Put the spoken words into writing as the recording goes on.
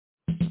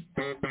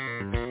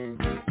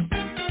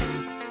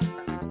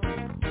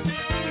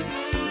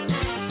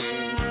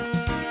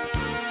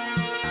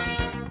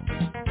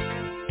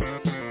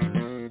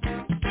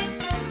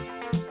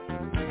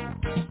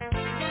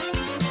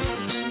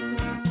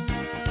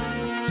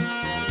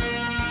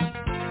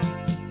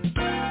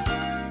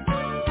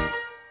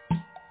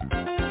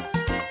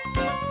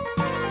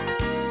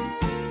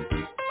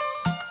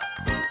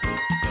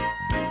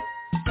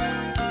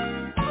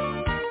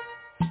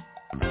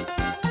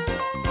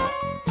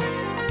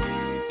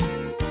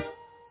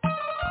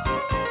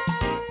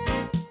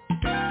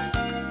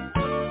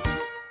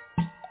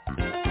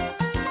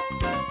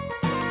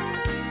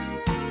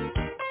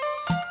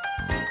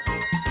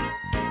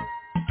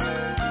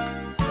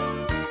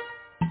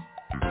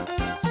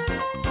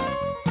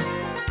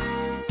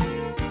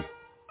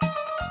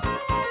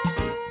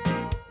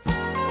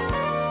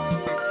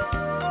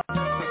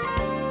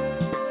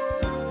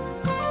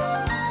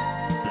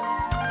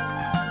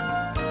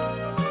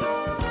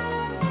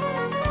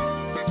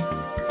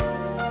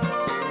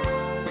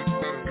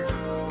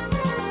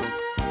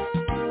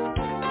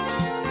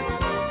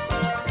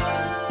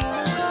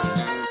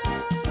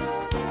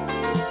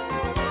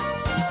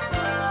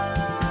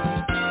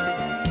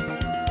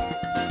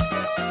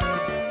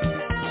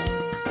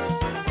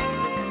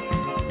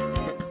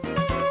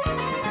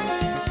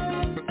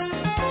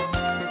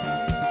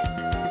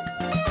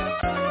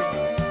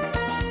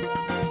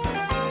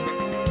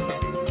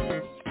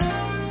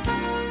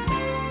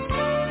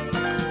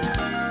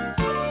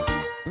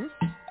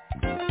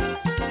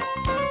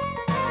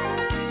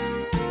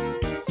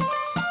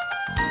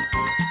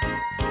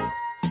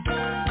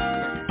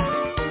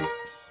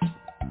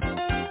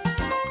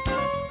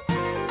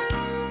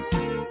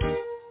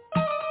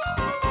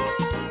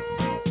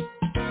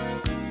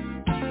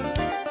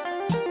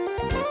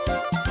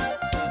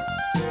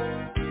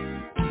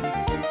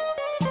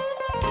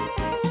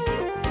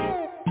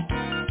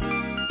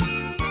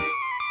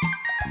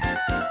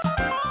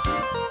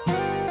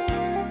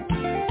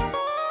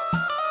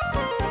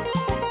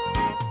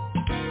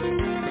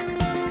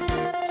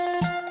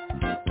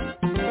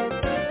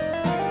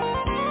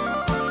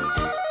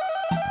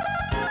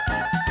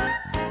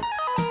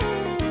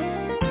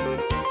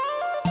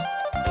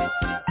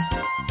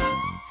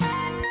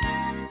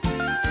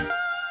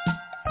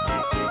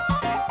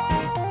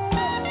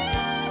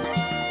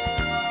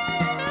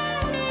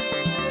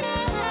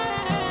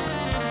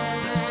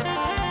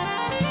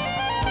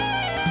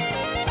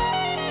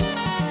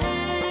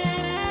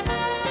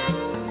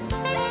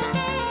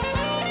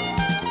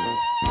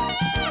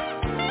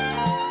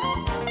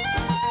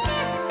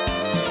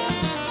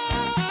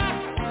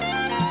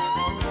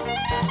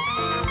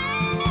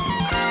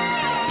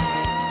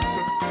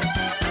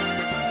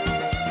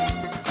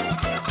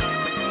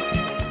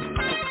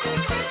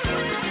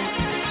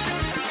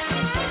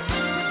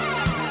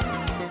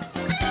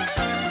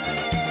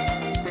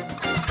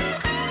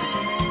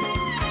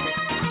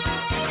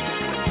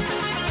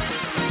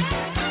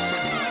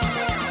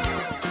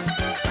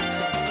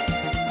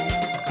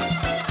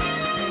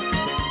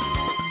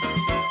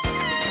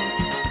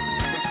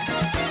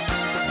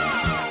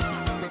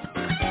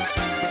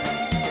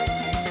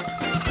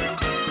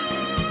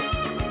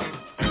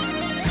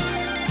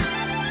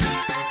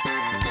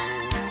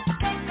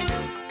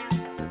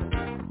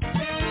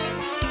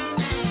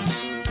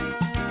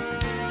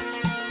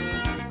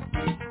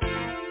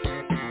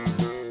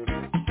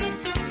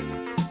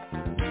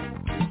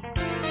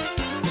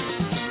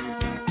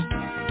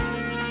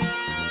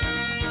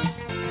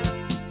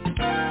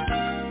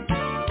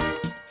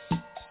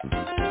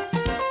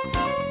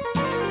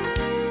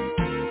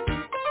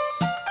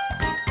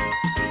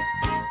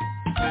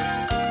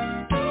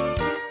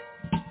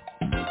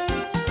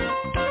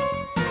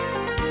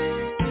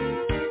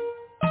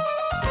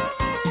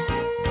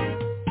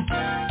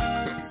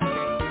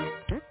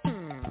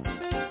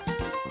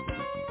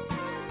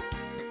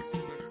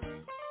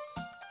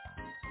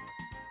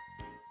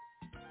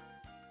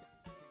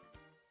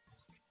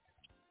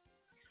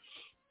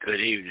Good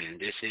evening.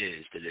 This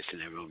is the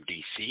Listening Room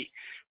DC.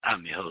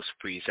 I'm your host,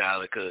 Priest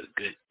Ilika.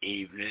 Good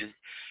evening.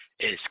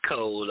 It's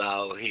cold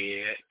out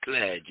here.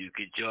 Glad you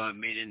could join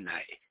me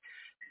tonight.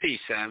 Peace,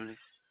 family.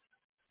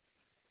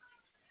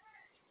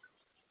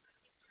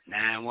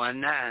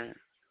 919.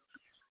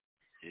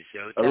 It's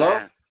your time.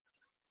 Hello?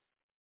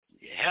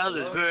 Your health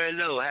is very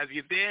low. Have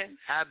you been?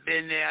 I've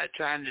been there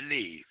trying to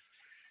leave.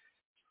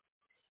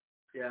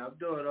 Yeah, I'm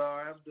doing all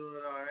right.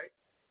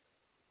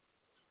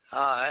 All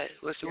right.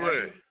 What's the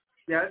word?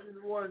 I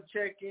just want to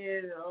check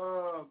in.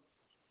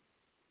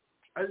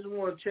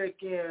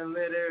 And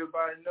let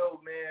everybody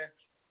know, man.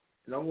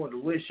 And I want to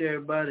wish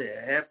everybody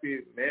a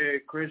happy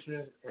Merry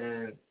Christmas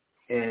and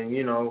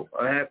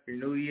a Happy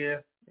New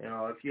Year.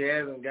 If you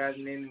haven't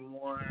gotten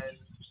anyone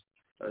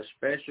a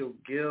special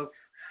gift,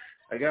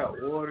 I got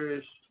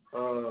orders.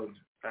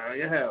 I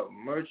have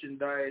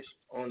merchandise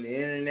on the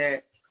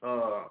internet,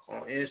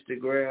 on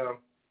Instagram,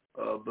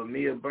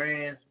 Bamia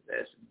Brands.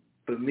 That's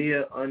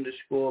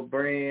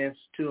Bamia_brands,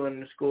 2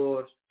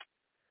 underscores.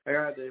 I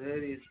got the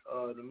hoodies,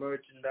 the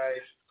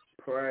merchandise,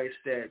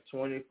 priced at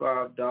 $25.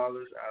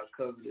 I'll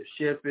cover the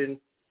shipping.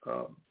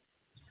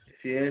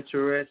 If you're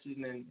interested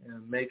in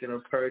making a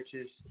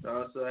purchase, I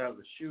also have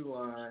a shoe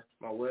line.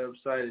 My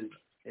website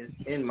is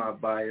in my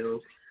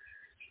bio.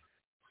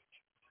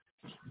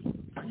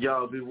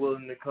 Y'all be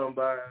willing to come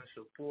by and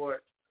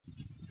support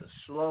the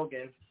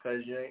slogan,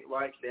 because you ain't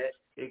like that.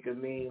 It could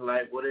mean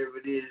like whatever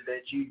it is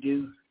that you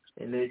do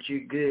and that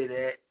you're good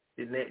at,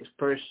 the next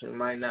person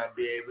might not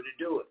be able to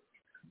do it.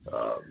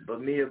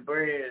 But Mia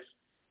Brands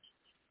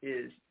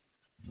is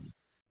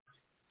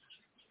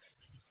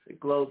the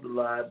global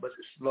line, but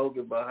the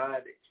slogan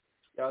behind it.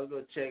 Y'all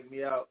go check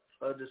me out,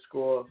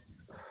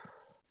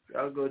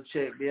 Y'all go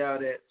check me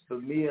out at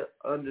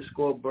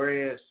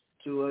Mia_Brands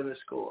 2_.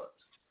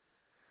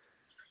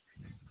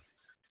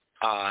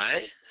 All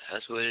right.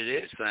 That's what it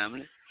is,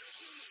 family.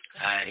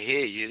 I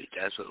hear you.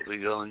 That's what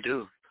we're going to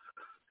do.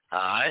 All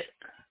right?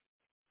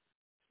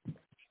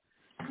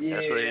 Yeah,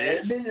 that's what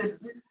it is.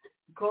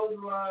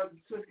 Clothing line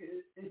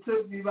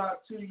took me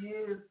about 2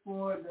 years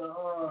for it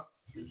to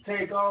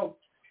take off.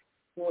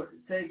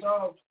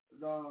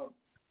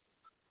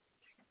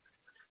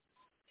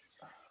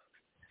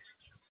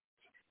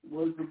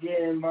 Once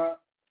again, my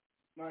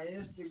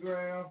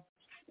Instagram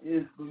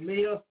is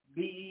Bemia,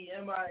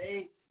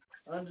 BEMIA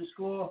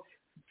 _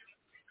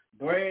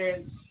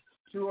 Brands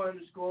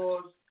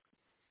 2_.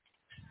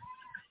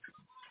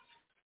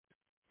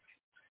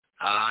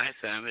 All right,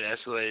 family,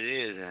 that's what it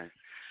is. And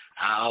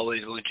I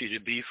always want you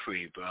to be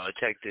free, bro.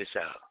 Check this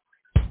out.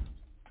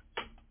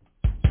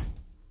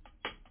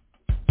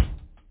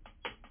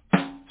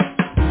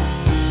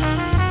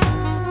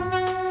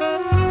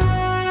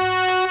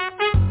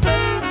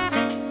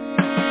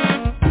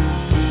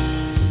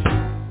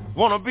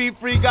 Wanna be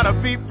free, gotta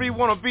be free,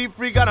 wanna be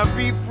free, gotta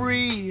be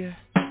free.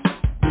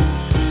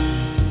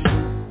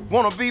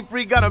 Wanna be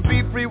free, gotta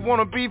be free,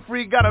 wanna be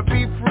free, gotta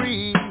be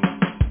free.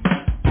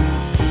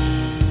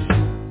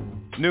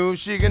 Knew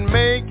she can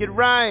make it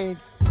right,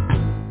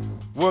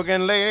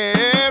 working late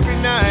every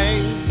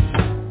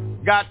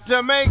night. Got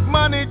to make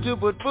money to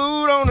put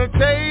food on the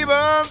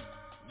table.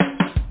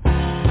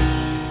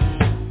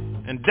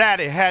 And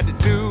Daddy had to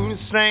do the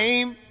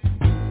same.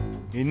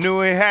 He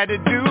knew he had to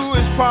do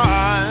his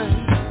part,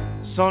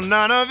 so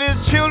none of his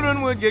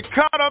children would get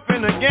caught up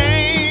in the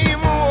game.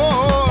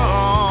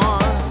 Oh,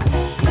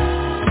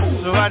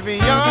 so I'd be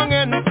young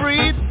and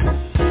free.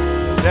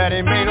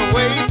 Daddy made a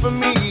way for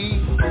me.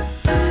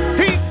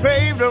 He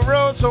paved the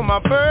road so my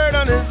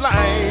burden is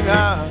light.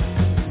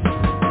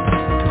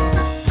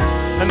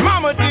 And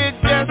Mama did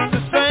just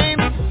the same,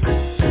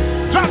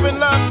 dropping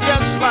love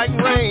just like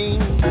rain.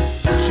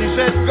 She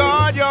said,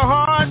 guard your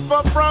heart,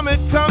 for from it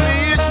come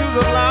the issues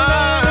of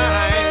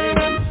life.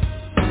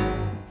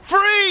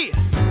 Free,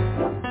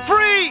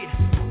 free,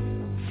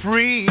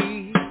 free.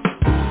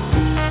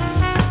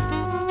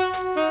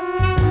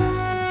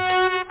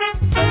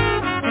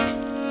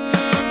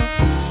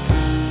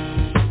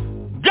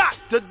 Got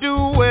to do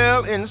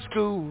well in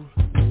school,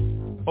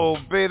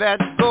 obey that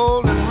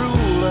golden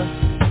rule.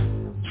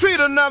 Treat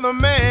another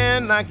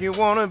man like you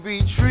want to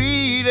be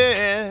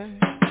treated.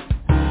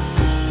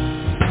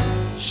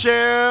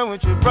 Share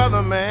with your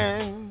brother,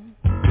 man.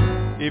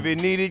 If you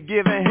needed,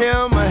 giving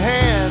him a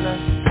hand,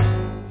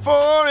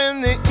 for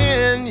in the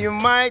end you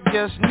might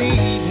just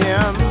need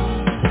him.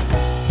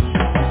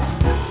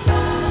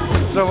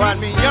 So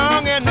I'd be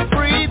young and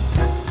free.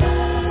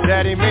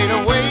 Daddy made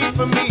a way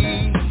for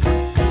me.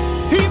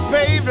 He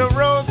paved the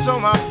road so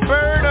my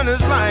burden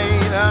is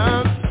light.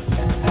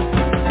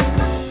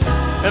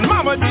 And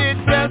Mama did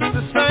just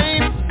the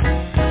same,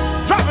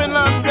 dropping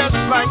love just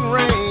like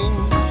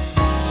rain.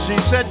 She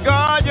said,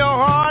 guard your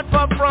heart,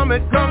 for from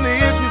it come the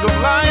issues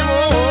of life.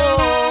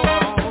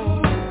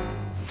 Oh,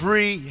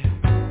 free,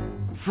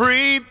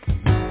 free,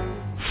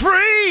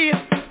 free.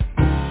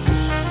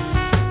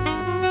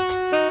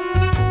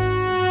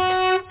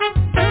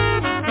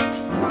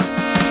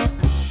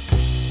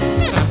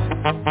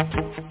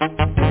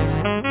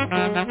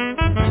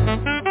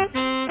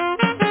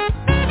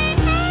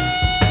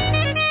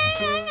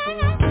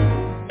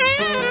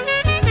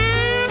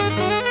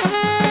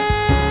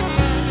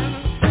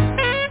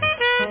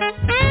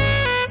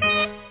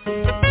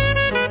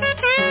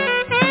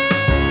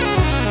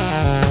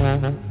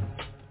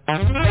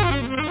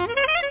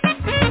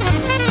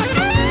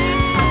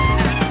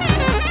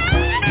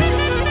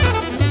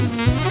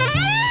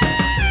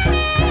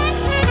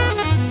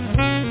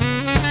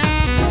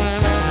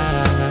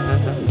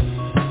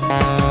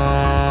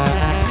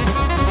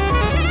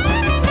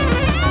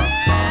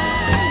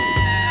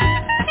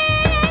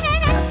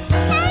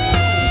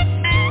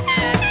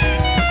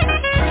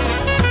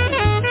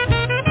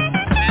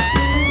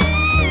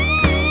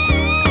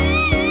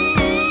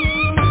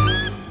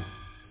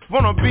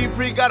 Wanna be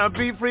free, gotta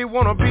be free,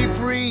 wanna be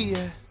free.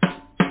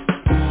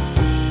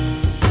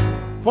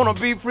 Wanna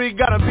be free,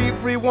 gotta be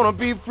free, wanna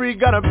be free,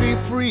 gotta be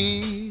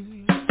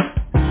free.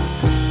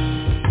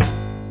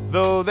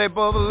 Though they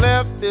both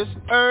left this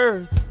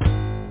earth,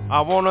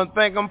 I wanna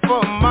thank them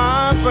for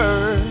my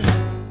birth.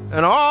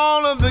 and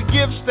all of the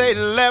gifts they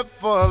left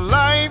for a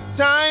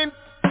lifetime.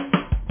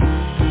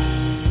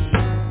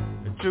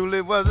 It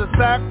truly was a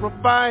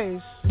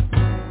sacrifice.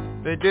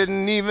 They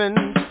didn't even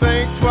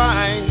think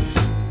twice.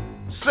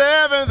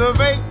 7th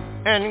of 8,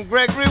 and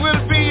Gregory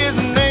will be his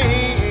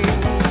name.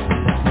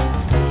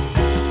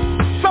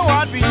 So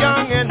I'd be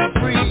young and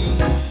free.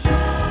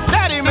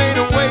 Daddy made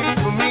a way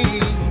for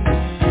me.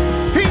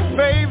 He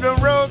paved the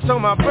road so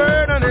my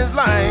burden is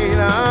light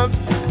up.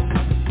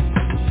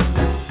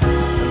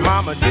 And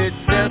Mama did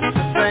just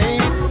the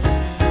same,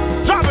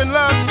 dropping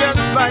love just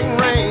like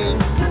rain.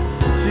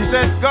 She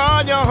said,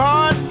 guard your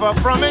heart, for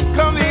from it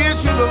come the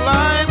issues of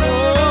life.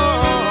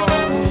 Oh,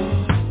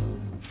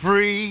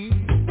 free.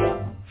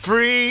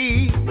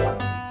 Free,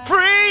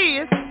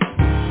 free,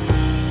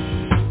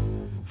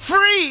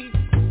 free,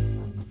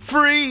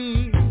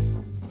 free,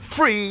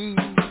 free.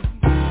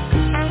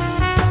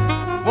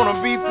 Wanna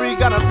be free,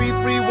 gotta be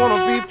free, wanna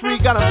be free,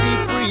 gotta be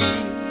free.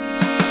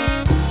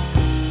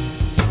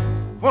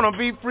 Wanna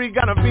be free,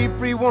 gotta be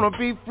free, wanna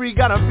be free,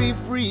 gotta be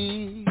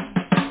free.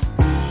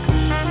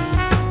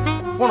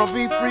 Wanna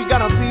be free,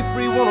 gotta be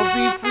free, wanna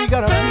be free,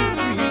 gotta be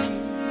free.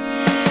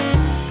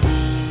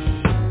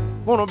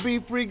 Wanna be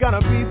free, gotta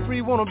be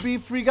free, wanna be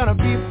free, gotta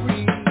be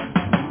free.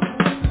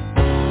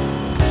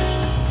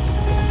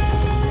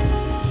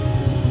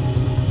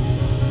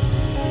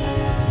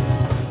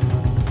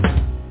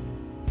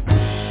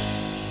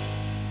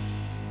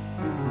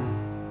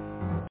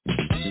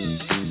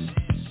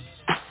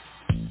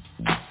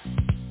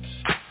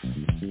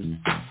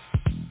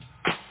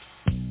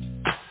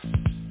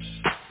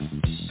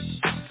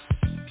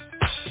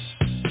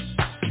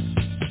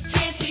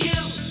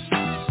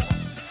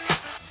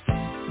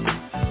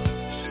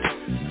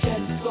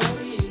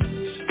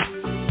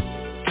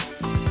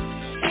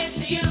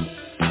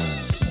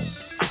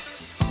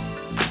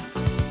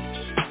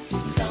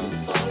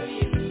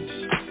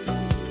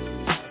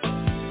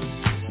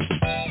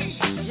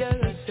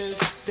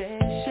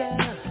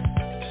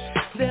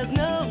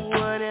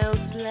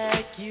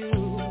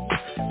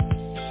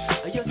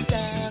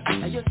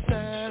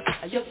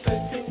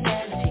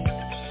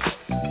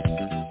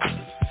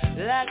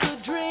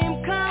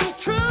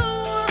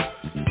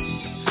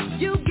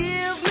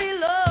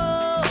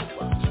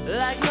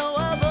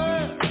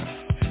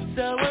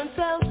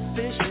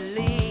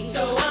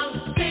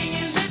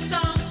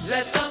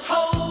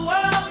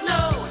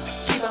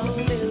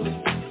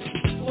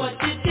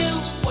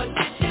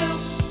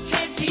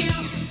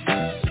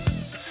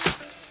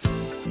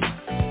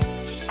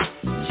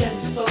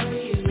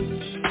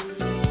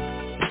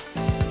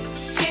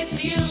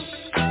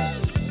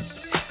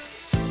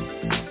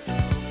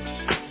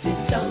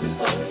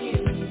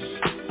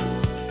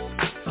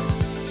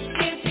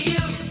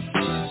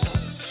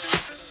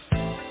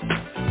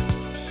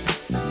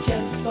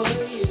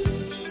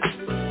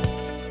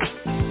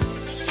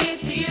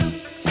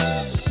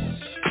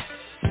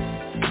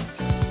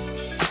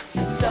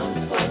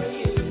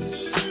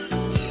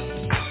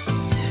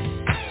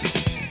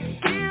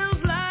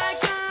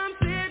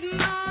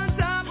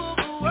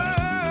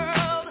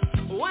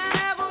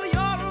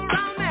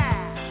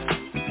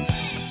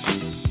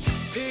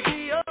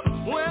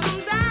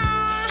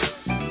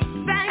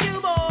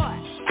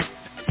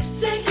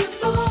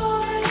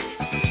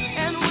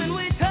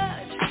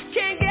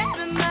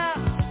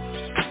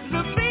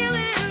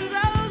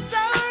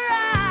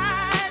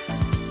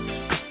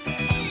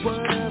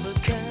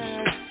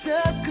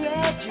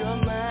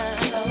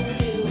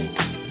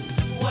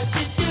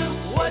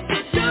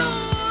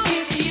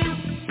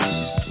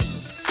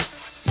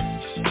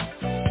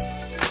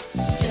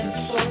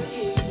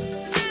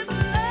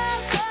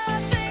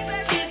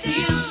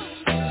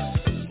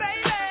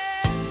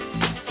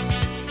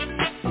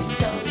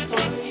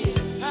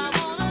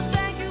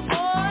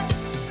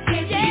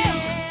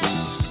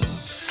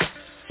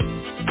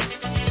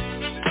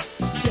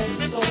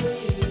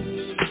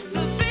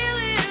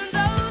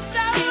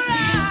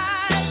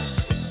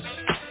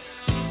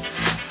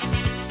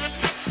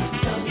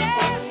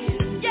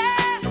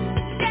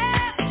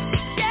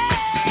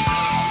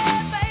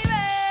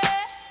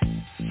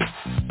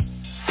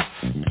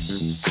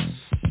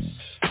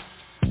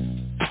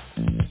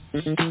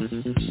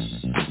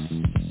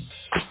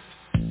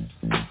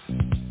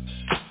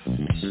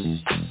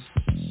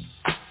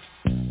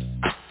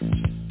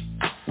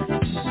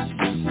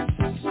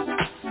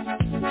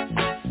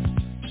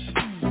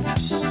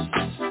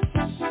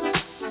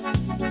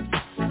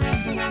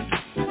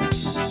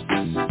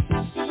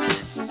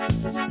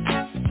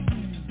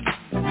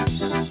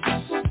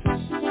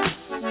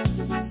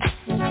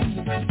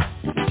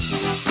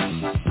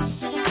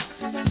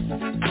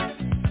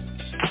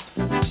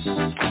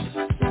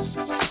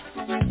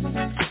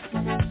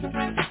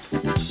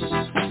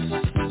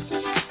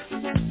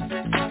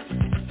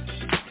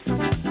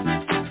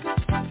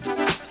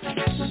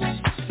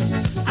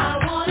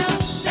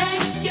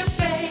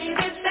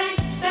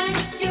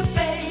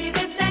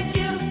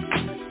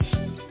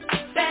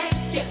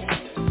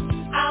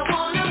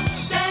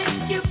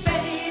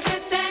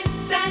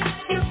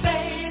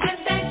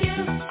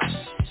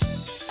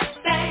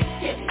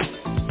 Thank you.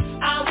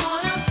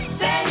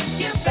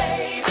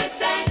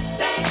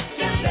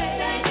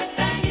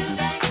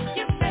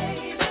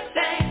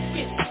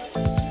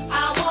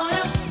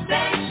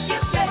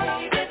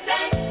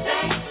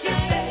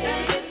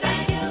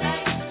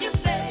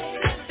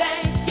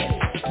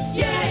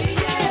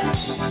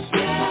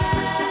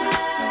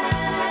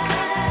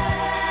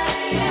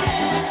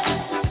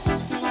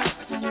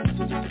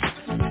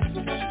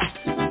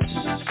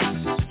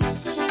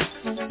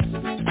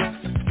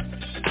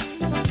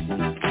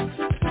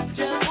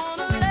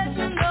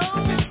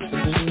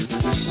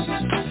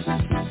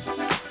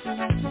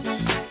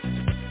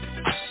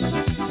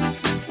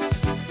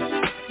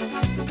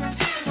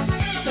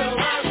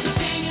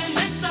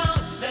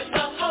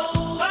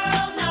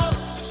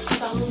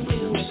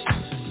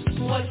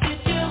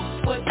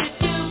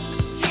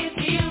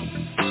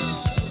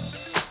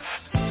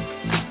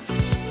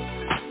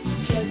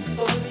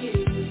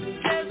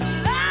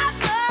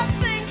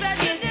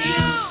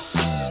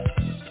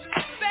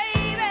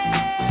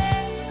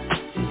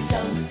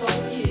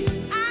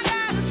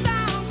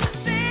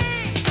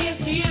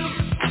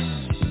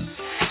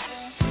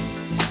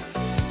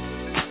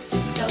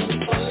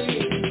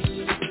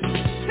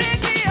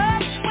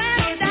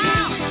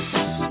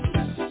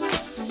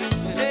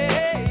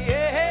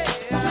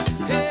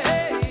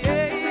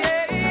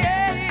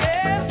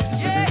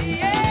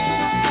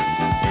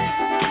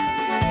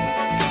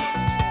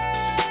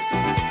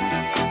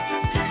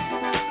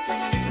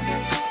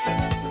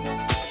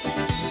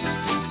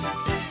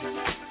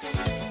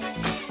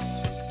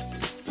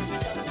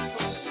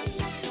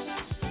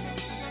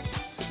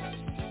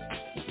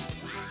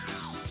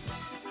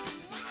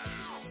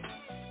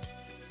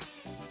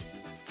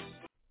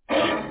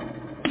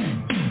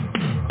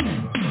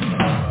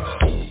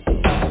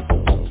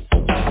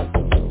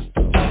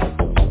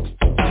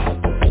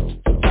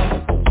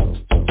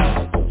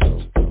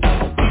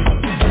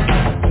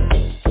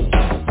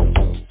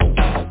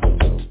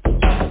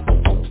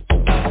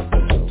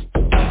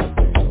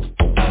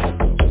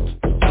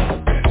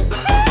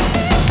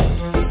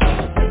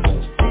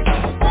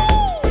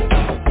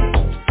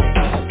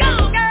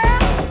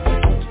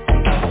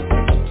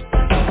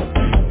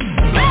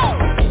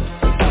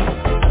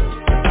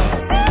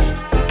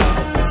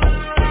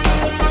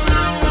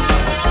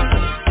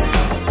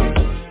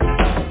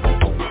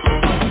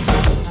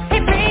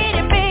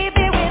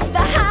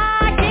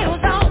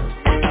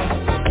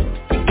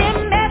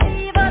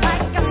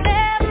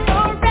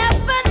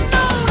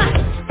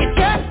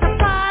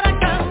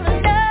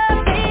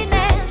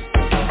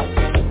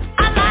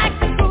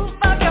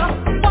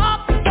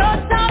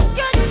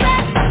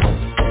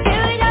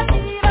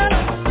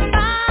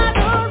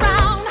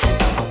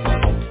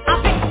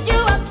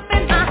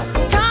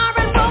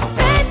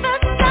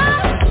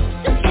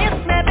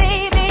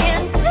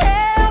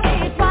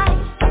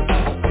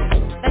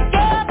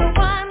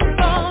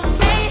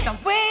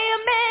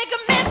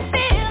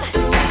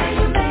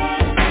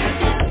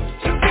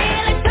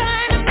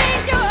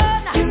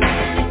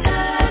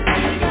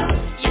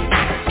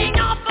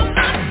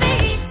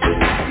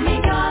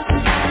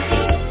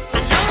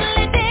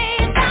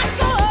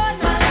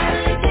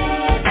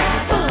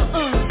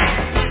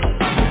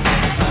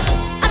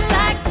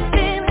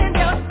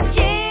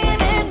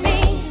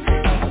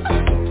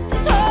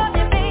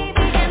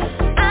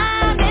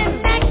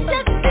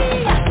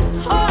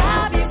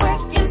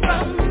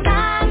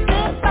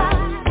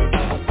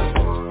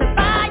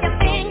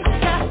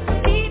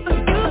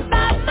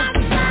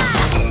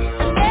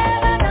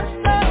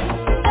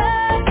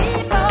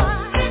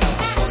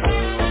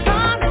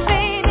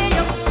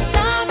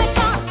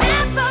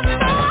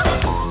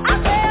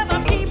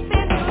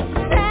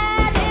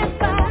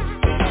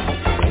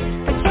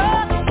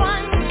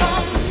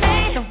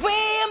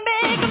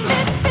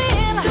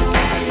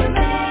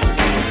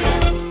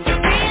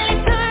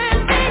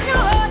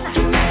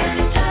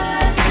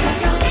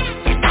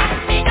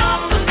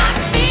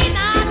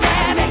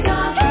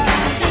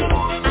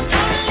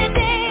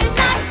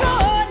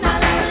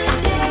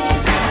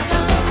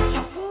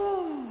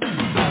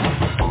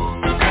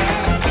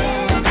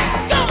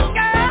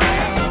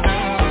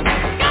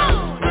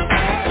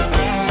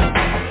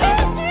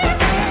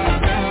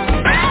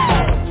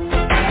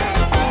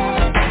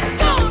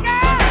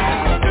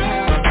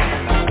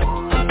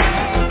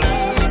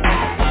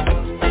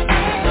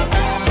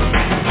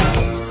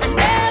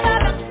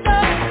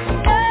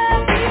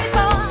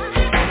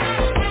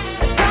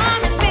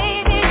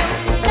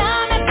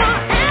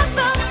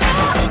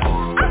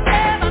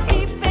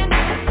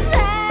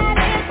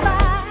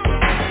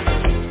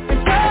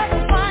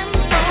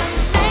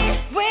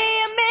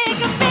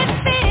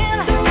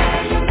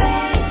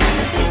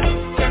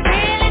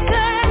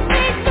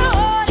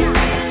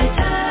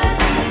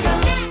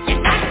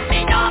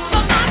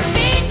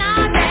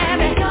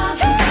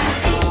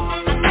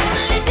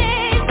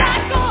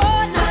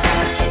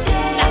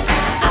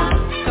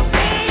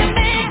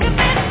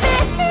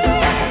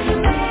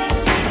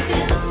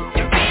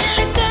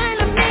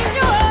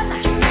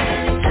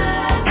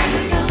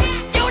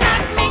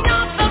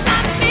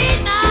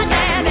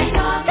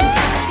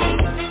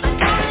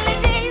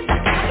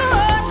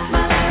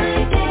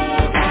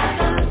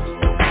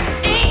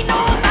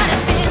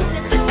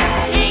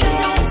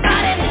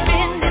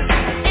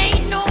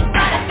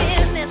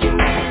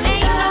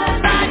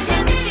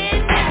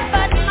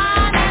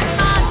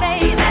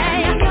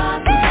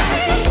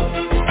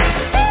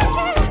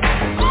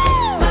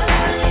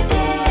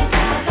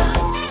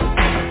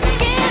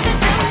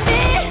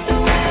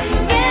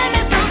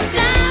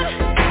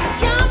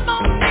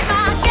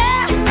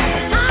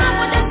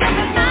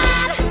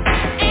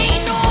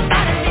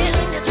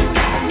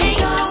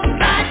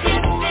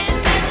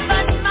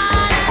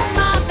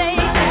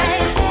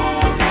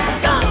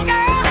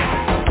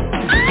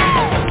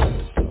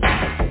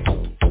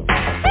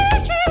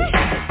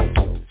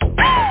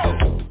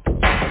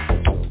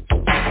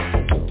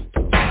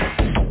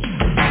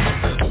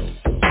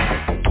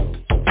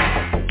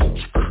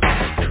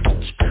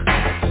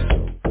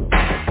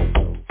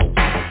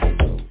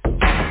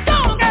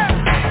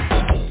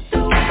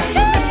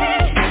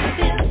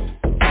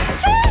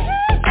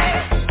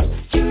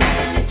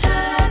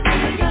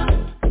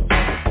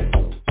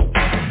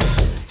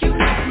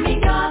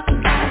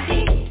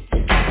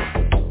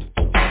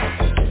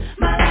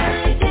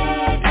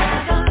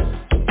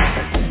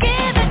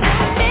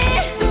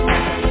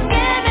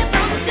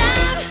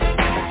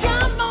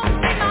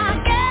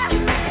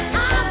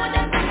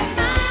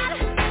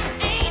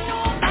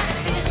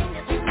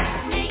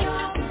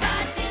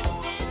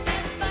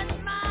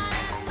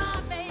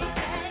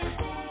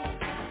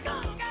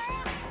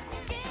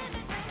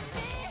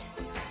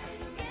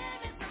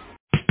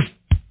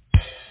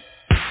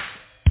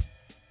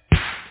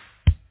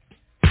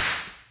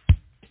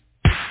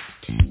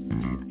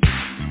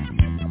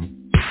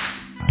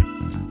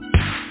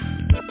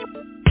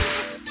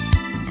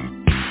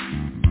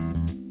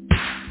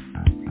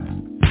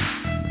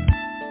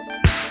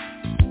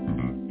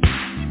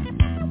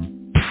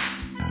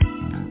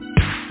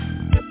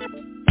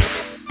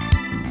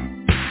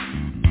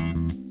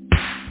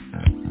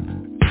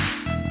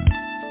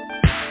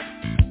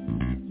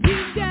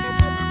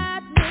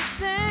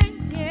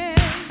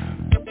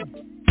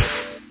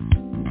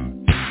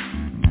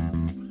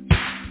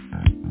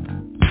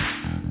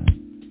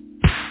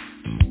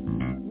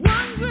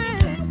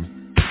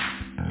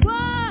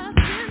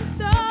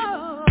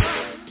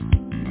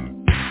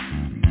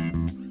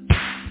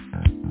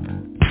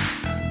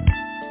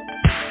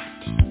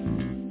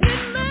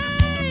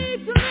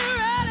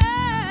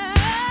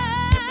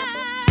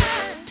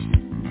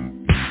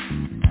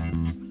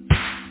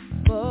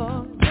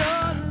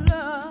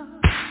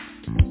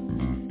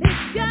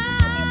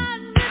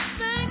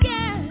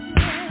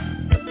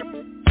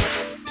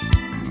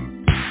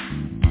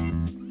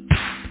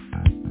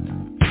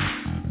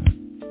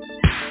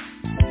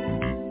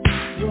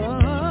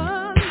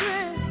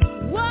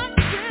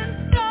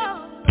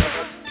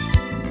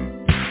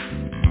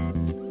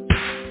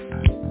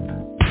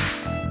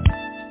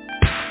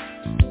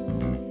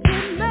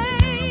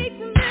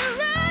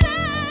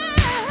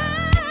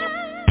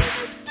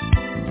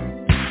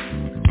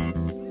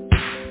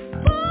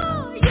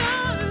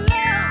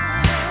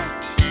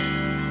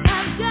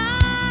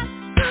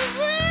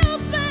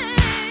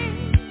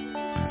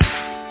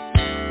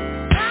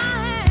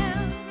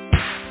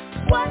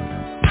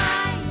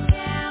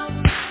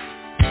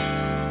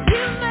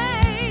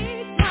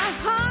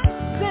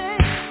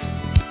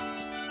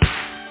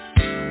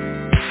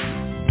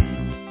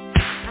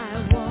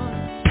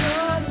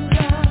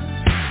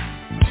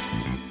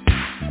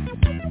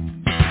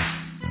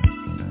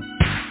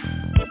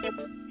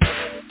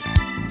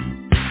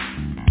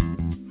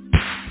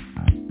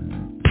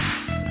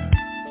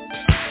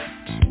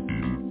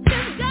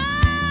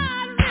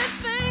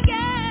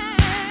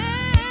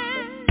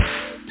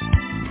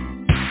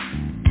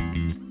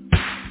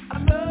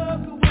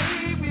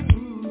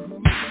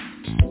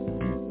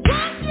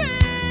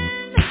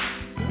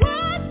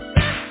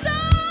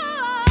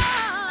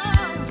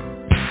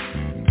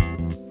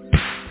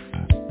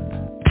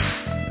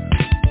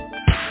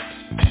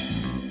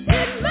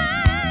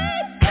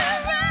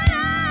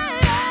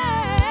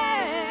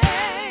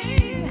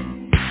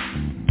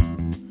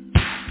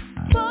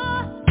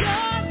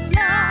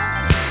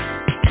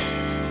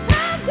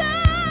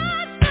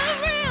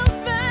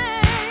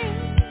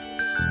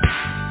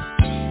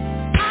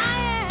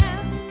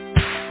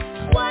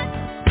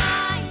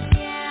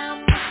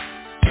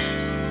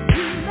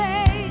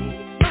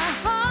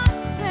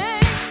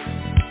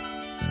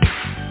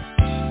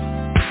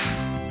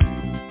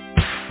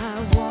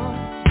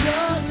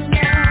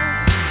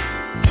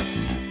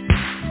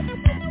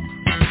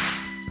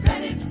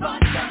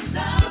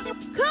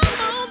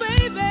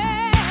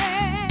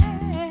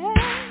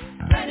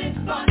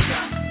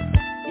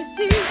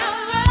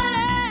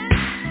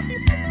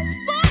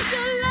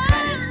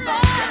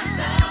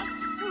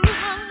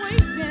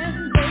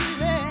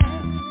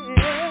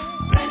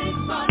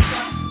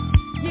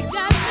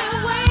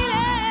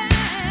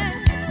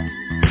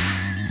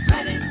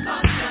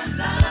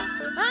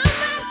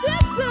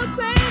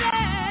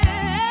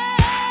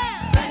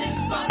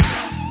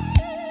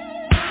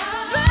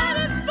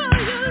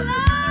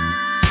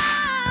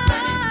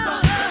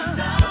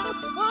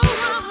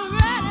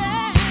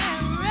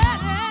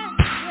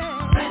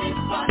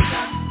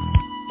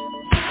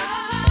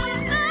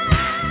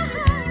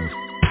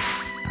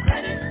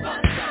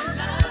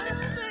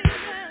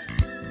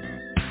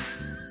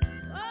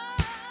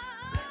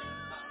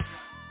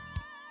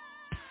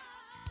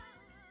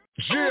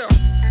 Yeah.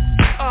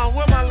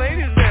 Where my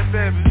ladies at,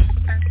 baby?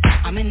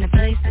 I'm in the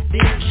place to be.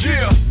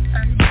 Yeah.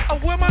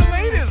 Where my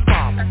ladies,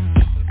 mama?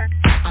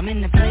 I'm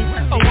in the place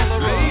to be. Well,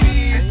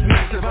 ladies,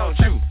 it's about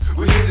you.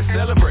 We're here to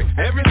celebrate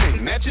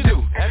everything that you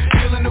do.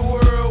 Filling the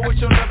world with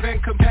your love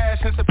and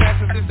compassion,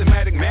 surpassing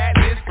systematic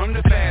madness from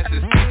the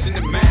fastest, teaching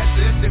the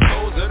masses the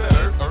goals of the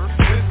earth.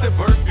 Since the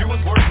birth, you was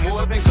worth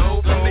more than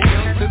gold. From the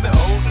young to the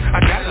old, I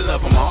gotta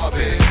love them all,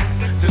 baby.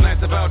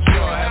 Tonight's about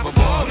you, I have a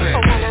ball, baby.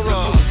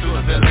 Salute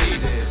to the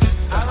ladies.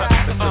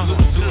 Salute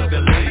to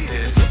the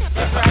ladies.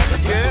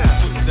 Yeah.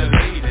 Salute to the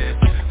ladies.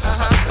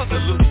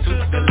 Salute to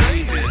the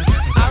ladies.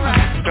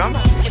 Alright, come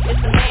on. If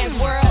it's a man's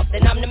world,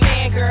 then I'm the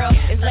man, girl.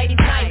 It's ladies'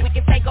 night, we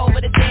can take over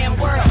the damn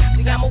world.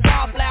 See, I'm a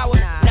wallflower,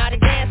 not a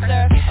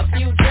dancer. A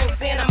few drinks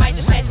in, I might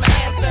just change my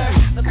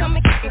answer. So come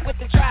and kick it with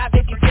the tribe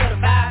if you feel the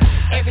vibe.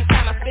 Every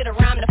time I spit a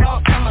rhyme, the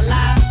funk come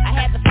alive. I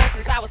had the funk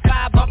since I was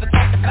 5, bumping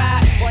funk to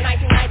 5. Born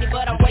 1990,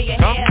 but I'm way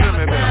ahead of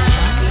my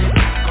time.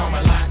 Call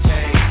my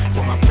latte,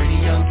 for my pretty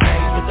young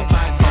face with the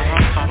latte.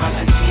 My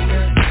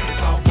Latina,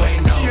 it's all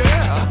bueno.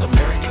 South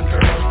American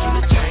girls do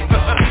the tango.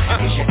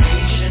 Is your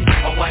Asian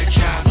or white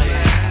chocolate?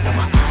 Now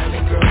my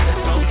island girls are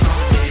so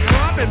drunk.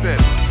 Drop it,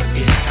 baby.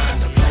 It's time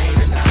to play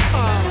tonight.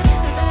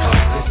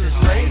 Cause this is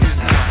ladies'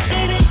 night.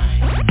 Baby,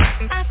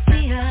 I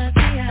see her.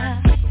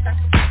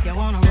 You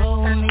wanna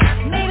roll with me?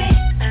 Baby,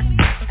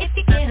 if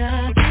you get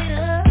up,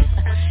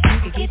 you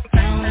can get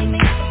down with me.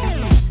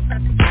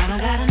 I don't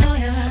gotta know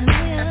ya.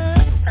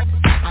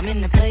 I'm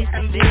in the place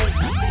to be.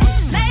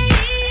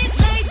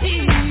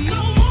 Ladies,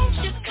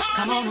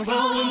 come on and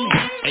roll with me.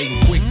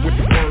 Ain't quick with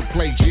the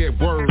wordplay, yeah,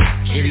 word.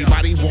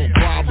 Anybody want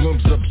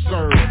problems,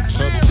 absurd.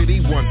 Sub City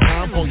one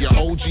time for your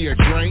OG a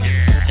drink.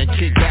 And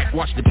kick back,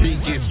 watch the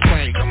beat get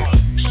spanked.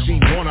 She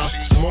wanna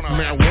smoke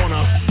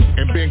marijuana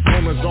and bend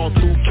corners all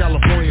through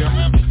California.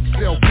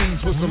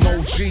 Selfies with some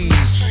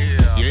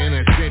OGs. You're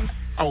innocent,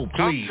 oh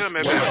please. Call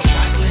my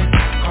chocolate,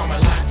 call my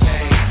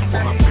latte.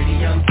 For my pretty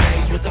young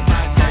face with the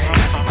latte.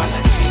 My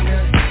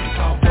Latina, it's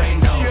all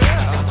bueno.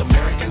 South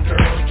American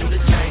girls do the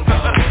tango.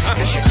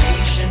 Is your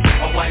Asian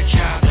or white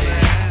chocolate?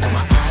 Now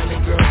my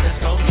island girls, let's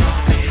go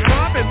drop it.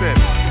 Drop it, baby.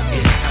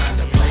 It's time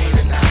to play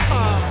tonight.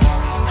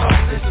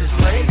 Cause this is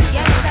ladies'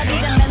 Yes, I be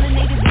the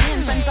melanated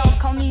being. Friends all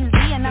call me Z,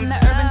 and I'm the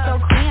urban so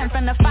queen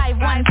from the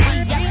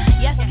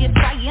 513. Yes, get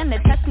trying to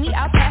test me,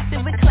 I'll pass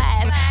it with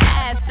class.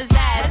 As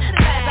pizzazz,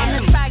 fast on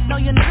the track. No,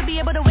 you'll never be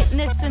able to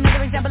witness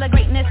another example of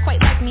greatness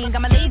quite like me.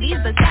 Got my ladies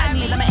beside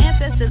me, let my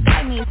ancestors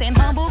guide me. Saying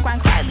humble,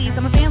 grind quietly.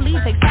 So my family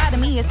takes pride in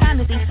me. It's time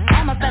to see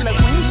all my fellow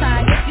queen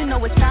shine. Yes, you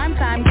know it's time.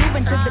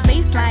 Moving to the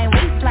baseline,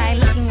 waistline,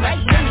 looking right,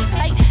 really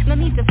tight. No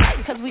need to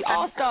fight, cause we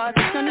all stars.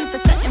 No need for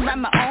setting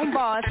around my own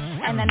bars.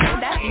 And I know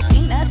that you've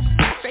seen us,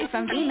 straight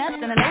from Venus.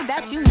 And I know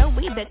that you know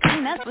we the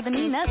cleanest with the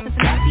meanest. It's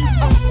a nasty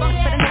funk, but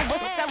I know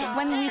what's up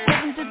when we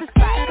step into the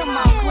spot. Come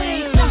on,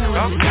 queen. Call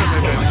my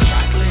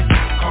chocolate,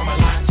 call my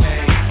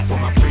latte. For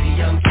my pretty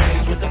young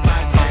face with the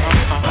latte.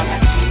 My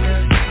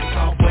Latina, it's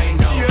all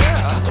bueno.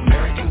 South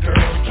American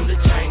girls do the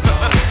tango.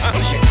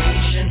 Is your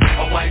Asian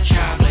or white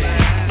chocolate?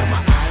 Now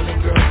my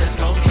island girls, let's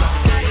go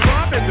drop it.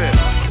 Drop it, baby.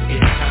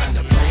 It's time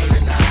to play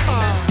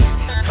tonight.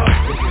 Cause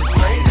this is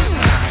ladies'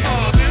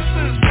 night. This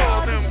is for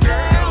them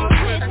girls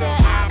with the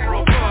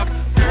eyebrow puff.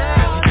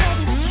 Girls,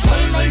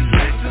 play lace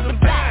to the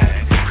back.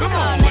 Come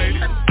on,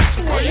 ladies.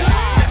 Where you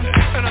at?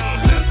 And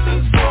this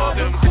is for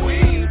them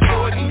queens,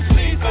 Jordan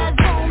sneakers,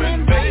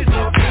 booming bass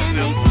up in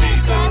them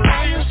sneakers.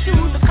 Higher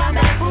shoes,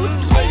 combat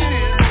boots,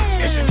 ladies.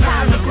 It's your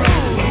time to grow.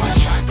 For my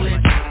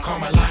chocolate, call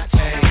my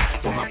latte.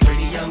 For my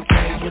pretty young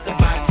face with the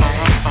latte.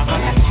 My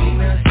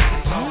Latina,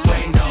 it's all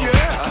bueno.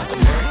 South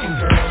American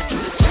girls do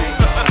the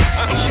tango.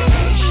 Is your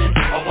Asian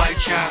or white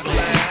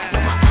chocolate?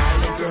 Now my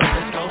island girls,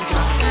 let's go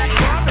drop it.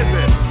 Drop it,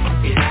 baby.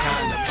 It's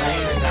time to play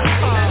tonight.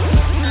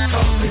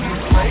 Cause this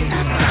is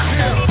ladies' night.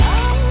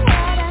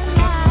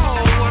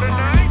 Oh, what a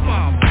night,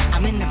 mama.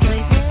 I'm in the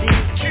place to be.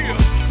 Chill.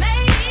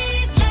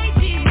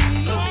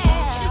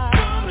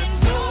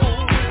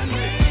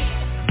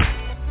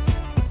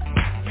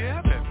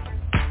 Yeah, baby.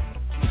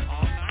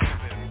 All night,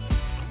 baby.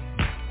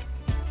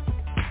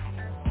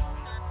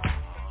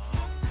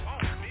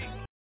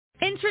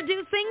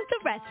 Introducing the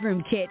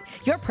Restroom Kit,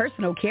 your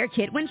personal care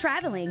kit when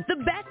traveling. The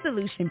best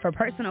solution for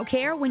personal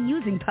care when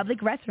using public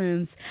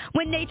restrooms.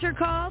 When nature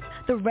calls,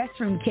 the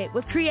Restroom Kit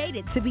was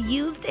created to be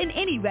used in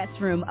any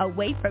restroom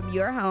away from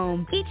your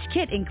home. Each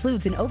kit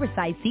includes an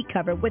oversized seat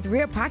cover with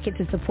rear pocket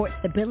to support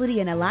stability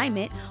and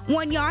alignment,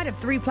 1 yard of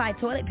 3-ply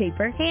toilet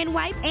paper, hand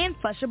wipe, and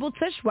flushable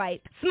tush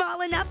wipe.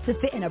 Small enough to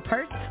fit in a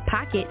purse,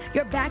 pocket,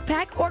 your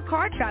backpack, or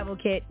car travel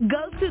kit.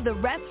 Go to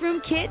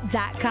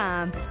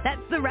therestroomkit.com.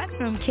 That's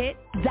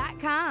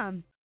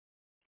therestroomkit.com.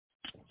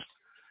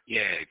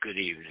 Yeah, good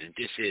evening.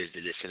 This is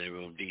the Listening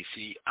Room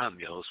DC. I'm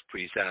your host,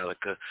 Priest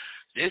Ilika.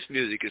 This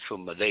music is for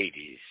my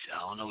ladies. I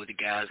don't know what the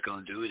guys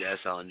gonna do.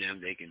 That's on them.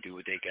 They can do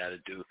what they gotta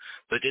do.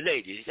 But the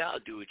ladies, y'all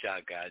do what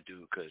y'all gotta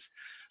do, because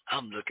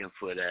I'm looking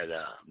for that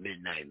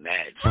midnight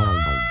magic.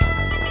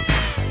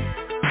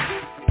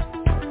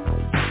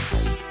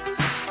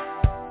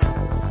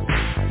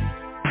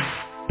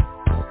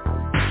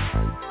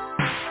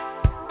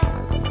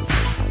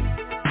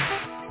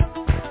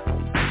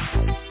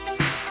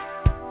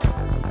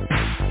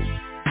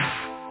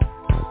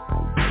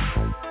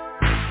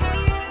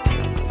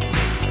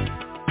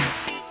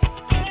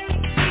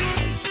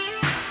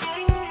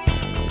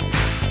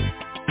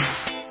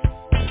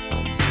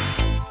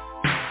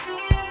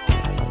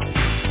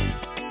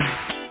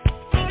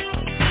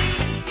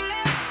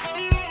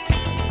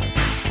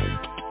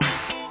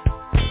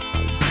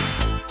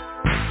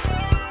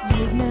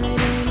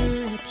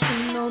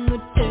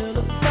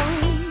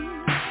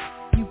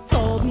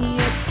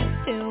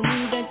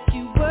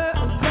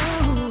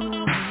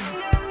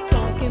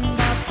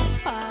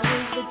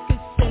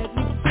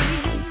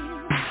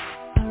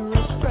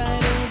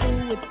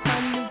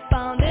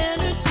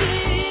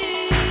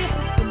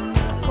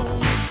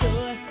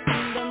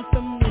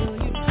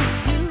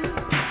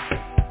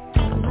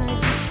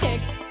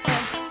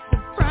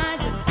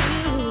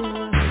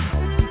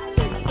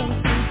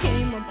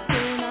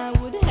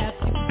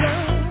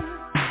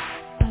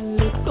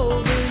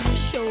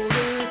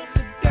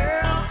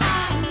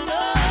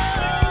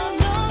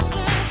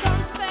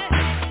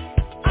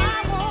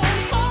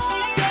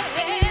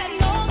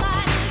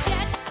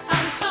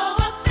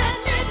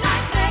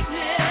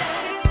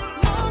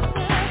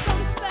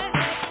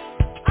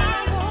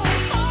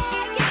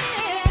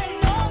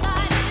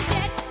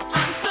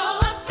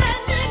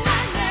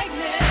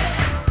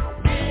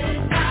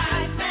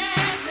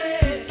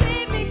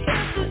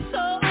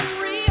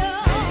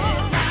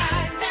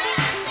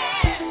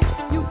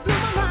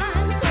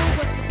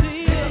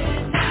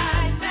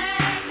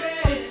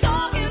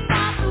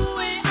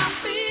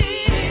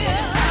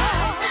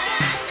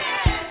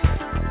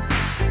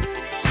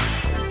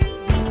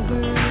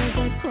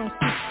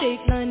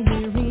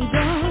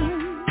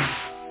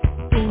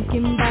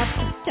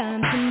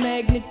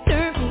 magnet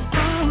turned me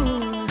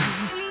on.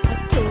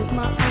 I closed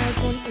my eyes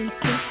one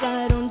instant,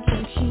 right on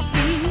till she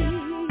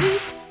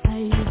beat. I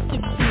used to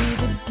be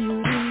the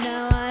beauty,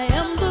 now I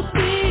am the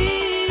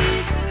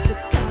beast. The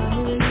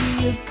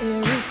comedy of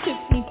errors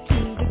took me to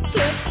the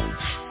cliff.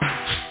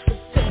 The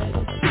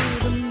pedal to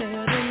the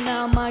metal,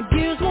 now my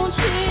gears won't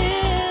shift.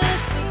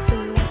 The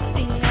last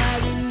thing I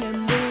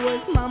remember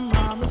was my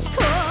mama's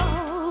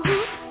call.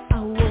 I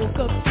woke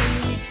up 2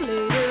 weeks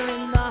later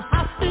in the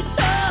hospital.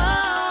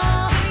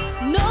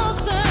 No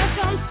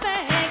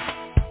circumstance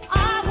I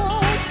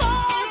won't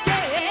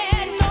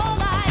forget. No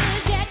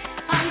lies yet,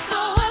 I'm so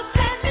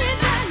obsessed with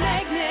my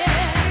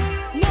magnet.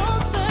 No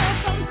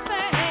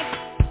circumstance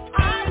I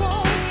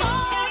won't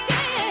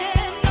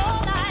forget. No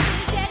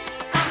lies yet,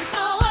 I'm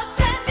so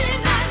obsessed with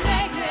my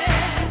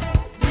magnet.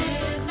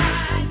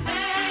 Midnight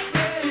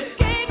magnet, you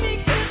gave me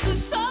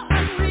kisses so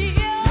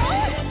unreal.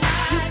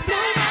 You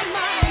blew my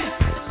mind,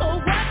 so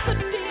what's the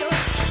deal?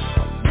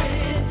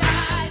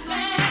 Midnight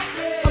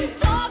magnet, I'm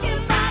talking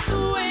about the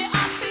way I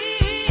feel.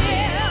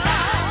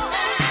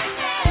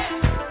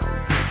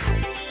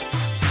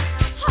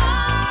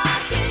 How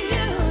can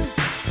you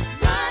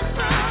run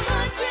from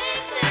a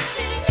dream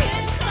sitting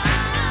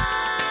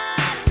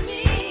inside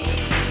me?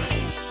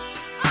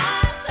 I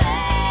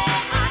say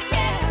I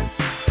can't.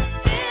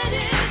 It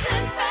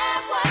isn't fair.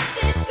 What's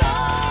it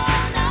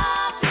gonna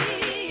be?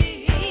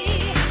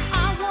 I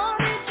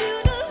wanted you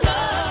to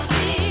love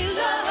me,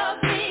 love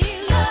me,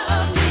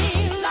 love me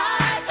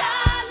like I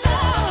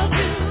love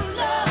you,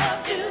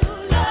 love you,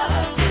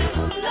 love you,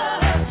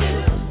 love you.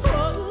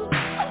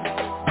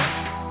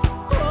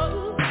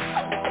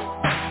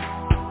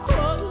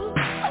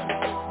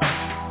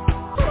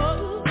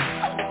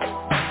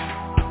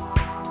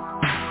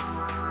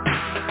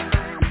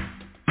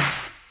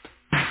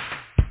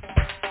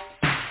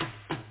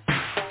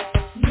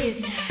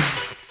 Midnight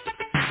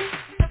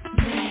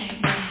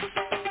magnet.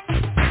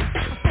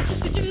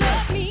 Did you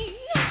love me?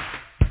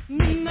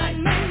 Midnight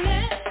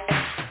magnet.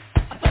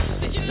 I thought you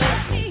said you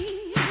loved me.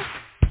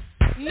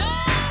 No,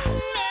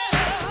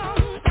 no.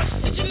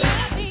 Did you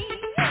love me?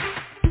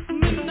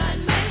 Midnight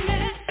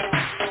magnet.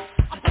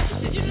 I thought you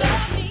said you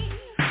loved me.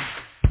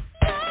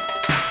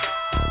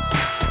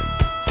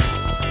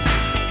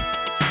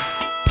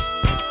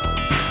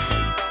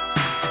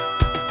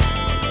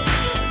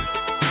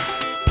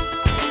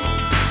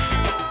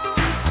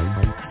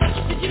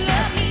 Did you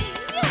love me?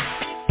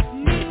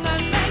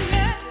 Midnight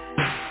magnet.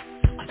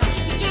 I thought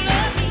you said you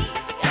loved me.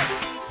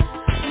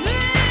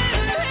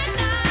 Midnight.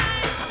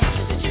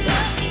 Did you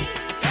love me?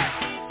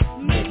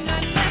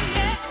 Midnight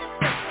magnet.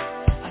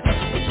 I thought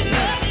you said you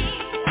loved me.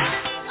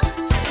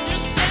 You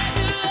said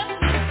you loved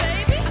me,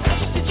 baby. I thought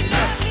you said you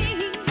loved me.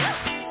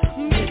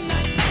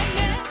 Midnight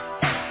magnet.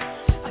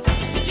 I thought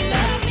you said you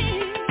loved me.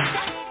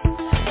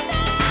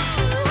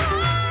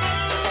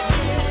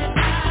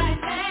 Midnight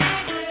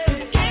magnet.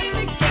 You gave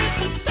me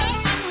kisses so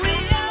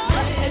unreal.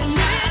 At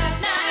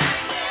midnight.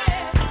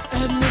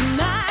 At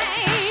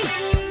midnight.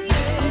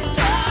 I'm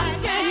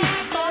talking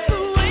about the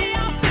way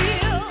I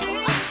feel.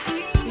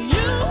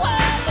 You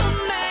were the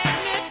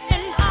magnet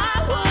and I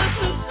was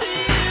the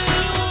steel.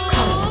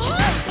 Call it what you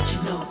want, but you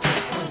know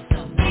that was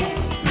the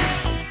magnet.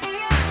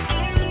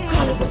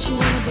 Call it what you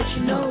want, but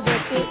you know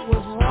that it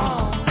was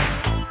wrong.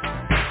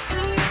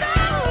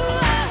 Midnight.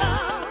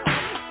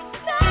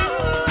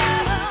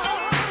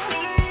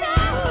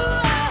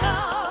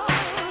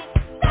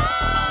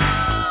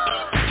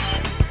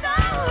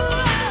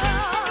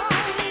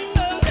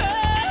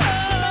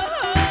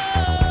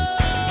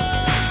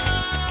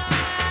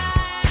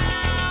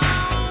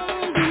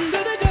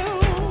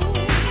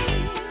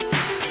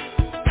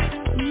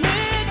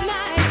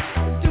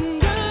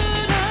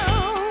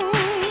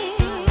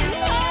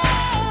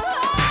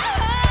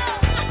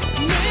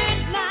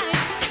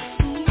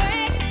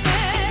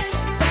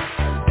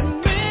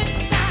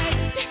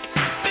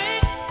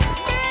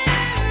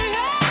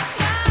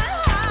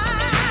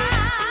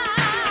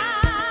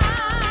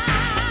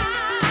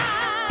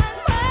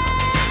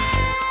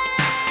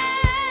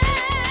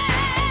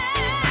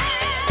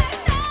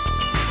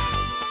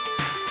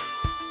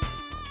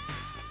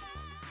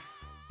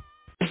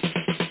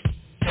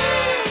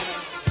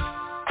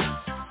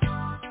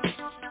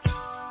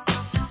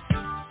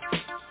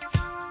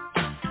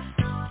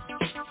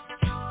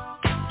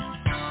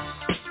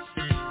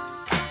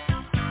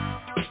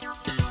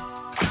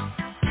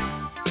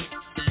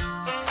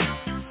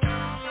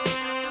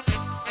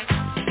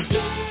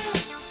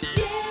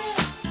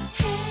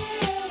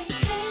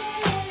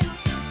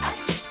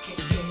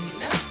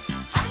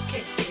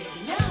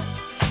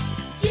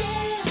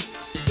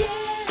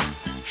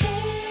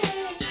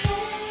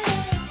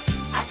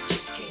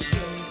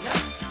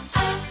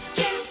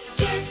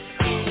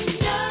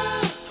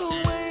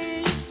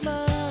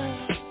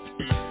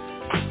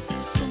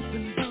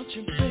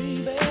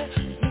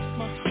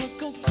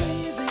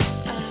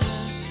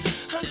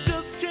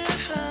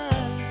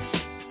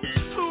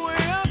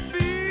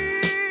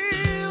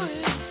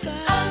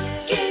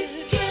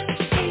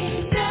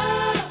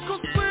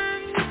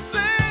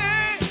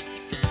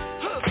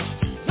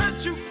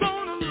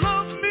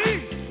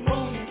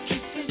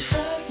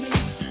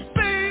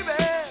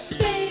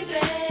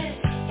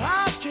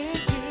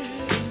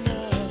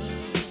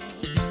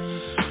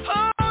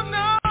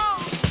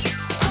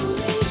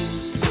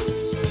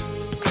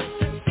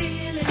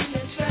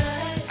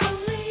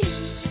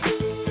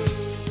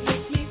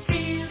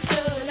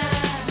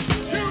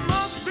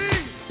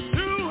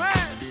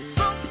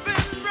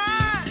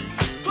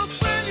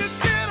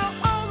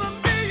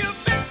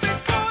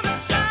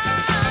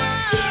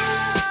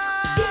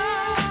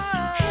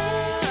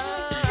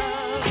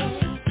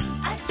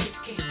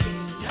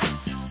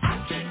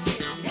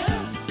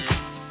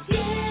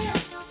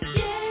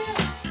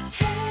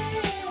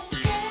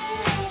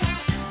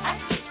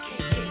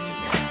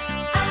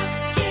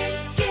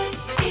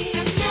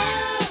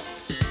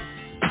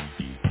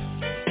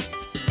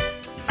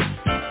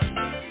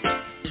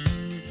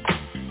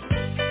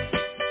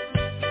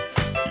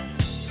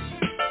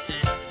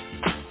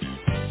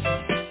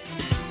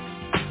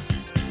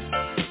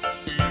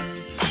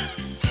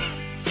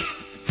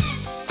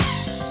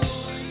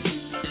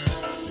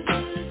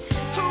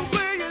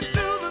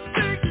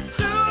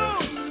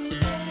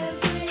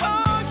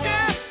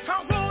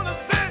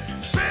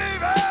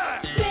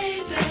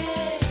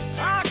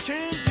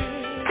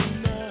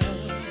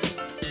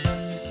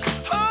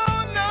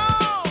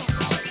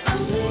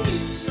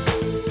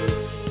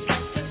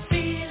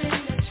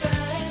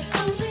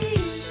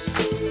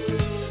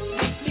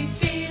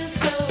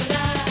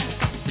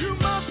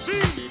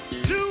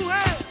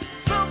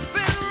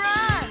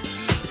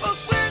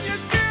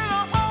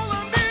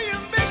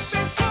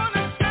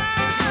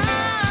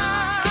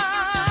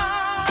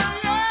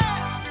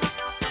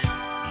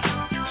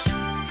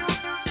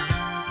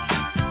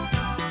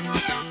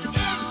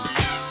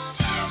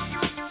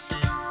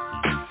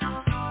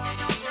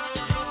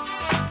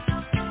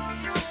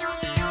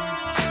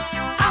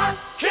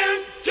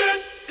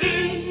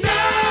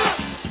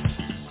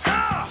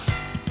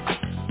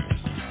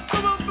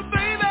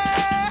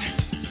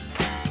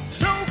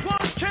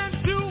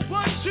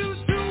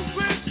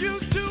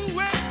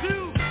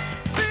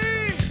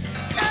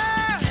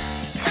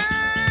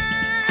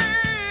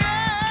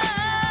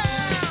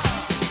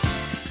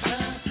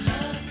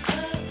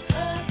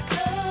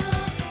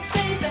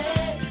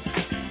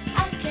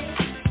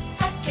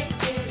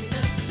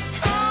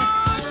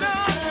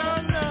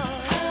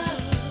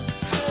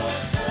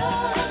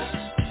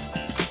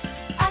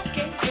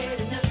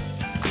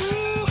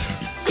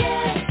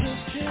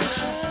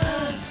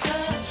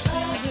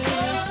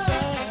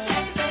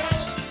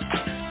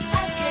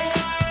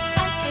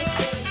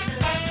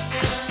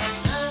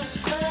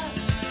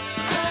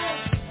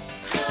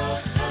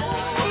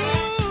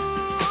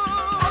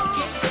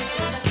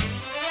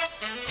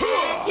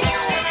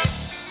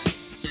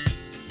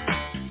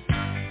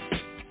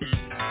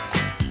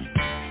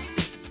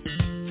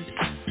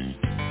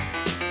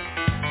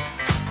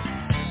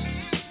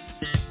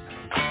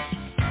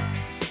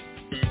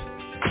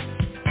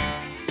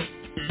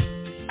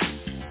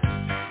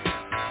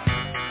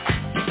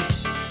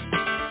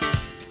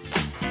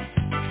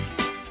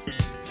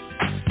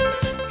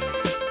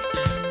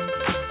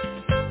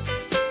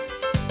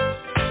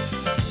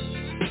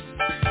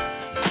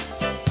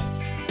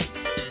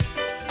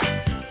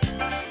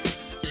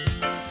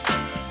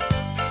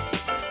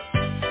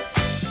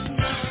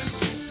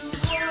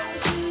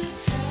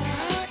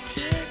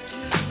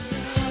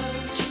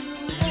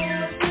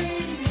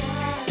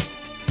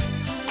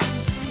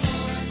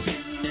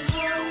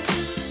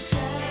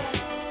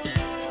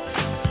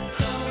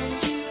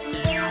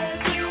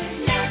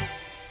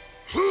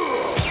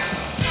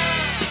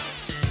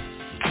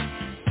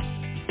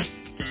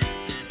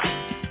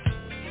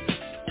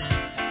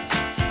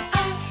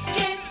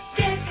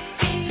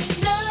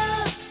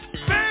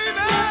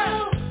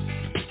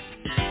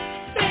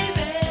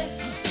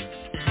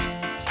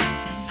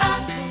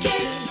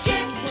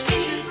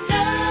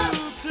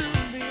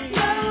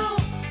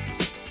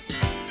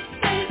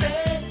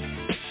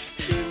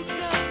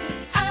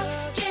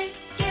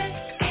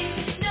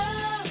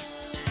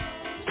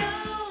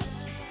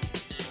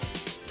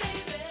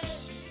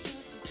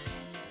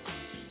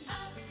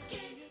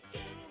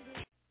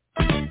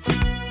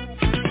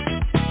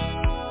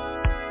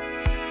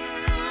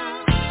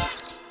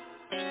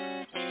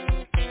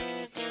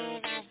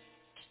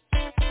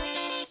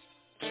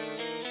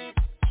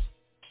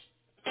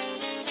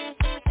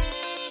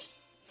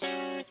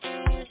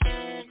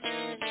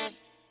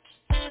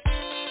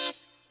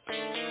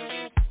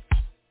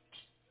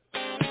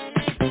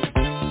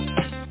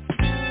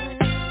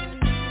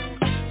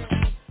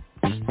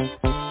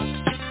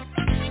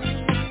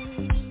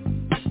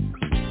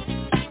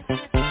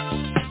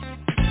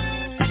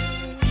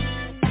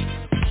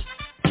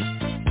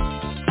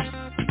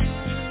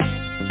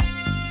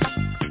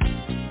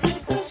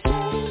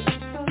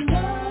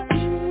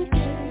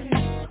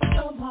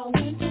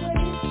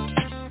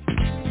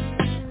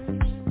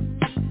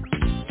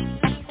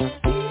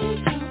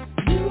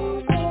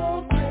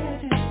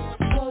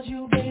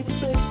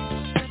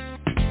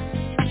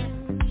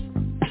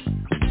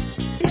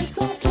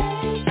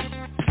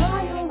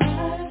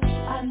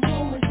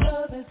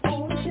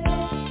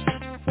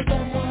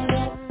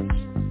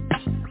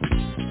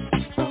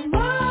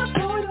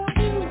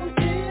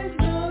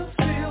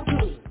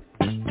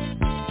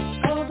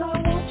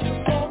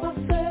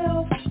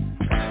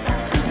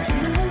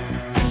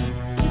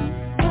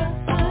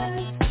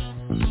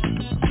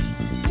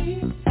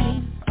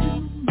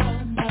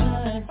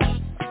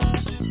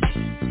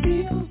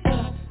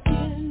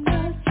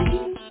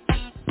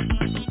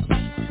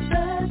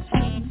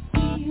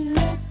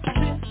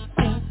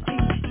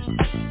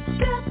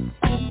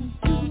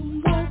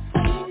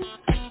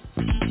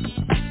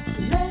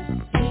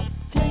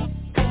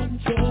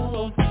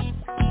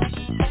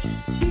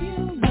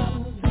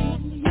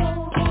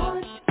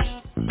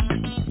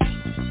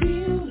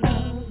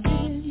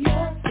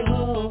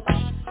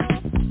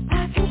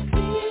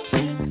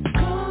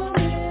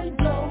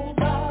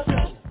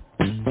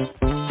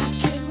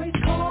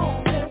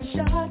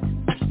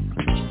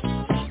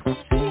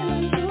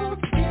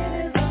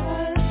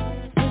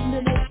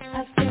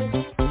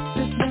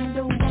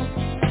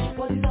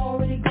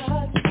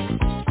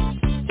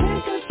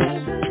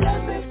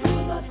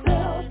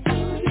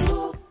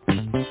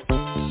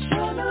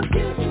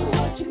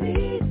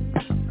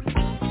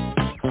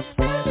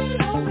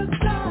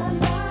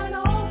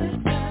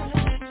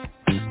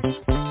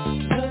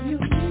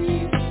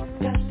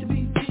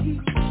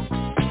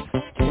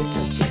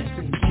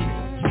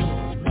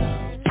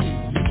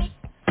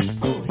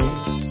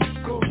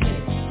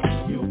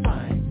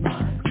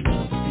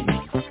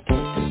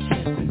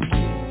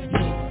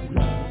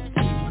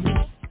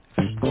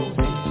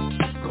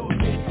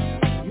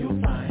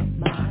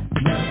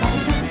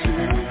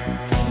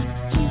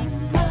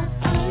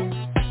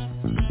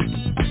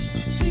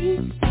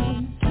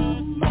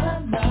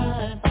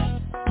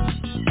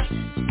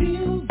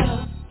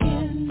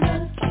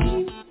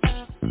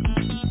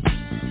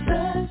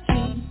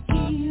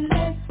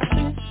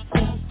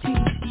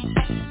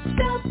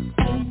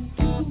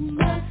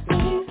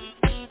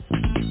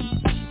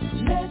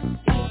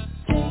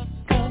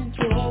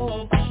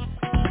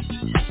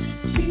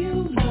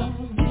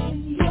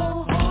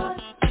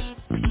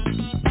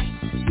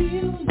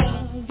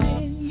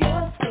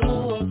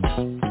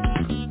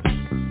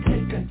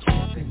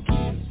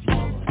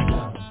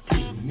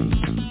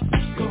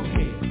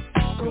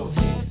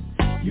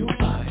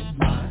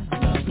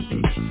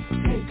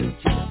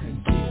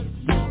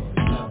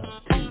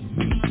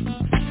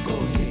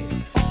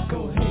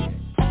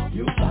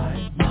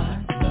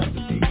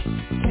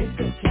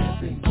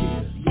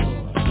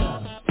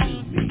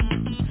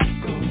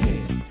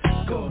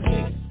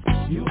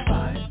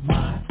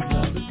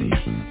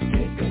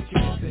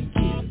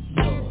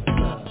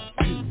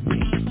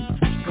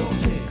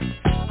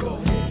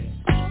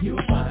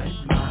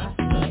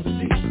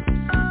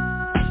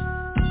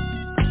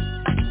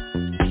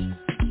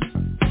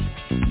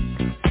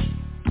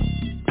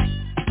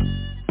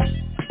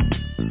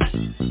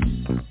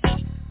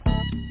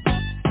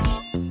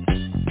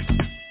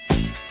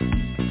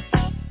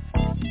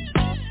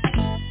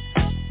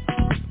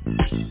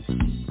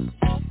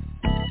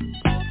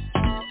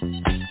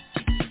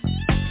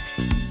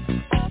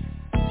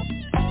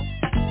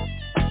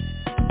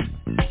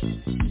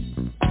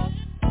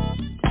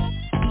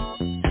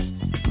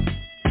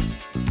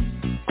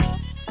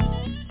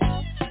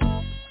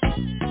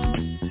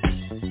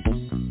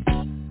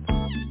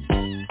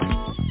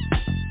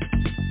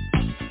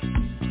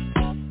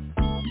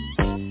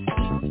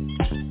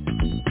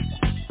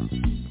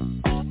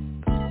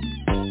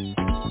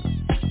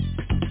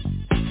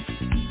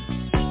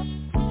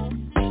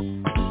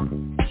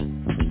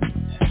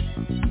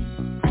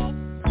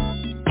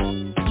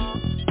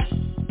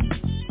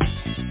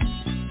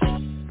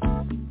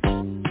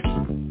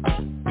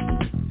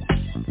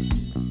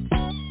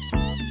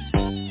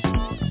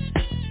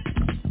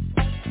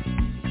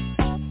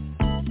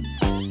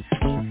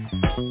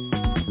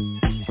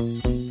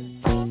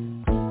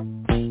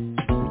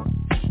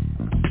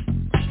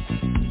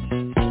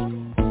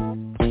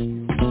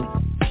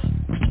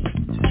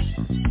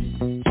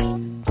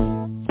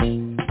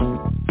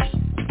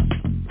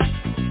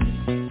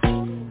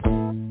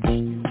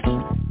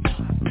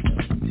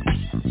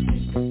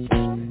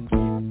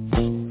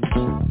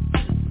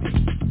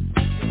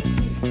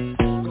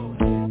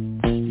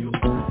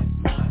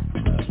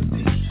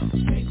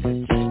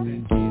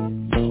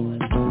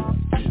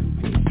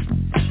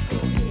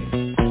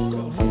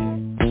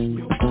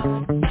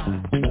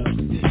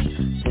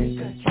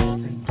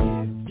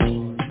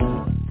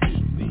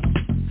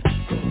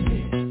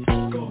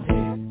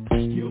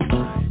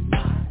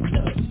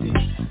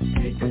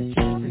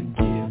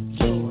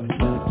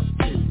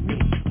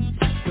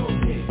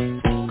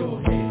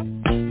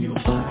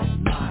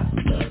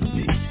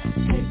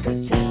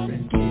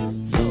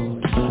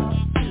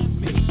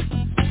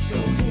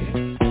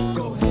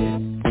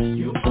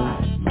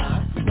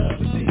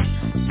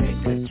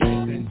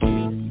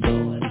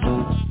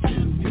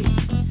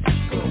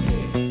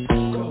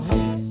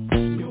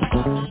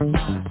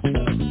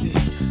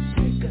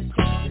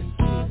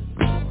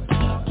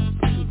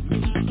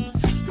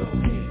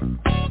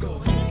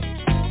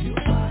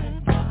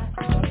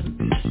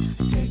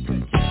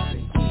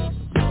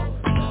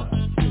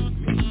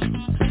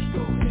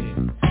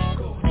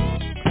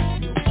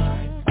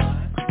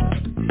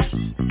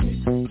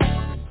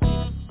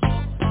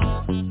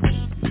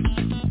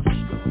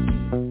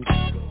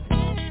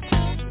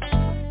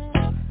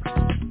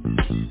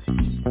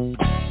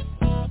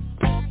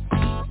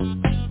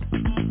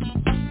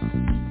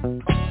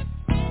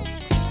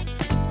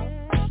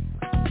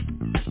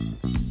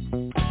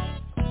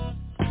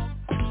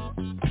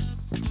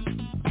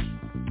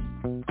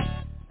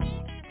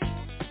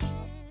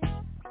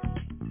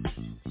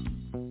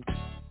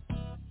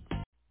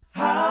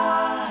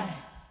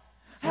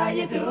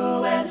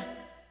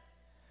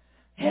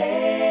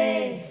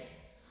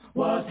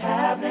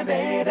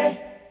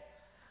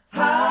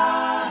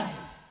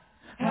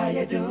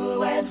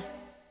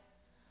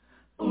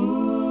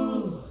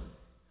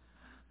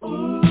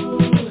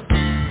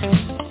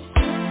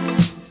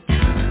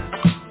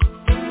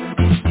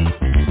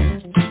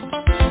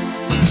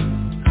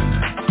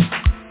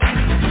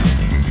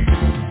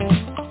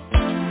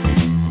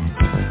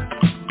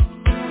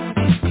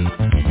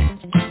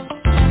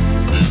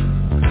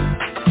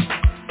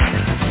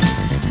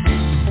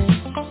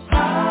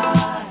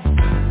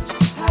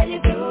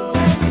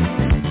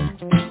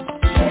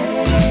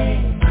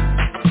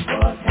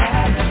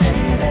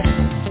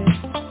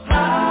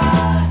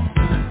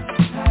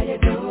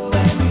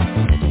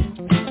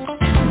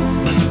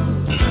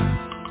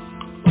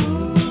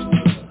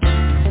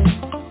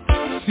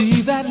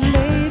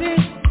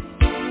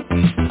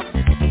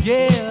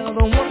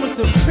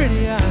 so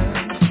pretty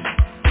eyes.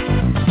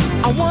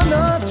 I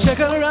wanna check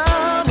her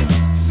out,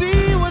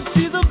 see what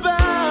she's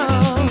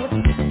about.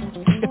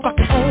 If I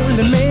could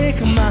only make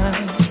her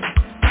mine.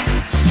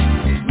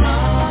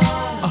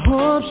 I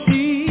hope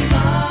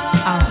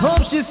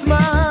she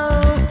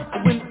smiles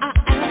when I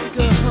ask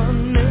her her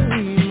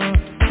name.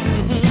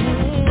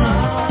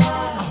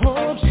 I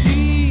hope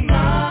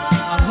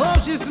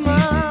she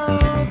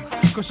smiles,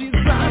 'cause she's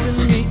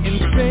driving me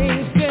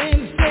insane.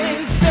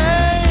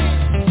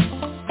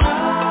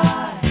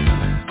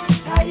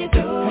 How you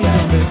doing,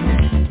 baby?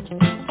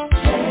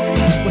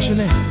 What's your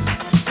name?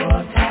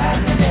 What's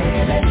happening,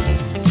 baby?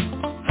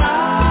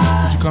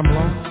 Did you come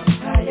along?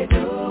 How you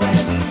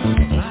doing?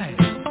 Right.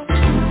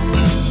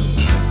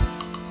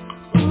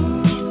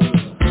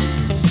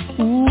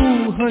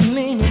 Ooh, her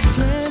name is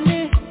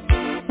Candy,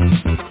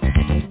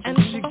 and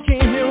she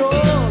came here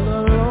all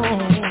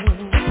alone,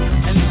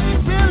 and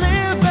she's really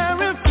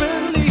very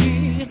friendly.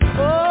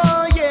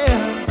 Oh yeah,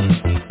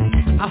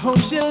 I hope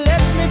she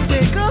lets me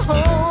take her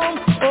home.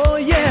 Oh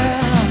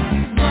yeah,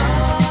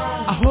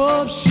 I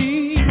hope she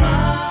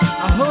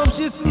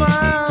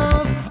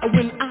smiles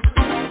when I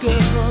ask her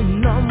her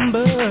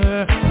number.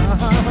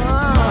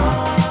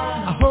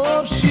 I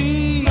hope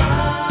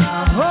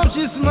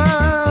she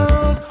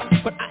smiles,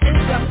 but I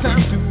ain't got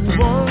time to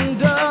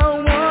wonder.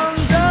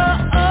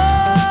 Oh,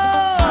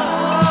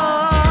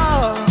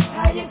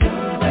 how you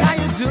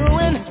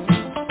doing?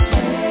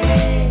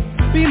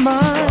 Be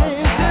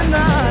mine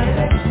tonight.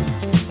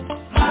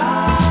 I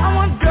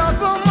want girl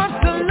so much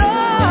to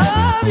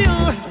love you.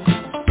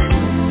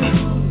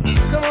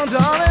 Come on,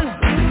 darling.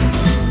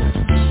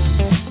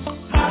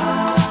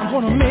 I'm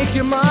gonna make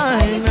you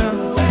mine,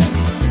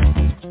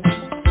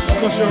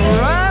 'cause you're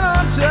right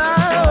on time.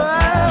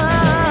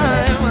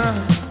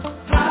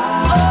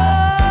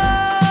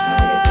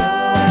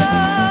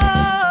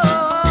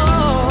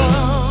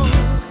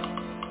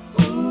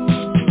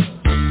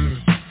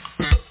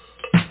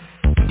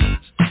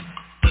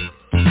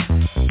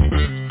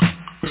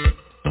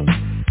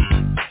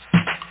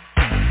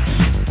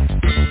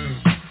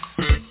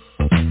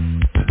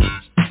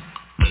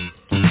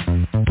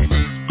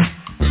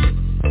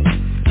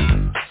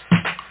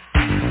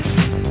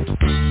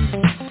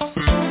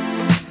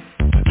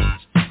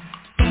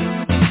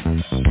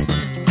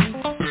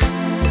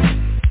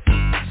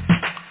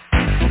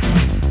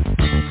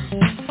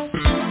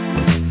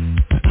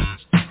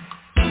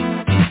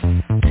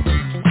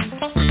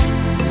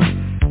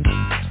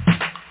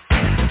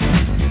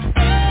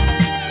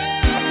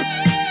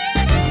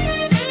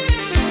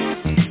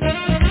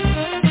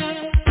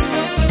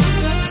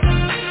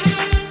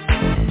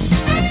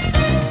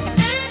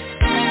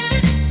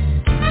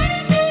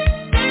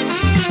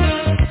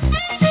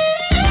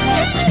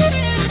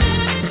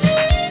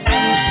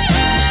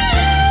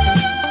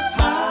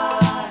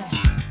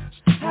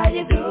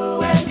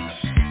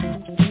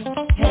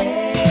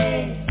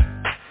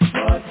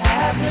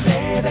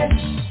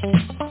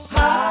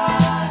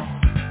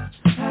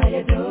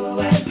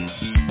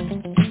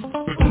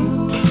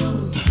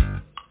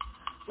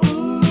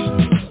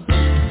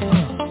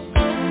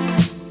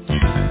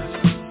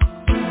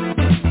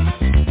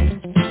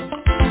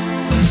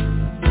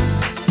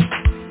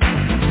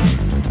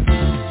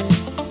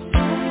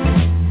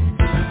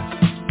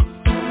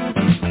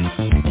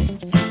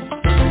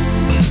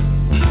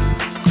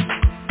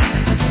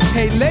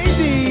 Hey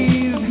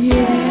ladies,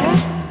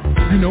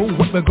 yeah, you know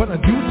what we're gonna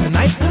do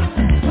tonight?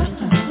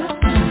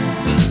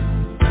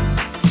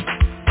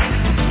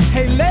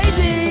 Hey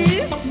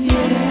ladies,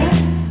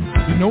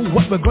 yeah, you know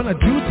what we're gonna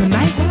do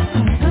tonight?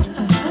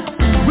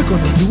 We're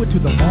gonna do it to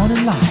the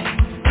morning light.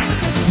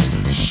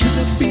 Should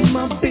it be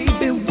my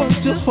baby,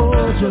 won't you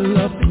hold your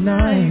love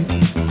tonight?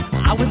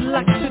 I would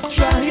like to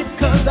try it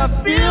 'cause I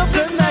feel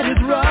tonight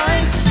is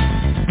right.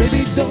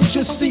 Baby, don't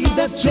you see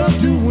that you're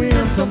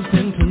doing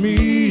something to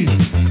me?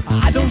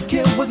 I don't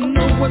care what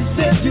no one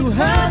says, you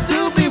have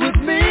to be with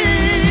me.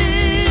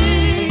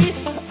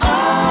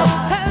 Oh,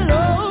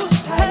 hello,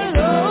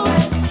 hello.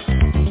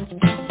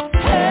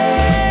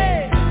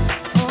 Hey,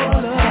 oh,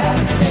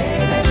 love,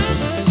 baby.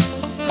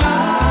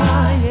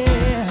 Ah,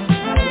 yeah.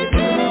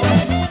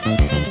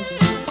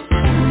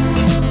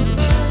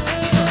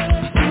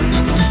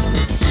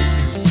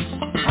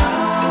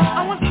 I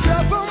want to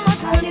girl so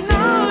much to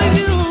know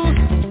you.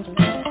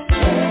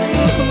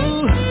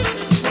 Ooh,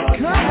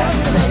 come on,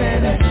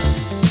 baby.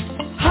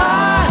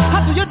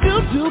 How do you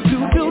do?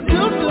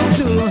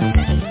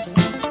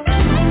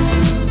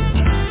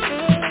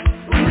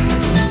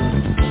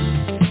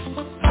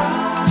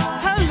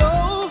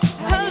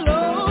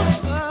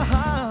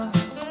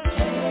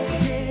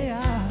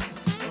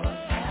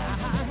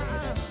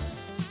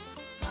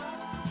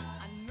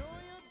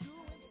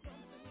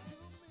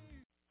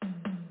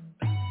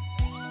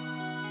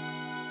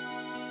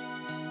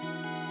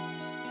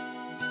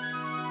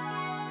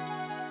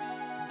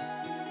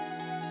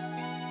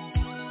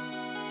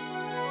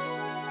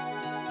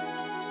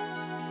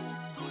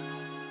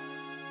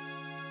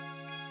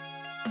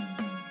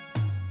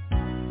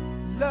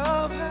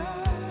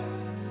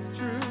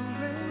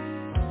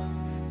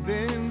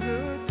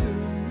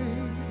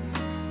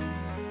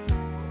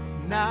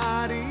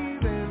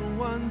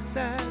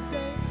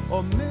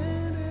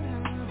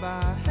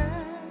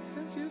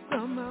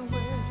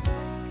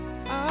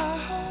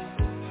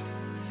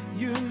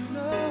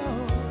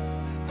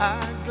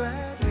 I'd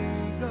gladly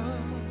go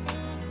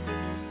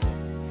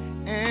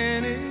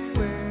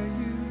anywhere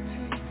you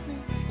take me.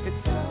 It's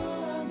so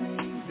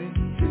amazing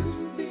to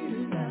be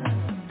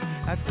loved.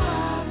 I'd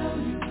follow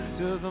you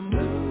to the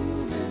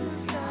moon and the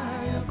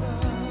sky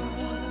above.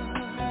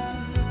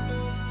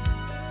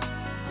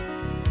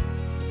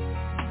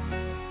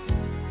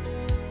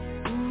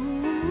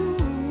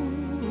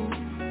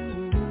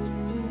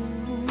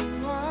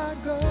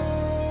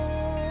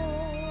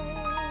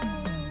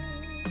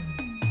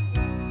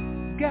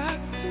 Got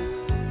to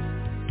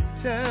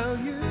tell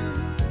you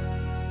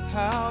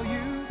how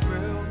you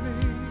thrill me.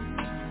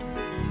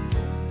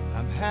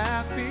 I'm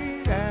happy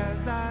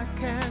as I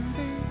can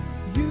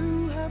be.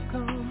 You have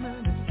come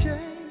and have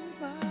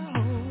changed my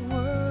whole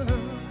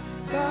world.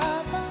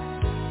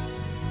 Bye-bye,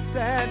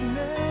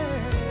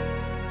 sadness,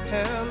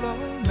 hello,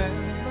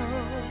 mellow.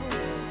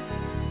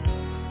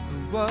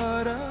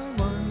 What a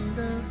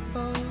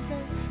wonderful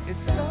day. It's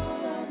so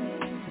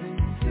amazing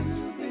to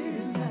be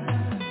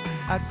loved.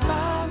 I'd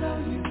follow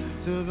you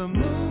to the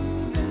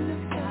moon and the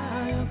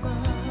sky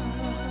above.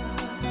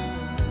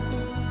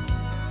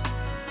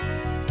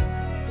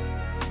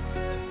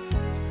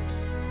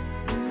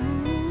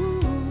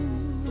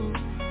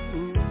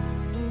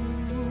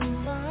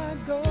 Ooh, I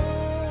go.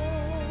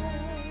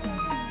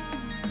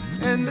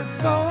 And it's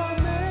so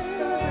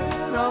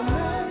amazing,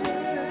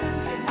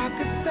 amazing. I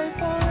could stay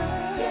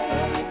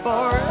forever,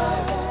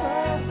 forever.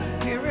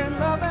 Here in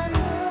love and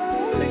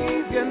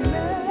leave you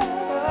never.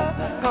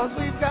 'Cause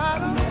we've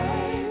got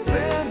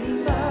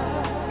amazing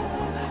love.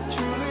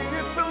 Truly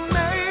it's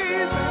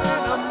amazing,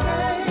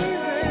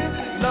 amazing.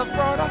 Love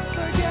brought us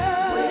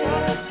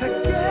together,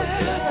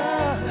 together.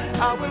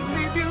 I would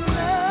leave you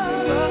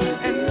never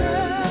and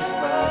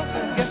never.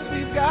 Yes,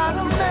 we've got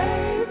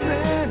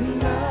amazing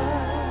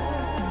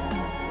love.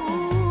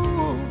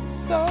 Ooh,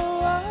 so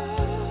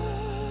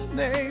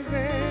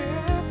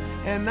amazing.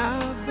 And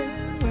I've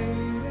been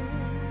waiting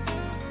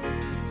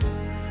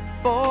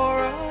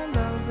for a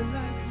love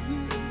like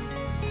you.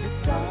 It's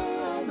so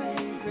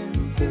amazing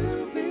to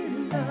be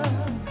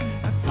loved.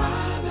 I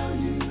follow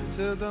you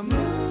to the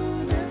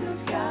moon and the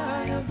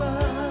sky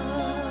above.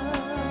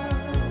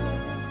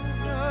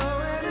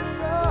 Oh, and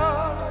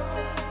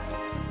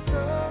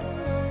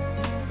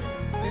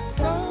it's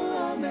so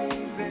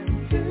amazing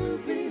to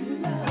be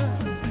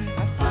loved. I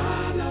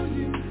follow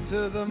you to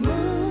the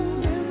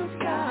moon and the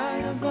sky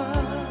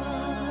above.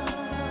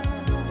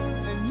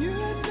 And you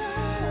and I.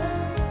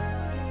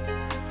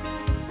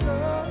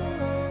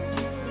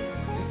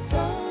 It's so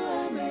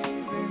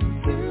amazing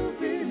to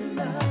be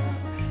loved.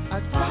 I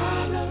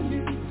follow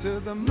you to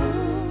the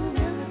moon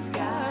and the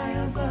sky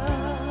above.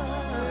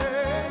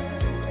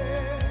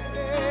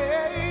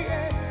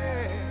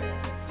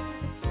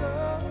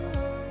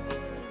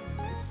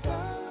 It's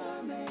so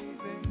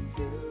amazing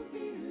to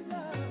be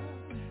loved.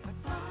 I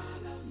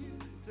follow you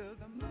to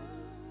the moon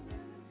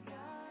and the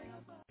sky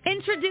above.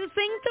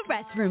 Introducing the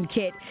Restroom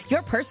Kit,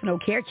 your personal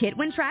care kit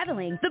when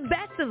traveling. The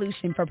best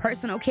solution for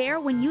personal care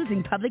when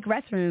using public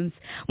restrooms.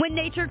 When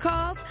nature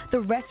calls, the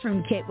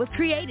Restroom Kit was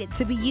created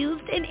to be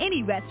used in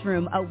any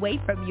restroom away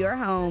from your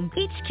home.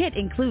 Each kit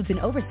includes an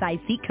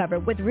oversized seat cover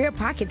with rear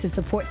pocket to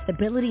support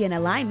stability and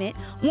alignment,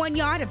 1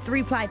 yard of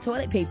 3-ply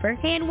toilet paper,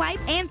 hand wipe,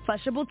 and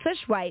flushable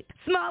tush wipe.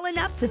 Small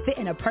enough to fit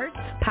in a purse,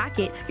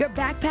 pocket, your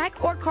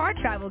backpack, or car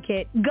travel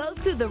kit. Go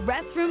to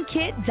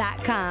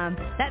therestroomkit.com.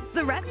 That's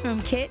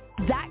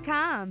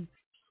therestroomkit.com.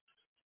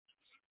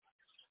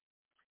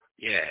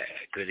 Yeah,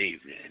 good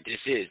evening. This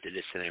is the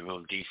Listening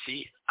Room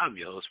DC. I'm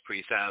your host,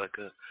 Priest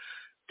Ilika.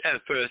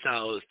 That first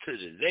I was to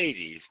the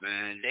ladies,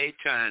 man. They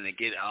trying to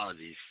get all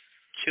these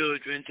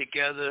children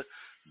together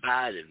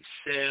by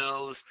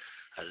themselves.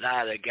 A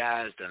lot of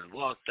guys done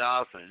walked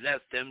off and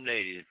left them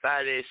ladies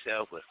by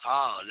themselves with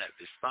all that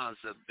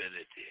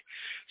responsibility.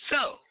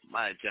 So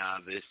my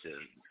job is to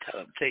tell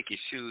them, take your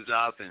shoes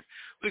off, and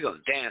we're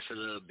going to dance a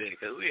little bit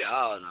because we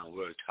all done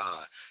worked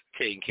hard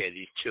taking care of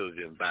these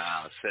children by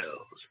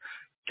ourselves.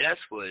 That's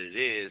what it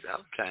is.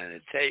 I'm trying to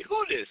tell you.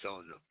 Who this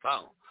on the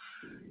phone?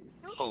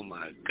 Oh,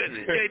 my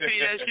goodness. JP,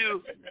 that's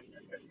you?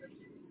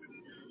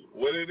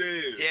 What it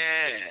is.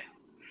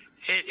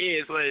 Yeah. It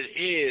is what it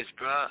is,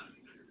 bro.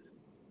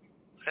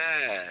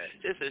 Yeah.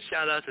 This is a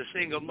shout-out to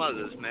single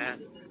mothers,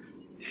 man.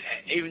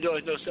 Even though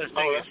there's no such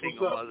thing as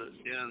single mothers.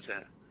 You know what I'm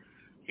saying?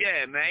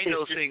 Yeah, man. Ain't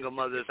no single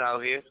mothers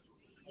out here.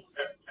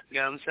 You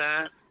know what I'm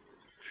saying?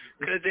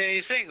 Because they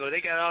ain't single.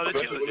 They got all the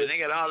children. They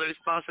got all the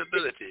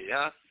responsibility,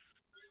 huh?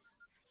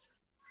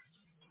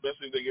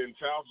 Especially if they getting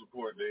child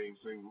support, they ain't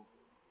single.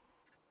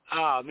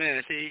 Oh,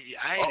 man, see,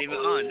 I ain't even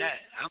on that.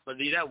 I'm going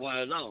to leave that one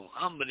alone.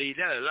 I'm going to leave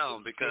that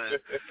alone because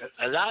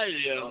a lot of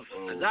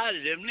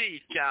them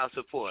need child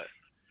support,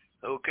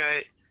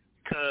 okay?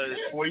 Because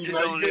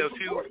there's only a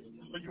few.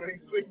 You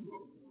ain't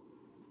single.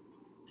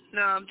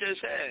 No, I'm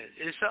just saying,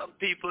 there's some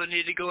people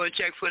need to go and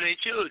check for their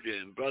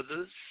children,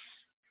 brothers.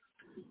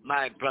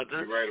 My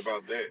brothers. You're right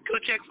about that. Go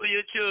check for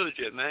your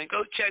children, man.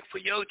 Go check for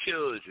your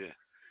children.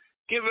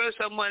 Give her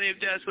some money if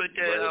that's what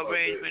the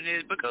arrangement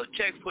is, but go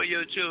check for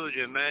your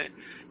children, man.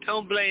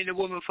 Don't blame the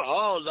woman for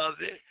all of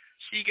it.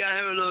 She got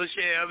her little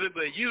share of it,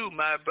 but you,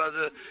 my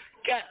brother,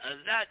 got a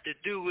lot to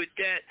do with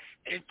that,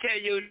 and tell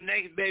your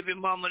next baby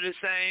mama the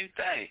same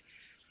thing.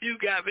 You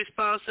got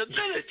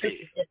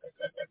responsibility.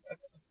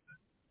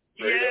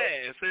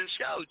 Yeah, for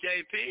sure,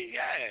 JP,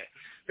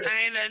 yeah.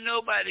 I ain't let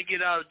nobody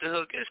get off the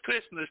hook. It's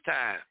Christmas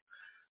time.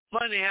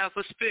 Money have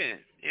to spend,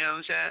 you know what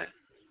I'm saying?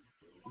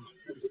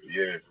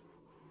 Yeah.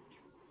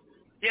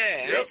 Yeah,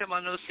 I ain't talking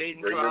about no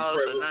Satan Claus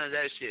or none of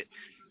that shit.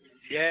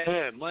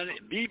 Yeah, money,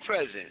 be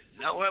present.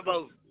 Not worry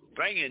about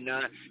bringing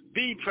none.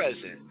 Be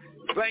present.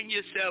 Bring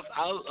yourself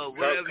out of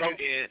whatever you're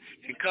in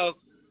and come,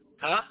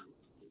 huh?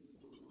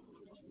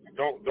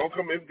 Don't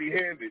come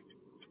empty-handed.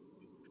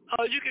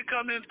 Oh, you can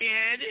come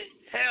empty-handed?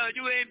 Hell,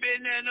 you ain't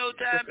been there no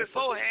time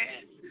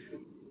beforehand.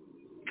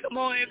 Come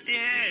on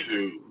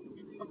empty-handed.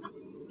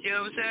 You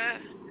know what I'm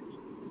saying?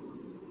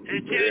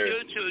 And tell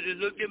your children,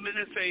 look them in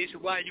the face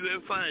while you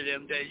in front of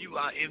them that you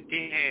are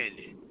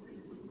empty-handed.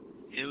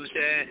 You know what I'm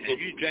saying? And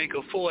you drank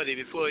a 40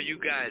 before you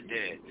got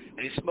there.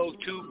 And you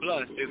smoked 2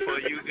 blunts before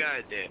you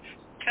got there.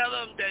 Tell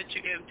them that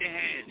you're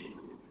empty-handed.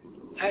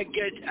 I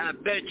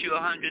bet you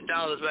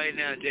 $100 right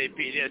now, JP,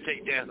 they'll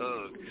take that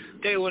hug.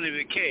 They won't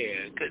even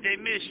care, because they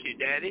miss you,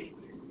 Daddy.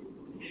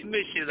 They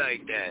miss you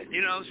like that.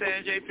 You know what I'm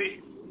saying,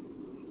 JP?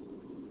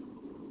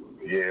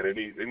 Yeah, they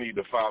need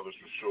the fathers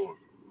for sure.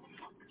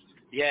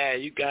 Yeah,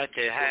 you got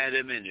to have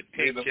them in the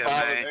picture, the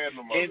fathers man. And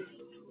the mothers.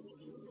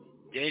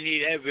 They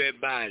need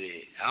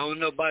everybody. I don't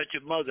know about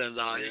your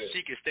mother-in-law. Yeah.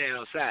 She can stay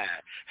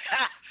outside.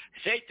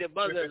 Take the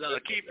mother-in-law,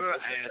 keep her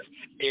ass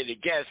in the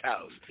guest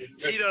house.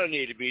 She don't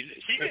need to be.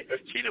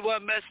 She the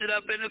one messed it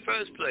up in the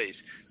first place.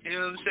 You know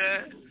what I'm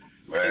saying?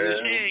 If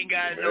she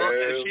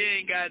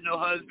ain't got no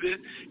husband,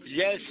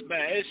 yes,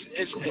 man,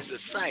 it's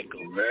a cycle.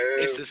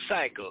 It's a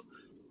cycle.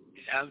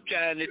 I'm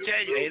trying to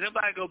tell you, ain't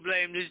nobody gonna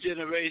blame this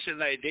generation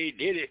like they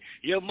did it.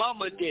 Your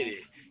mama did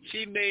it.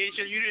 She made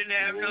sure you didn't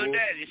have no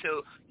daddy,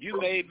 so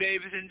you made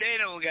babies and they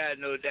don't got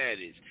no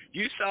daddies.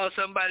 You saw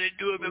somebody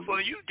do it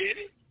before you did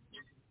it.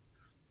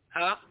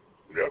 Huh?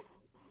 Yep.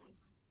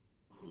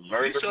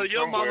 You saw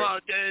your mama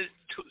out there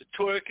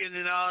twerking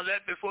and all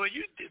that before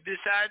you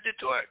decided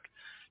to twerk.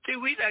 See,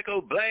 we not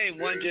gonna blame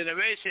one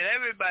generation.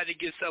 Everybody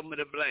gets some of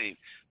the blame.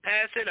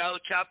 Pass it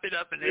out, chop it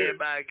up, and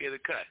everybody get a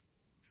cut.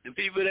 The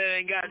people that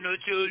ain't got no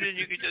children,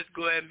 you can just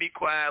go ahead and be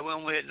quiet. We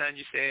don't hear nothing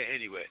you say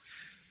anyway.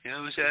 You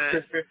know what I'm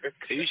saying?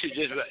 You should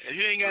just, if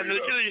you ain't got no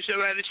children, you should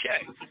write a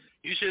check.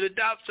 You should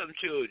adopt some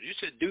children. You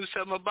should do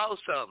something about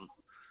something.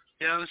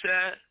 You know what I'm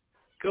saying?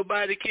 Go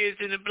buy the kids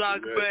in the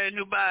block a brand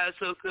new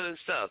bicycle and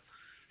stuff.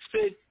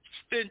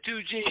 Spend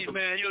 2 G's,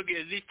 man. You'll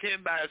get at least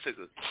 10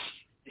 bicycles.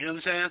 You know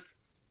what I'm saying?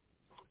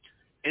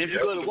 And if you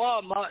go to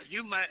Walmart,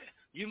 you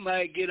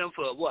might get them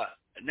for what?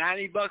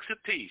 $90 a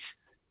piece.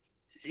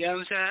 You know what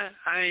I'm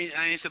saying?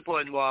 I ain't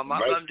supporting Walmart.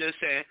 But I'm just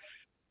saying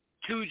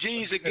 2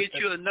 G's will get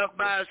you enough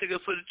bicycle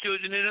for the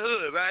children in the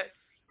hood, right?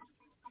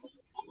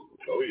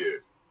 Oh yeah.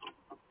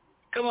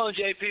 Come on,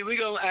 JP. We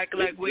gonna act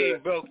like we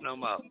ain't broke no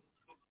more.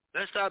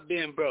 Let's stop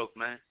being broke,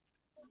 man.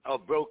 Or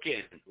broke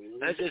in.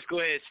 Let's just go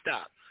ahead and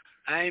stop.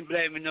 I ain't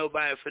blaming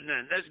nobody for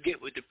nothing. Let's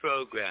get with the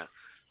program.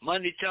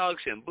 Money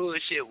talks and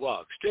bullshit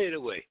walks. Straight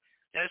away.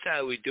 That's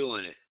how we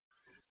doing it.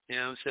 You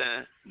know what I'm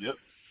saying? Yep.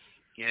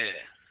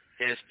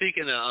 Yeah. And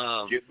speaking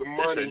of get the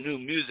money. It's a new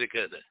music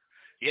alert.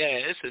 Yeah,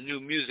 it's a new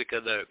music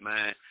alert,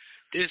 man.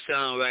 This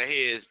song right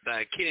here is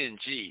by Ken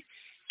G.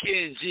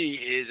 Ken G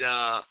is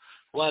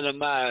one of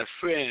my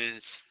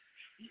friend's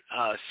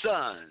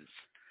sons.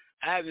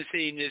 I haven't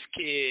seen this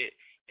kid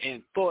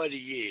in 40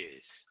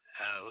 years,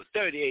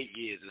 38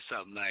 years or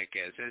something like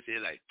that, since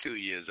he's like 2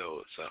 years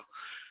old.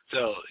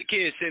 So the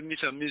kid sent me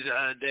some music the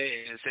other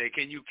day and said,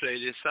 can you play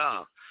this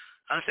song?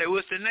 I said,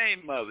 what's the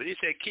name of it? He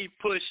said, Keep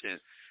Pushing.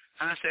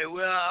 I said,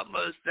 well, I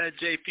must let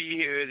JP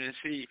hear it and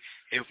see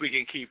if we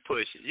can keep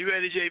pushing. You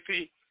ready,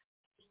 JP?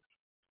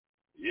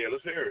 Yeah,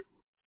 let's hear it.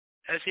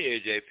 Let's hear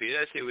it, JP.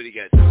 Let's hear what he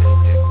got to say.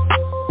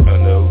 I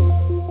know.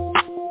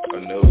 I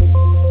know.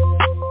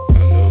 I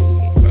know.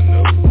 I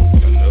know.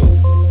 I know.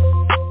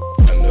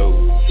 I know.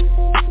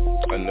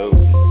 I know.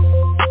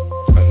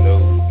 I know.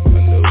 I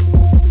know.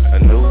 I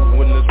know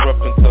when it's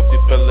rough and tough, you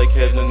felt like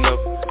had enough.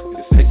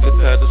 You're sick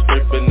and tired of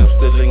scraping up,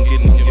 still ain't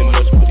getting you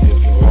much. But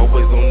if you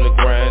always on the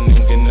grind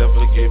and you're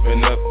never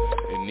giving up,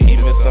 and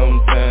even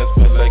sometimes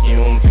feel like you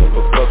don't give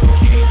a fuck, you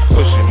keep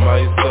pushing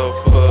myself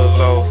for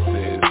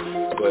losses.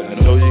 But I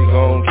know you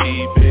gon'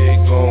 keep it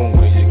going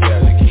when you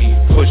gotta keep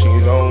pushing.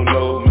 You don't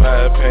know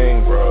my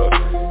pain, bro,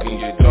 and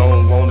you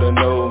don't wanna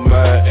know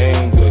my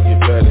anger. You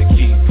better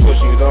keep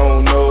pushing. You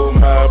don't know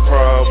my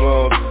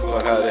problem,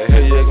 but how the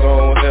hell you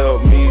gon'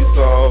 help me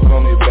solve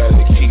them? You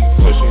better keep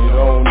pushing. You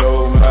don't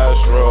know my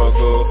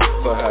struggle,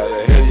 so how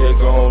the hell you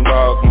gon'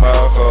 rock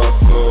my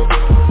hustle?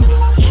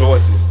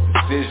 Choices,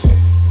 decision,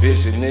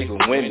 vision, nigga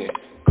winning.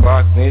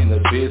 Clocked in the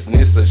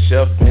business, a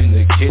chef in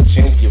the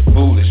kitchen. You're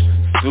foolish,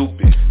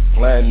 stupid,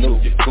 flying new,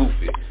 you're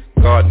goofy.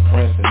 Garden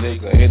prancing,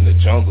 nigga in the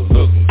jungle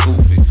looking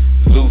goofy.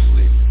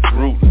 Loosely,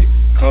 brutally,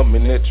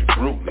 coming at you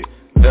brutally.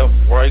 Left,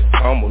 right,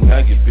 combo, now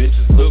your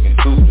bitches looking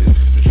goofy.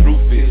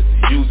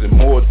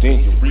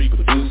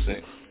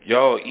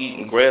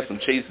 hunting grass, I'm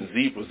chasing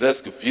zebras, that's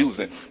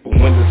confusing. But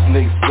when the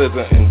snakes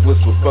slither and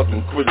whisper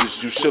fucking critters,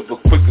 you shiver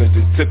quicker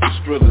than tickers,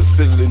 strillers,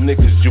 silly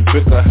niggas, you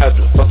bicker. How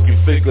the fuck you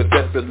figure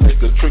that the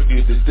liquor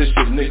tricky to dish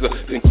your nigga,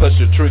 then clutch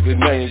your trigger,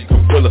 now you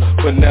gorilla.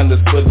 Bananas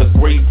full of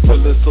grape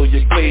filler, so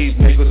you cave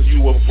niggas,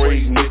 you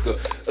afraid nigga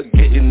of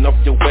getting off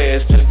your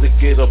ass just to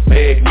get a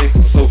bag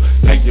nigga. So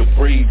now you're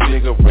brave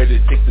nigga, ready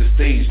to take the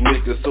stage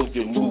nigga, so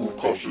you move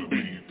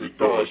cautiously to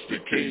dodge the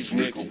cage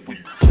nigga, we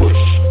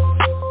push.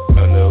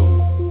 I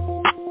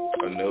know,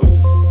 I know,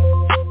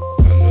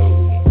 I know,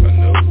 I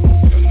know,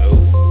 I know,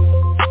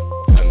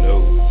 I know,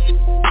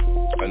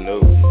 I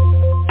know,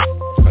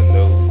 I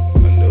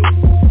know,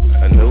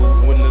 I know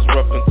when it's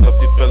rough and tough,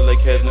 you felt like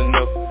had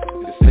enough.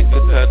 You're sick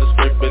and tired of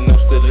scraping up,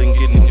 still ain't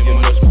getting your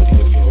much. But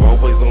you're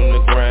always on the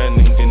grind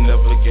and you're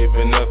never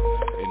giving up.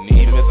 And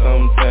even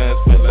sometimes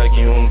feel like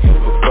you don't give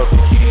a fuck. You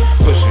keep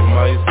pushing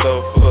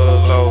myself for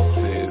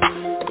losses,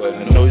 but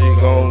I know you're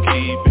gon'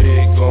 keep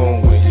it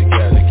going when you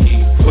gotta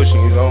keep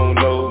pushing. You don't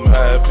know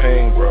my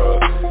pain, bro,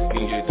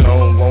 and you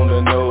don't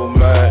wanna know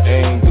my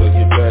anger.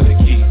 You better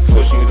keep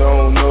pushing. You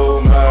don't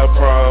know my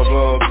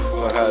problem,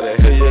 but how the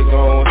hell you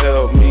gon'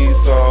 help me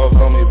solve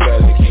them? You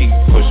better keep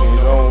pushing.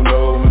 You don't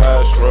know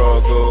my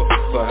struggle,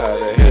 so how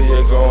the hell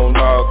you gon'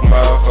 knock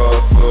my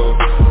hustle?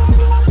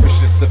 Push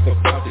yourself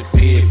up out the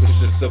bed, push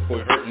yourself on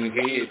hurting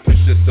head,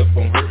 push yourself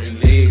on hurting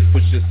legs,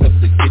 push yourself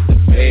to get the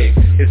bag.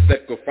 It's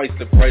sacrifice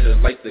the brighter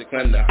light to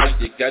climb the height.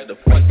 You gotta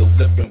fight the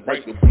left and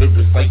right with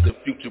blurry sight, the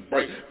future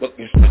bright.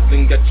 Fucking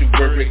stressing got you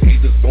worried,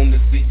 haters wanna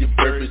see you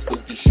buried,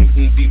 so you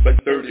shooting deep like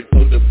 30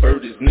 for the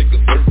birdies.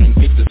 Niggas working,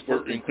 get the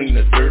squirting, clean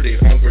the dirty.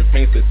 Hunger,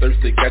 pains, the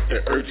thirsty, got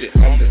the urgent.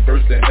 I'm the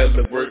first and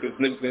hella workers,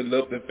 niggas in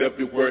love in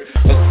February.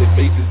 Hustle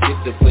faces, get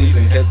the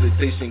blazing,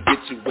 hesitation,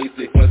 get you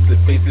wasted. Once the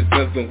faces,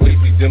 guns and weight,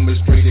 we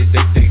demonstrated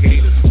that they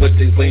hate us, but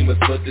they blame us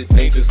for the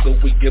danger, so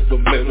we give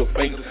them middle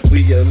fingers.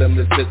 We yell them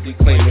to set the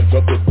claiming,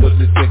 rubber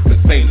bullets and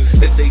containers.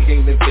 That they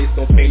gaming based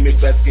on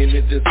payment, basking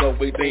it just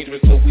always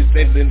dangerous. So we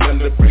sending them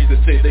the praise to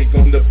say they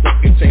gonna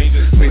fucking change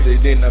us. Straight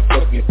it in our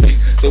fucking face,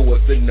 so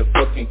us in the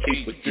fucking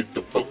case. But get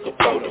the fuck up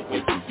out of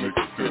it, you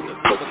niggas feel the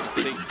fucking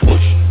thing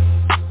push.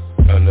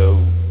 I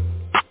know,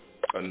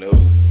 I know,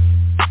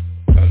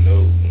 I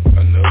know,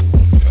 I know,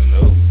 I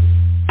know,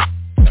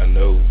 I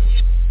know,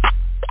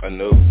 I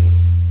know,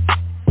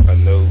 I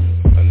know,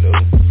 I know,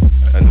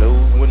 I know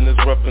when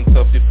it's rough and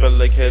tough, you felt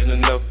like had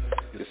enough.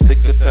 You're sick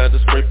and tired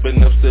of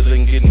scraping up, still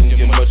ain't getting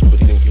you much. But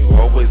then you're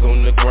always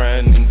on the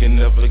grind and you're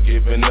never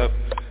giving up.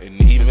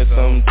 And even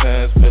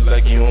sometimes feel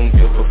like you don't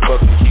give a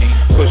fuck. You keep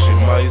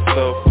pushing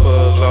myself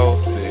for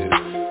losses,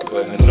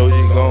 but I know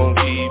you're gon'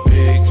 keep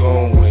it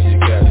going when you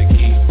gotta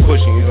keep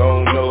pushing. You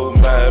don't know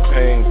my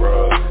pain,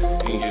 bro,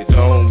 and you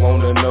don't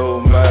wanna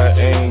know my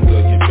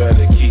anger. You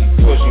better keep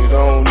pushing. You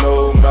don't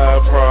know my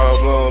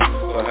problem,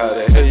 but how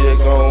the hell you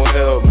gon'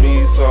 help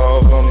me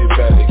solve them? You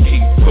better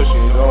keep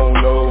pushing. You don't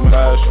know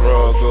my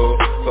struggle,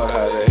 so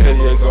how the hell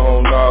you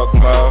gon' knock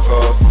my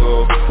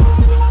hustle?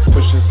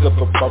 Push yourself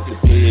up off the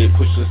bed,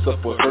 push yourself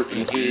on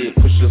hurting head,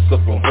 push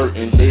yourself on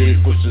hurting legs,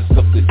 push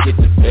yourself to get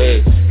the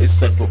bag. It's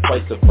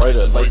sacrifice the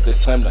brighter light, the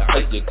time to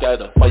height. You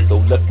gotta fight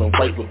the left and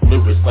right with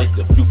lyrics like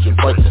the future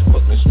bright.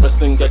 Fucking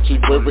stressing got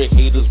you worried,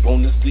 haters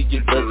wanna see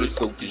you buried,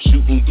 so you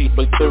shooting deep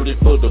like 30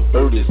 for the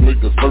birdies.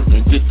 Niggas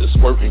working, get the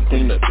squirting,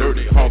 clean the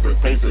dirty. Hunger,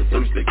 pains, and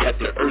thirsty, got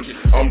the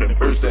urgent. I'm the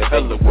first and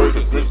hella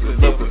workers,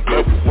 listen up with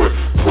every word.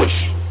 Push,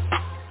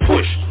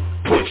 push,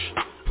 push,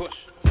 push,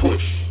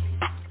 push,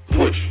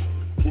 push.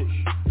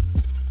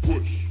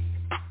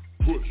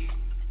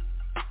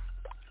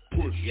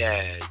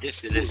 Yeah, this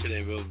is the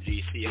Listening Room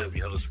DC. I'm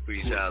your host,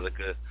 Breeze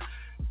Ilika.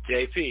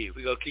 JP,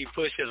 we gonna keep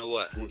pushing or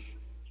what? Push.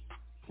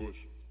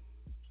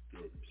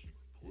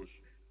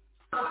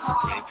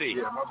 JP.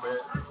 Yeah, my bad.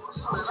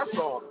 Man, that's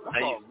all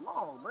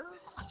long, man.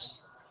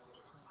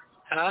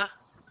 Huh?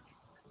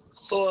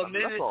 4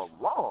 minutes? That's all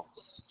long.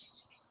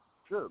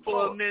 Good 4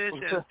 Lord. minutes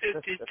and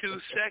 52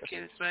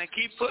 seconds, man.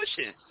 Keep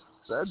pushing.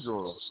 That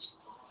joint.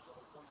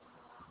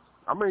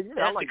 I mean,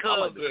 yeah, I like the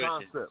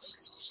concept.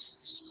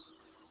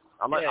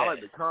 I like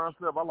the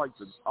concept.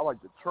 I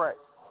like the track.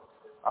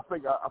 I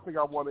think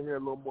I want to hear a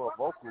little more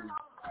vocally,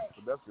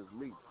 but that's just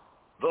me.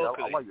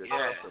 Vocally, yeah, I like the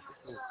concept.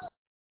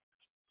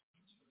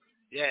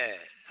 Yeah.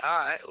 All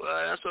right.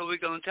 Well, that's what we're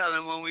gonna tell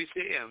him when we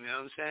see him. You know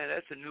what I'm saying?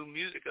 That's a new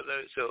music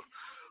alert. So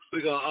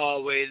we're gonna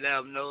always let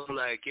him know,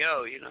 like,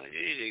 yo, you know,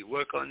 you need to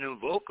work on them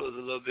vocals a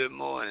little bit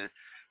more and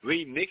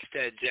remix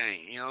that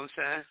jank. You know what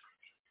I'm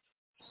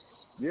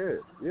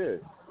saying? Yeah.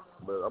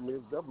 But I mean,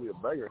 it's definitely a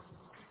banger.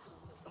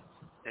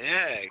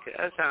 Yeah, 'cause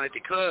that sounds like the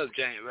club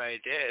jank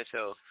right there.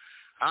 So,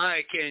 all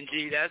right, Ken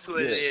G, that's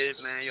what it is,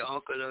 man. Your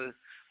uncle done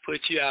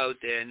put you out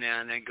there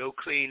now, and then go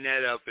clean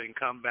that up and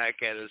come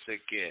back at us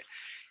again.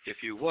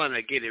 If you want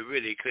to get it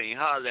really clean,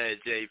 holler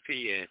at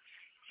JP, and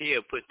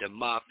he'll put the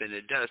mop and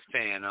the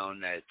dustpan on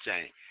that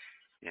jank.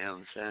 You know what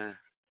I'm saying?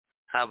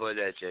 How about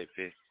that,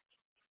 JP?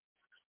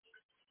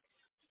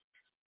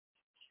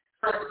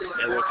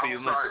 That work for you,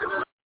 man?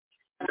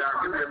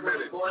 Give me a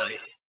minute.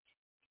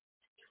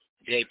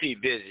 JP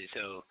busy,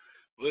 so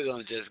we're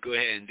going to just go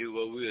ahead and do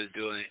what we was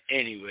doing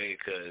anyway,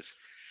 because,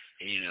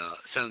 you know,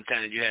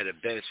 sometimes you had a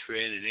best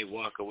friend and they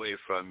walk away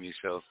from you,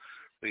 so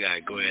we got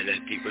to go ahead and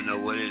let people know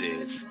what it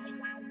is.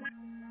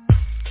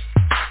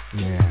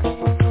 Yeah,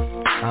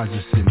 I was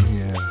just sitting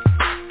here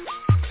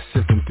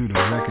sifting through the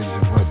records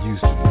of what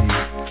used to be.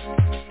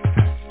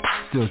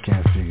 Still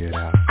can't figure it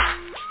out.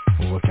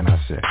 Well, what can I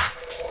say?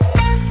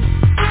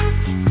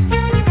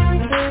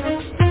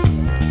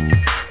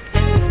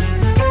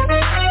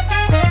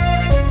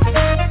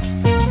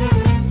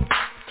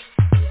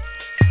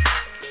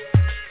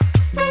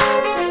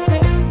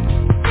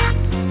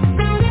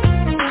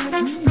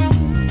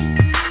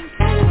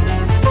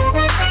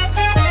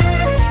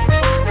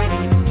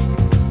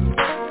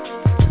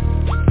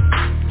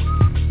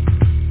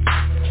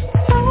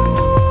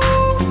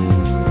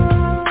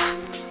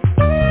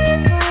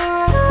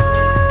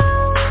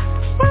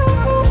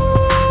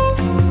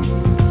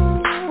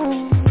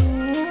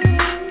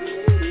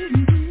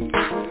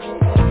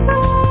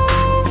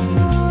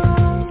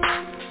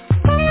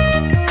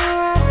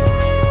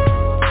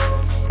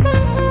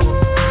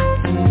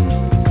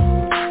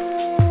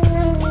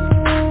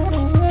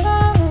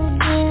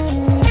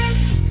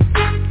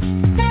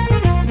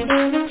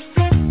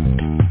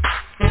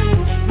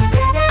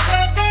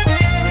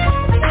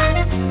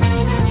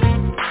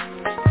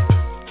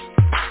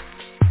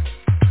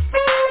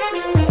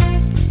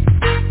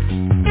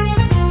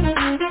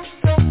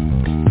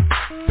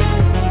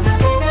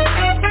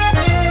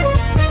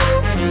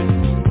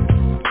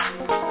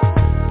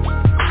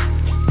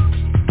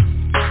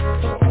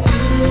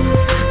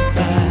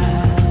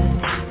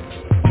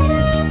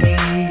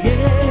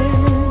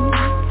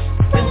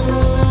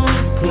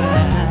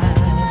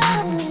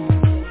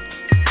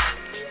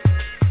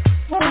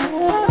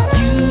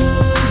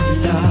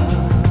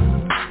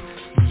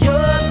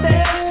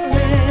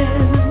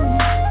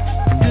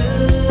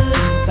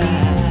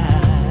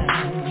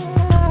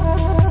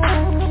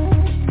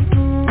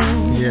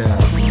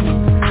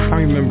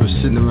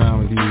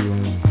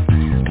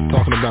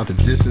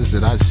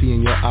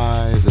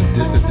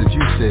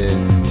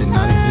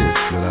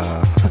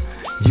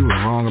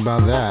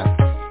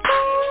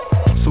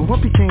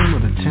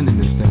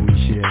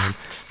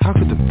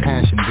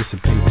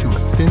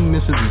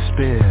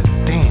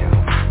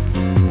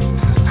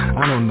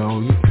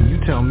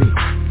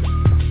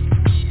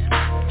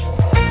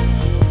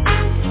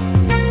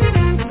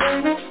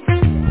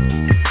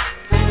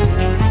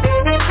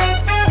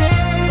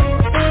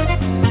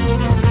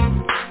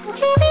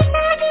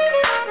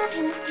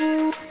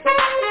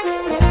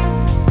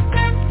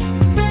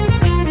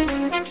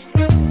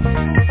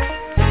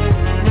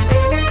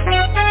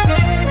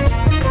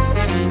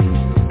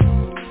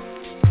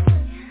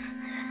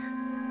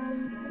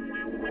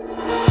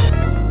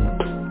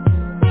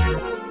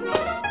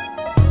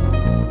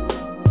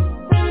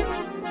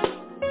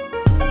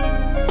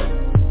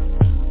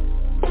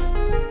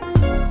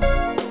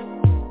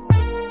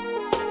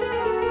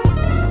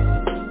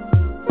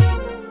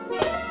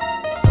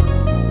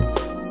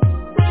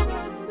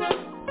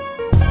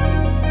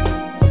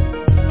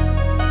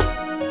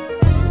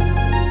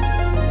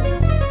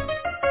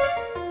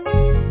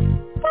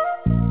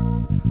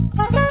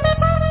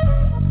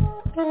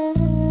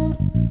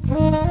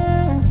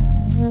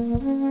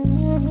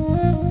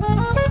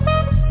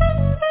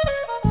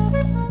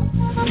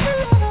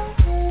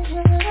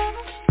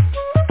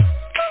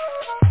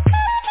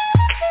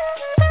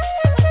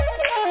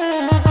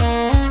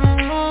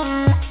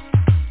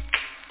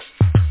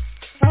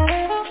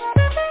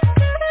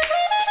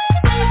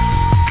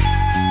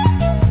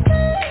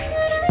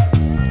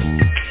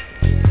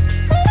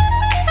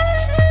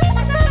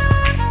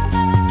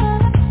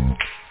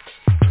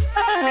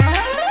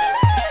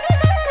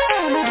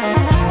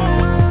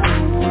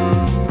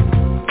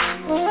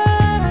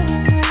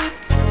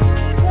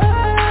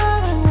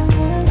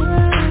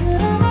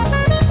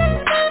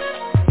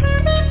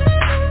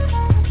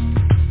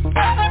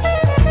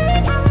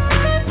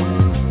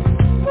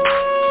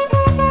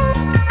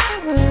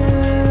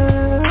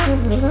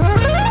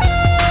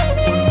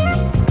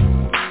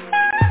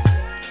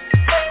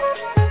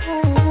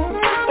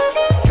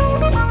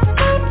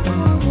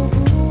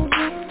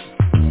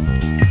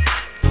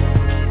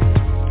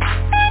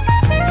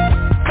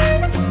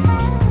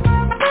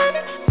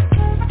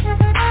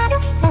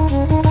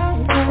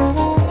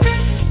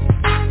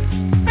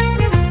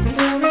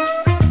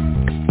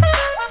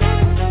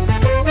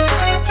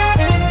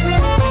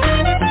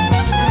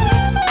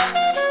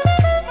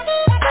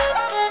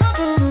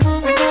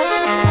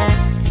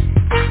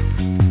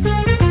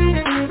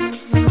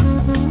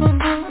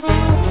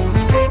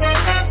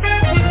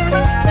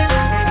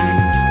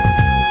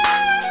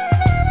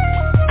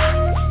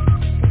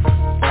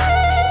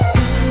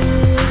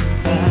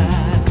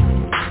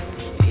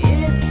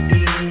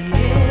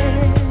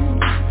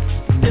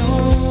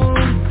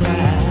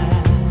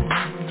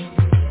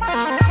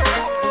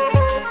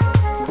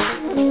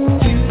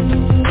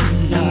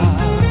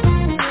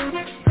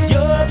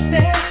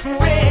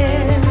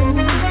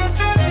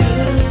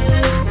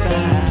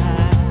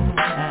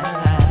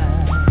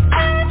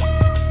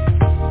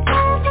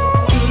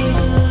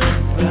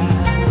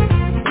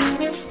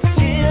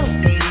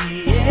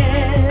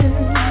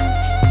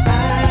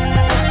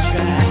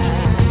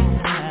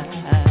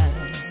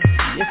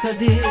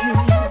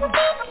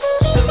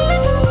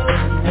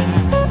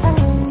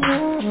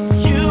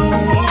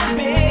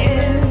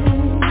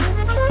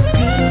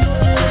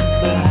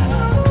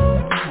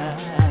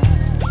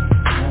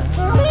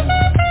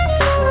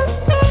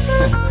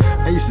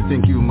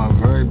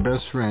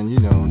 best friend, you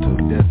know,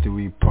 until death do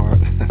we part.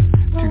 To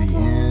the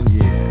end,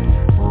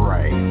 yeah,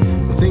 right.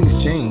 Well,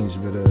 things change,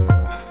 but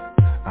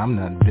I'm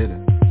not bitter.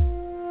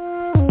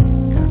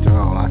 After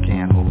all, I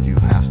can't hold you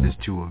hostage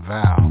to a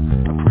vow,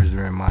 a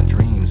prisoner in my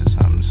dreams or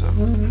something,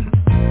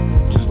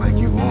 so just like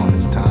you want,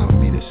 it's time for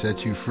me to set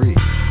you free.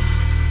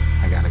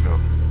 I gotta go.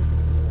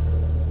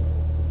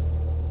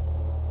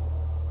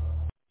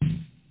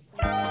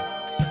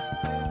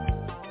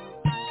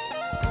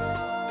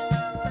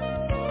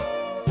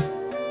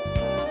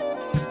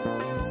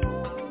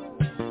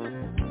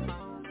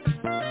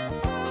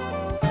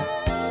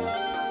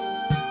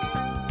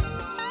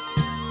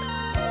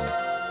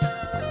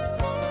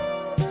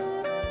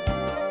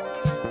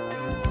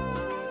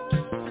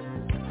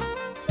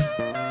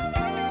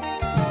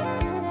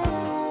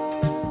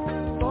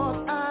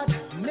 Thought I'd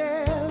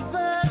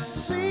never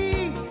see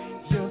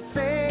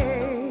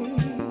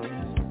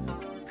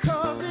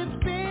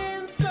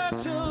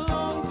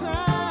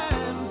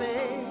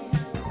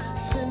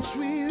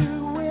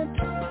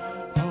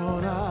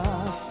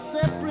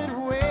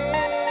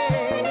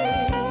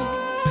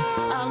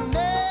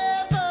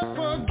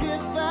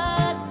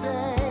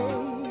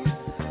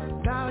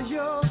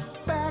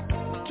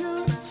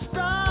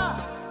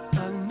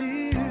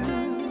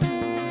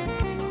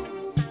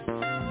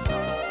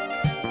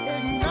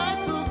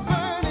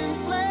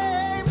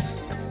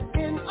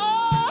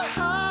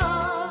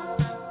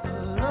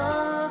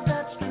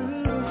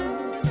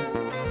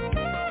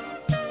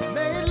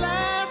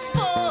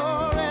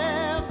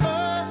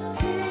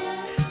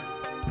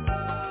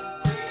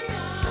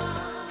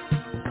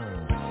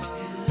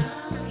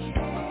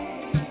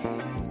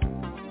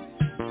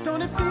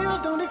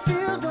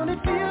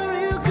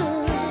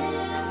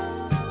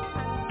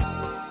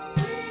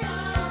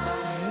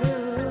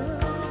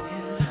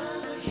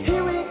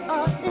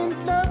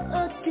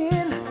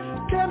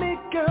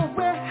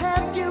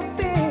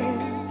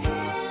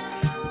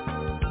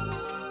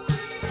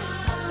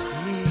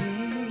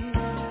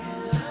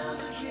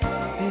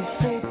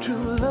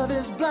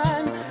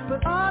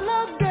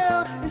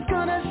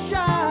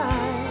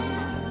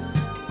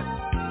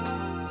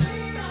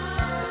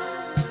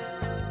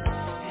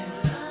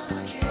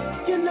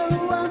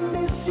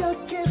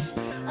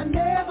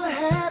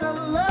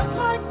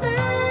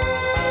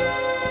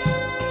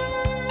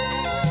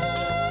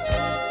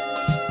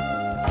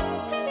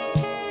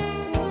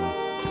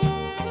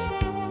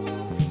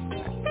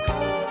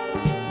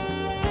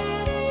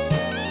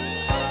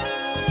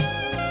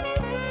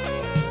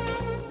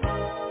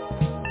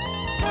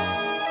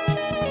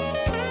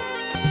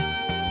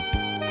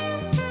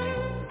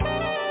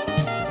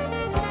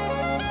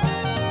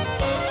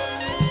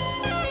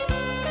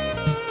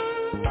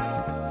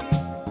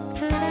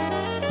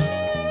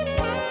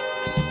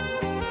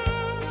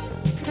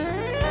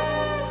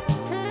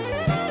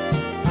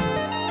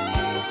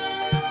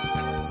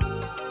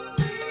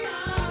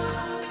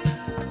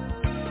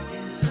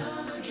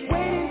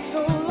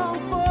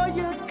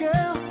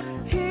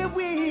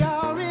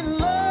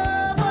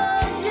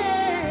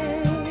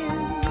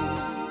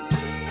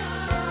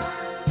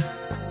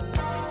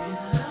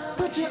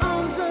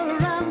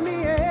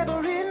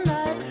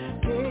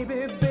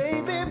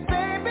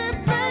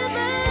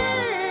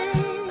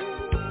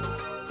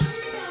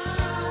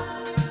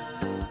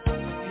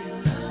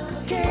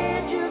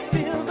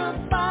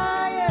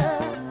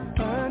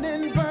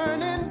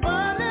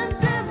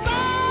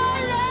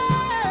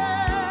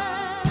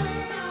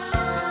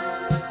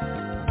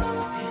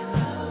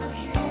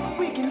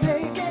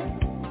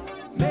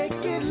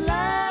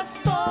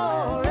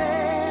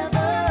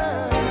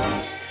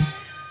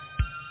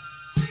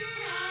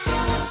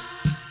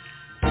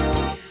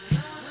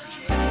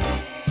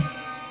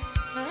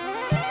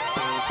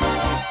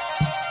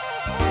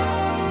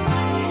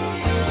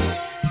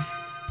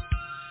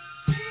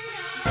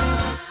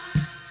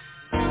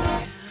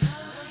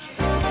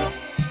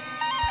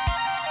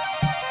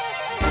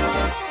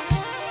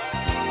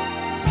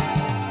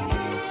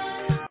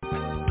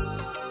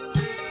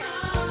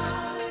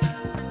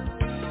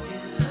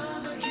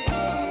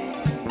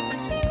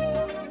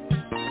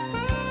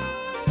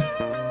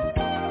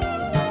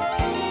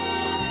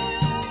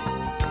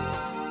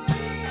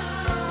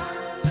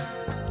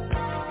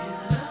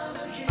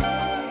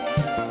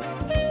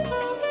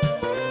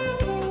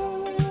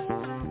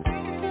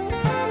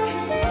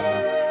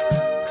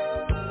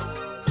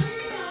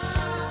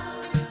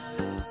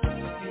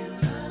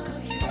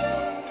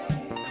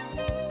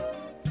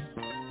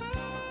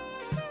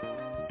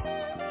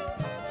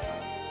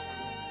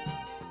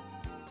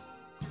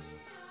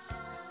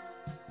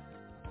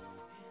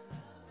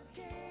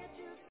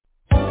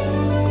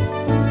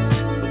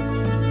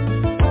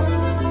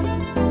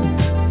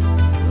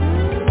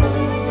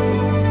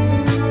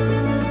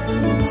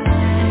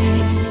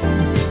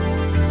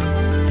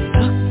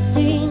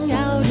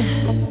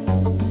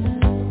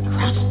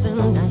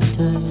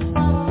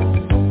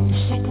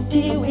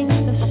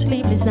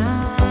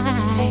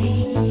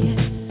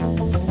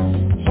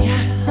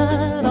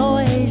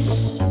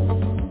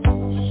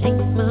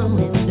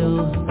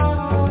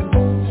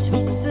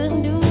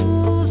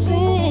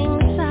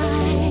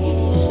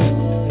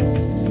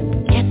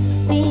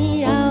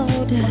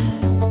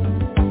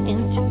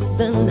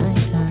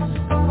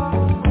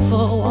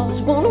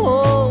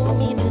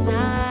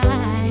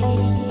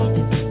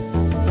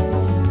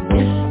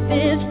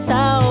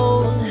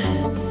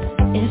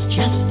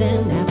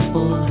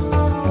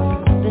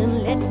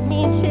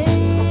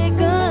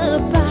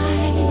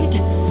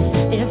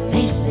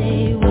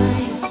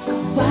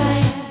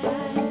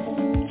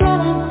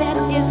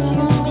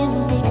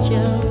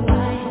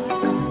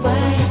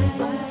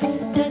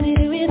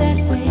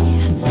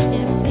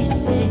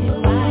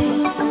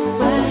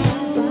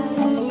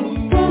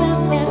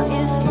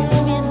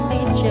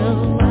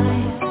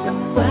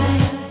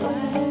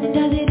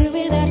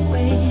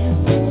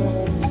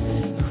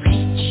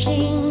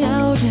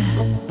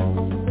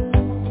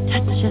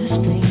touch a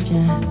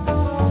stranger.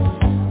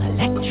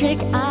 Electric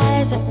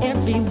eyes are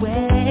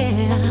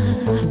everywhere.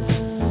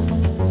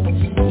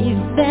 See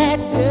that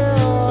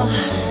girl,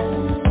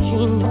 she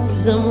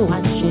knows I'm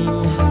watching.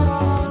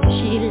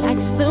 She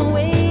likes the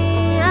way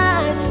I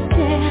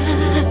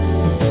stare.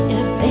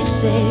 If they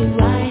say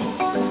why,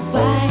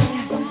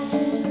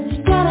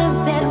 instead of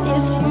that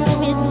is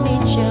human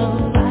nature.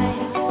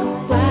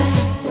 Why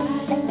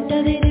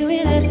does he do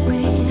it that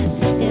way?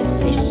 If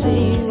they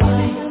say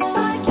why,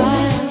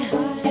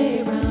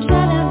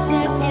 instead of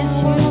that is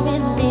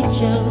human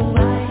nature.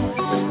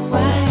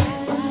 Why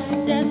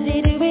does he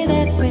do it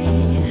that way?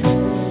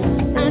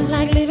 I'd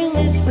like living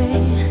this way.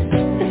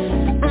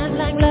 I'd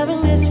like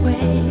loving this way.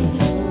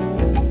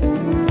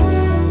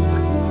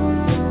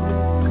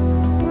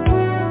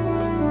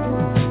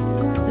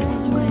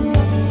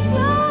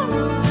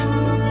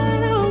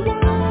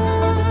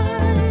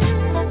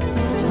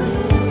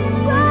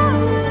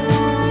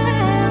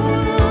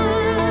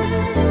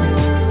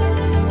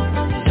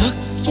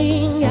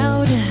 Looking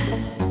out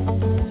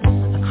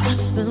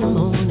across the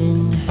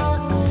morning,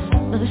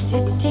 the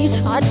city's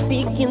heart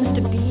begins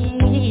to beat.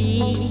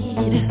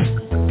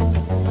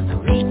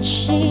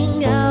 Reaching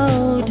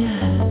out,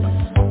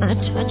 I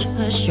touch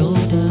her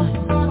shoulder.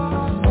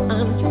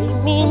 I'm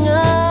dreaming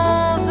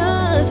of the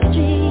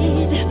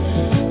street.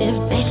 If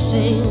they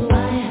say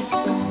why,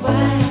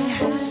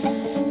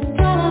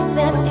 none of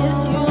that is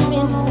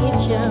human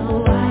nature.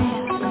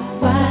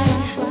 Why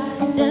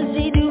does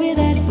he do it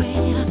that way?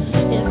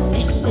 If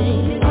they say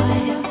why,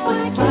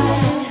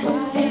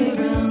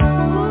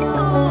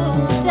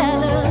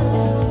 tell us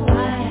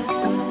why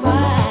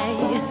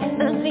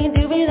does he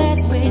do it that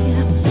way?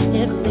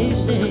 If they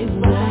say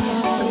why,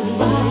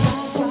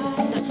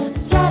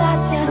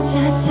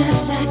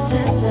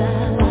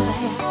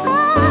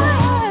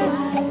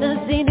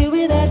 does he do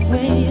it that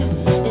way?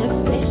 If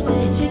they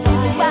say why,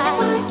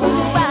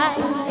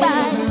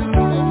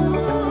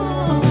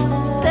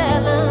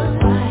 tell us does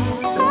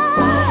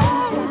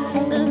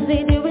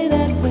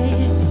he do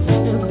it that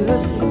way?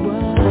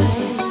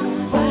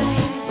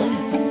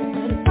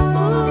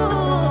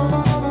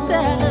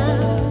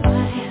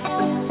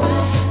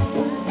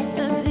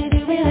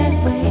 If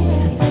they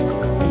say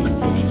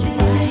why,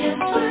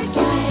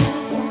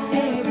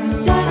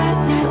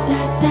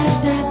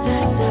 tell us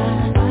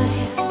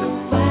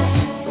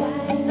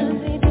does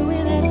he do it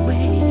that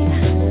way?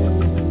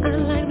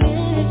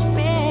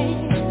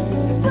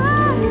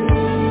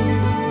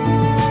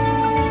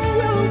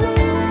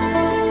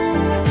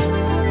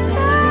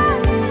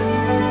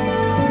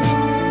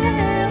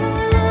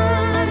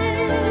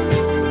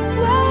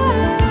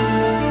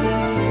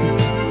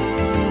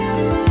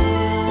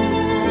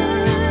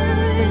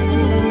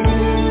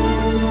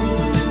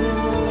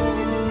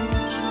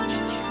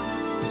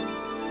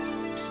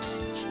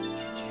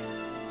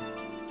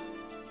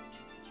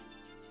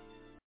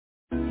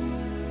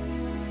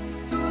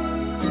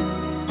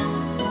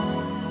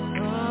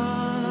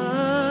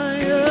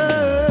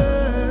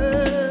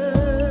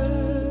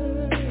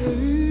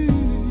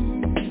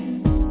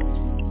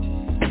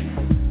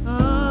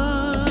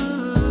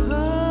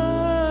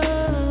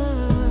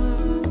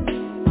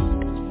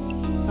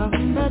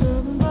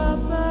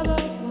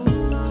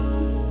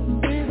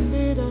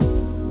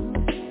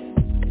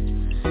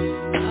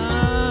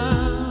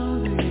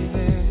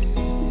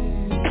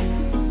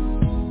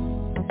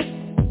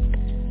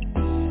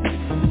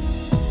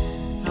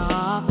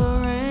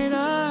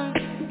 Operator,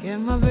 get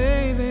my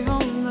baby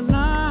on the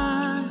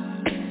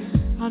line.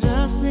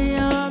 Just the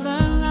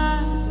other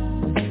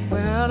night, we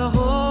had a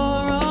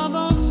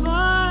horrible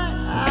fight.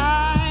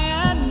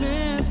 I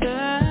admit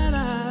that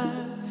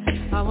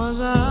I was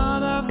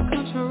out of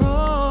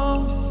control,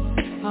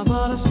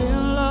 but I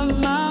still love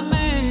my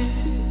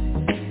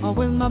man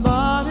with my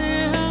body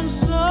and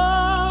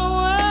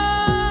soul.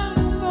 When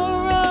the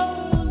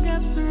road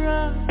gets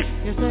rough,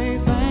 you say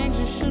things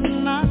you should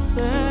not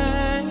say.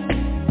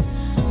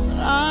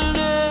 I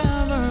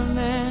never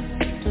meant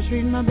to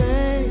treat my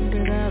baby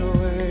that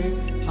way.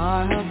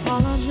 I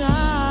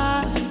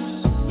apologize.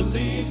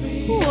 Believe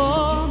me.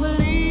 Oh,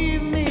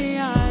 believe me,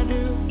 I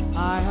do.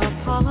 I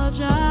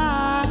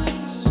apologize.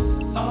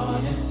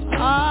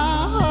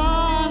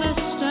 Honest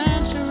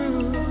and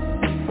true,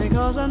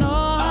 because I know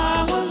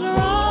I was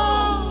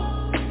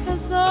wrong, and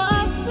so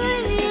I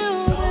sing you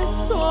this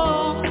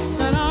song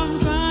that I'm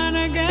trying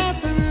to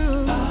get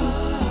through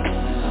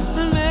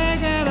and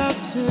make it up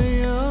to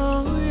you.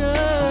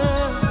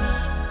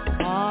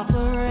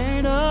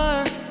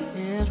 Operator,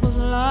 it was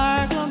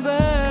like a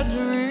bad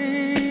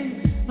dream.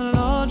 The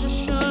Lord, you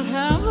should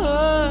have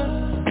heard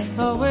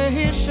the way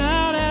he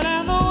shouted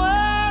and the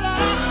word I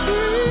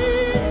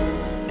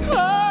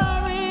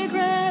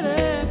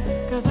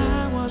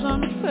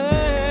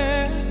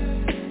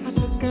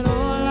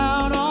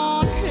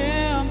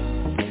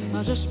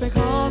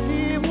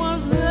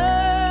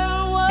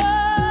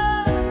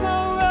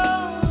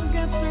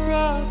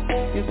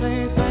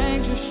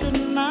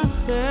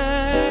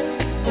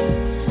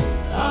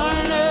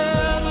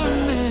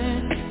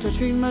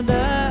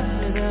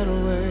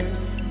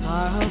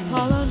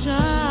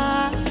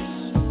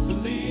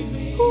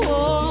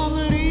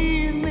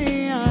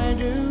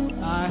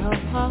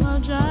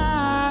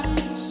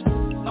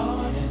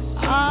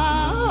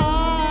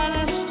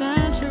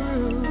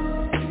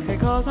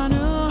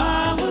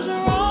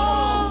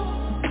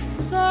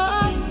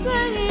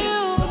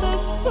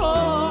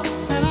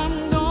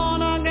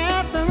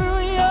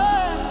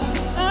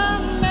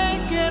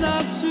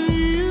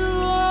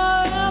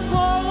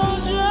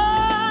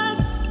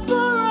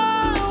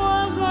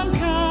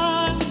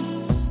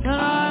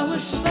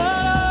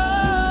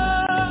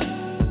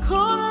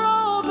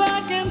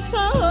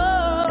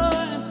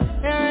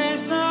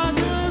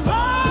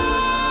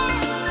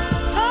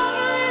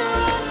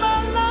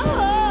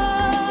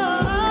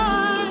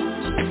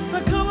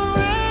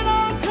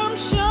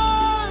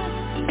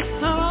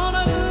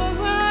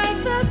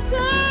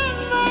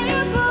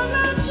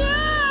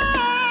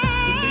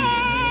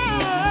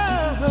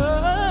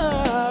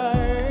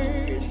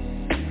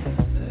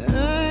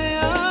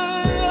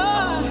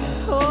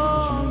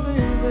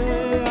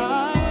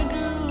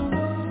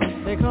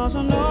because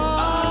I know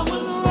I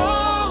was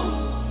wrong,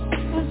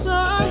 and so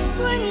I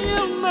sing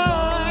you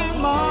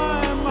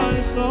my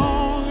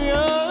song,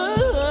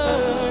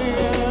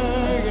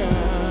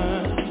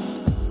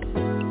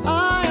 I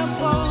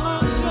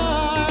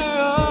apologize,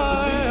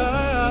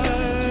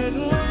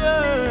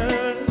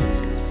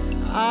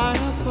 I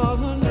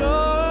apologize,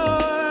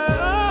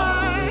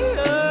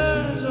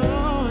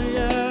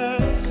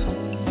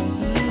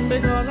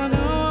 because I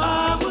know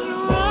I was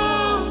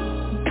wrong,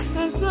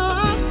 and so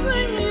I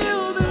sing you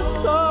this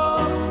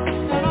song.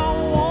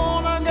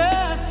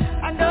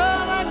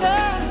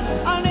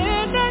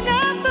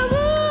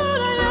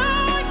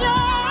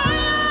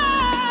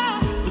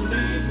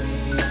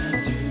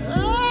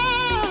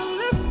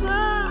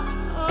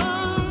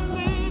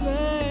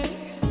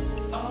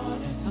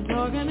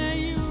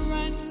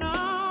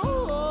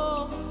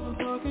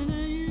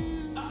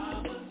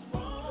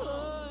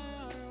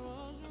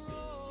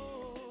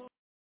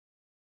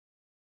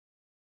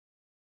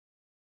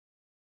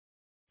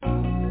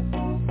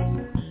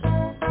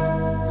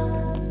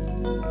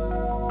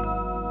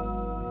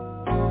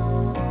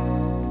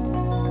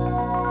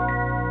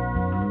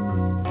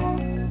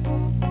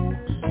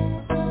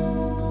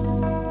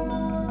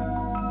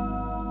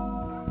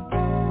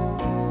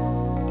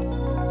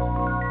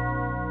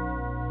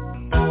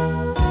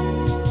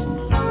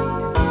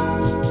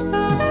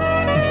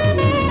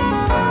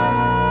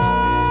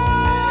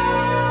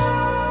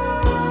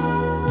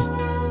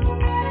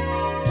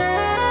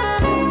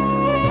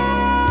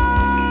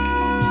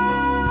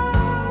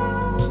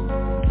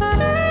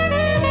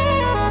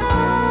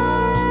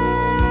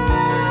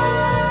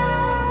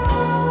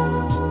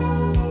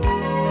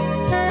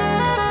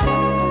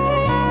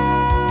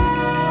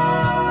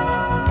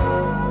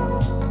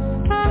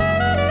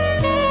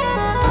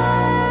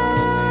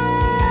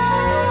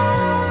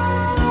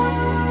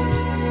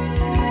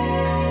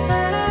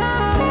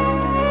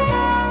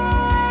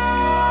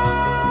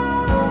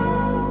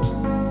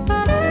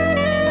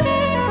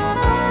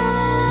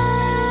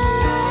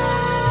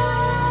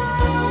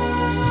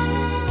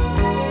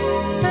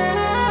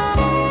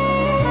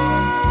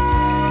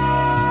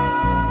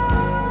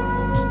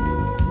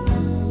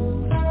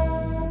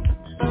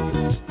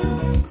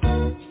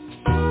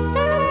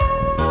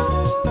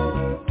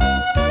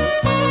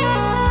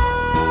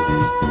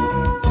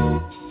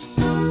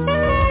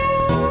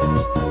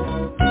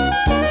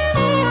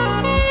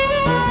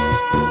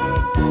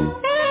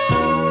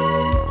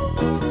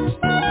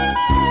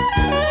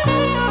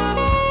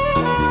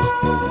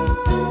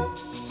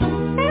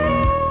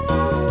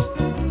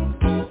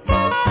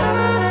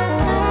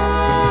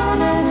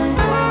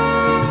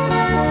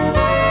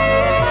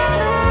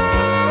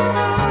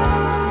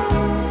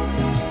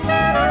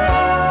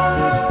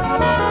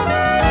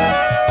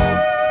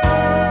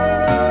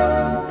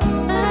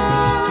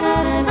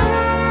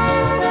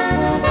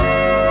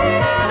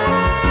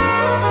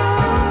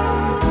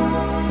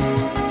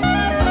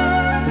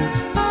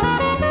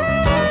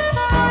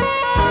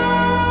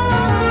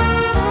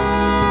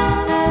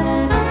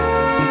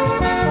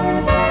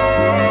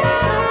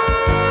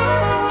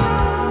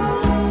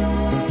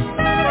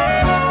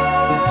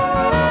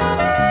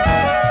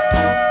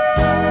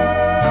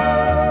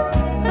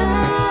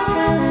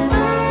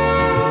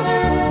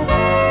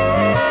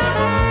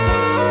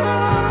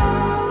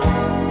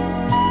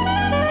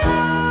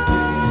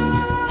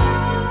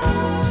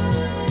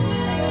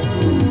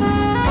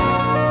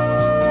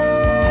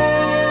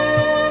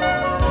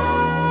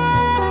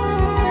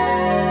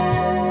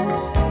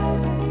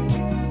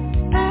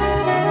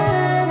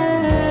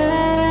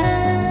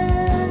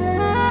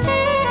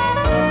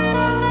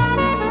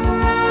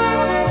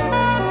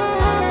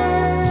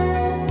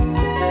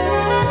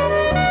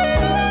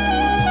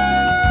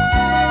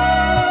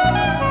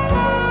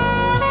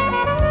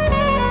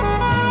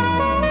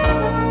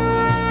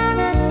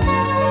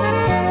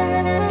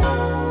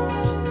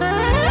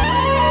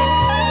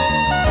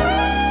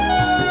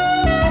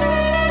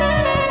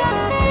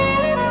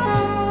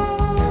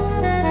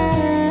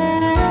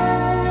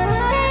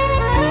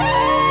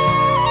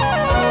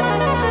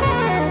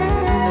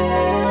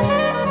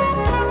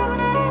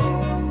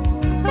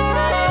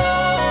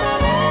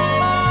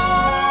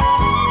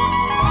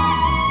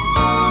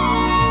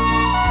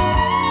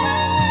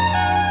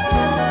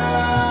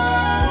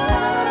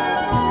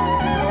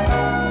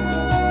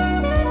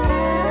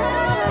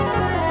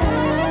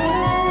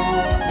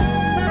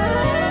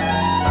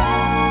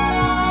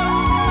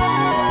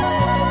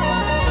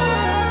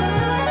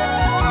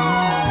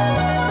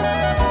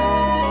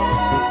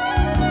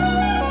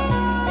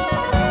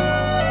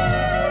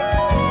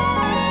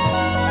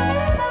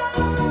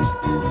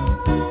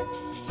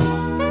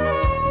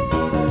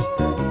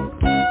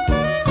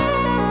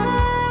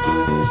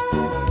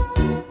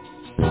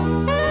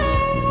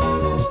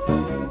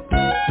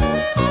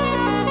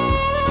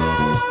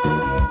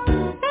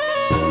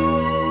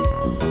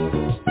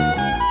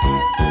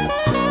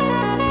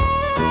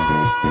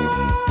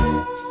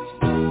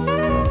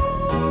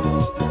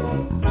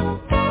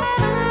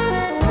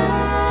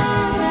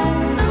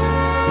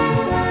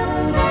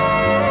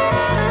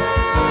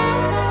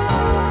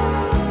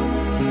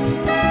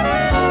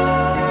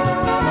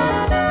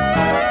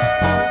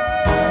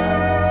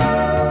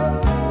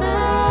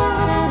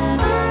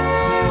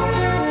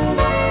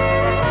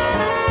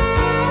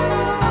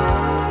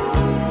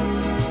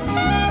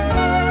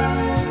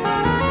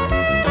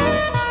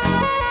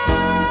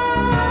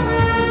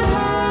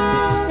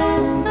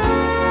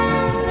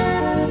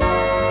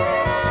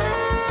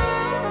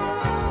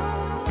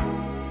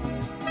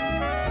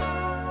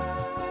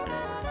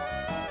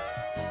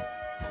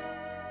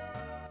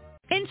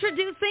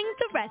 Introducing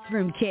the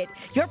Restroom Kit,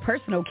 your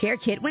personal care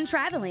kit when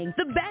traveling.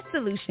 The best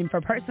solution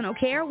for personal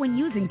care when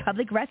using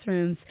public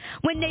restrooms.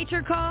 When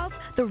nature calls,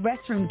 the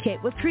Restroom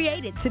Kit was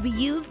created to be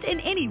used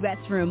in any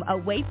restroom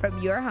away from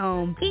your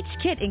home. Each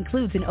kit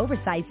includes an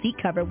oversized seat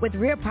cover with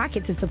rear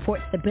pocket to support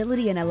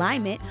stability and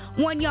alignment,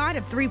 1 yard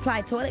of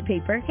 3-ply toilet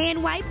paper,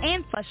 hand wipe,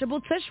 and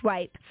flushable tush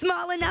wipe.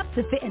 Small enough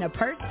to fit in a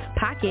purse,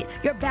 pocket,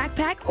 your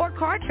backpack, or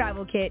car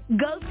travel kit.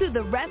 Go to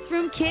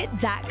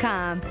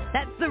therestroomkit.com.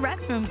 That's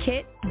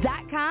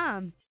therestroomkit.com.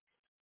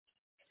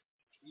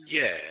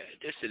 Yeah,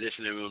 this is the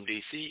Listening Room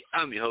DC.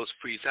 I'm your host,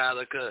 Priest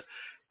Ilika.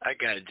 I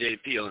got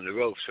JP on the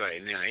ropes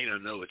right now. He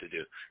don't know what to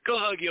do. Go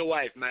hug your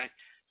wife, man.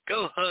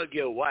 Go hug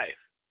your wife.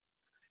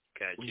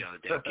 Got you out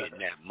there getting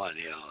that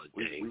money all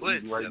day.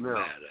 What's the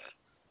matter?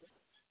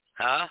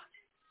 Huh?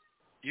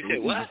 You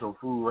said what? Some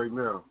food right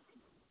now.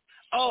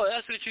 Oh,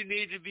 that's what you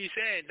need to be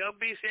saying. Don't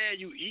be saying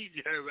you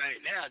eating her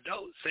right now.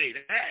 Don't say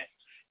that.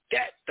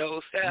 That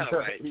don't sound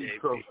right, JP.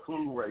 Eat some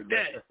food right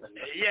now.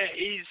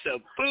 Eat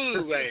some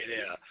food right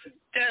now.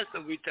 That's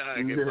what we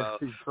talking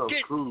about. Eat some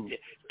food.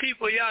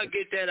 People, y'all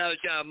get that out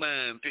y'all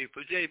mind,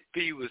 people.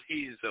 JP was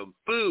eating some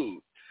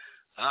food.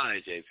 All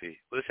right, JP.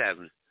 What's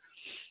happening?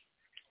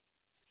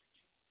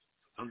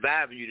 I'm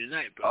vibing you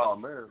tonight, bro. Oh,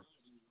 man.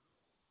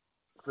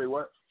 Say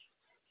what?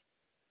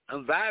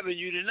 I'm vibing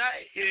you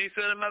tonight. You ain't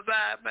feeling my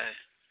vibe, man?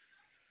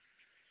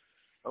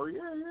 Oh,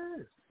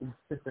 yeah.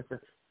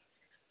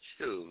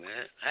 Shoot,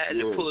 man. I had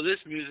to pull this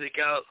music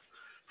out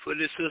for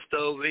this sister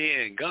over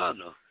here in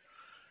Ghana.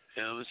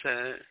 You know what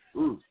I'm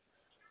saying?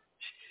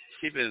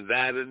 She been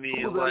vibing me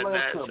and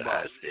whatnot. So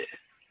I said,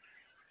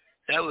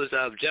 that was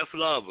Jeff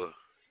Lobber.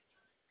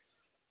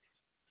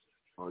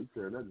 Oh, you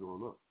said that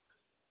going up.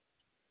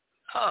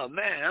 Oh,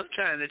 man, I'm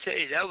trying to tell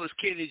you, that was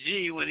Kenny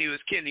G when he was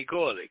Kenny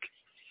Gorlick.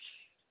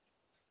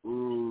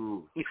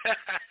 Ooh.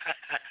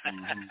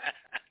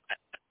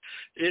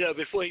 You know,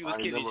 before he was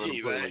Kenny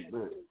G, right?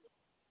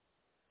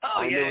 Like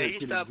oh, yeah,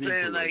 he stopped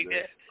playing like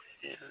that.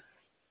 Yeah.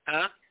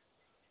 Huh?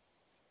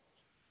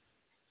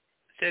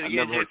 Say it again,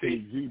 I never heard JP.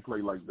 Kenny G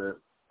play like that.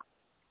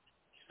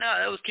 No,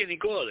 that was Kenny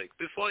Gorlick,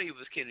 before he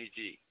was Kenny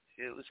G.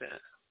 You know what I'm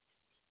saying?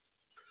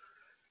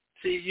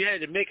 See, you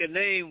had to make a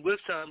name with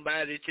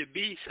somebody to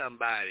be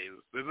somebody.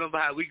 Remember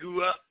how we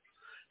grew up?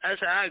 That's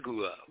how I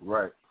grew up.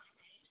 Right.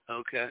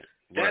 Okay.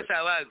 That's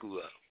how I grew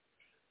up.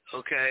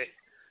 Okay.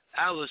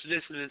 I was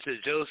listening to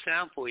Joe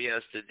Sample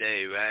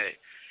yesterday, right?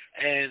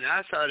 And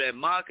I saw that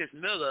Marcus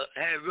Miller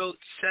had wrote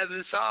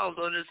 7 songs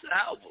on this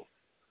album.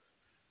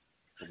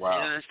 Wow.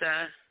 You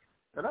understand?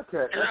 And that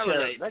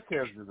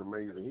cat's just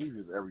amazing. He's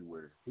just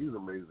everywhere. He's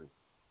amazing.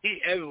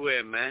 He's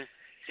everywhere, man.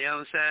 You know what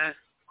I'm saying?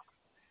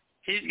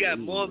 He's got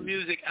more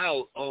music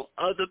out on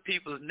other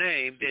people's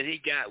name than he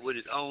got with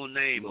his own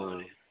name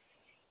on it.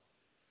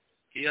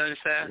 You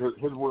understand?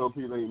 His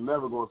royalties ain't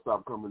never going to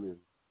stop coming in.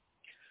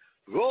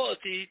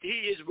 Royalty,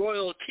 he is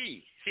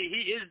royalty. See,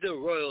 he is the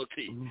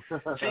royalty.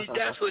 See,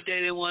 that's what they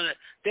didn't want to.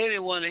 They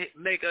didn't want to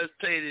make us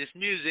play this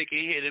music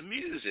and hear the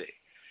music.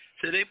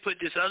 So they put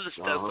this other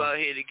stuff out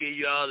here to give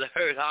you all the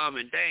hurt, harm,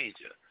 and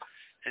danger.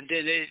 And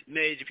then they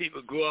made the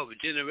people grow up with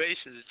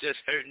generations of just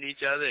hurting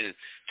each other and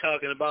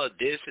talking about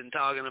this and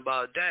talking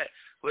about that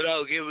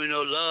without giving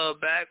no love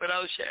back,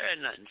 without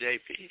sharing nothing,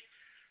 JP.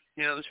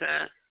 You know what I'm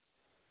saying?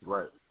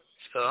 Right.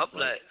 So I'm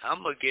like,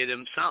 I'm going to get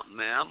them something,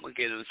 man. I'm going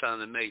to get them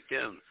something to make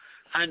them.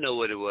 I know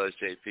what it was,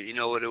 JP. You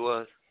know what it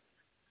was?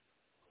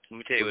 Let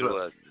me tell you what it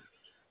was.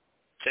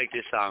 Take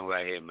this song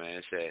right here, man.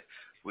 It said,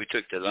 "We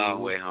took the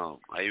long way home."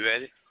 Are you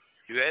ready?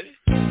 You ready?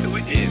 So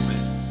we did, man.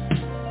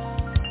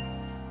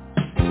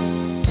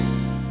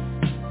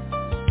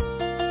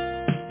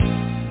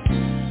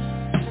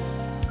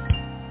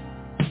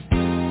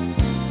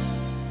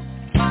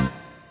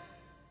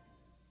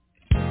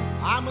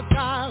 I'm a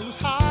guy who's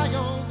high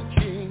on the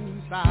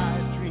king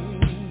size dream.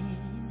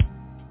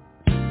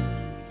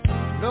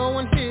 No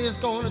one here's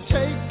gonna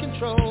take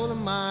control of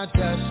my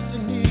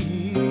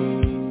destiny.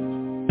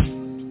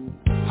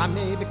 I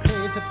may be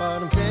crazy, but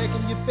I'm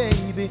begging you,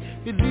 baby,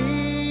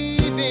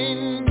 believe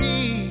in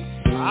me.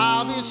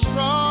 I'll be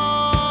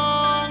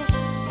strong,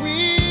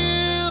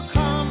 we'll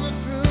come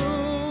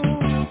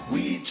through.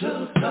 We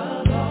took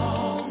the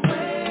long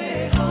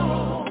way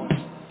home,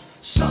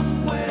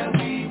 somewhere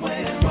we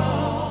went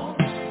wrong,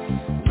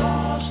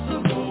 lost the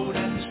road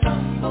and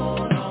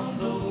stumbled on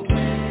the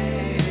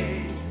way.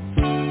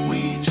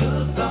 We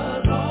took the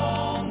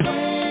long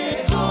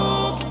way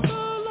home,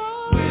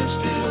 we're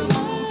still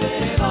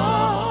moving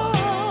on,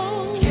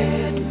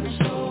 getting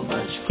so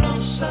much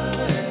closer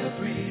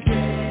every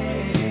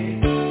day.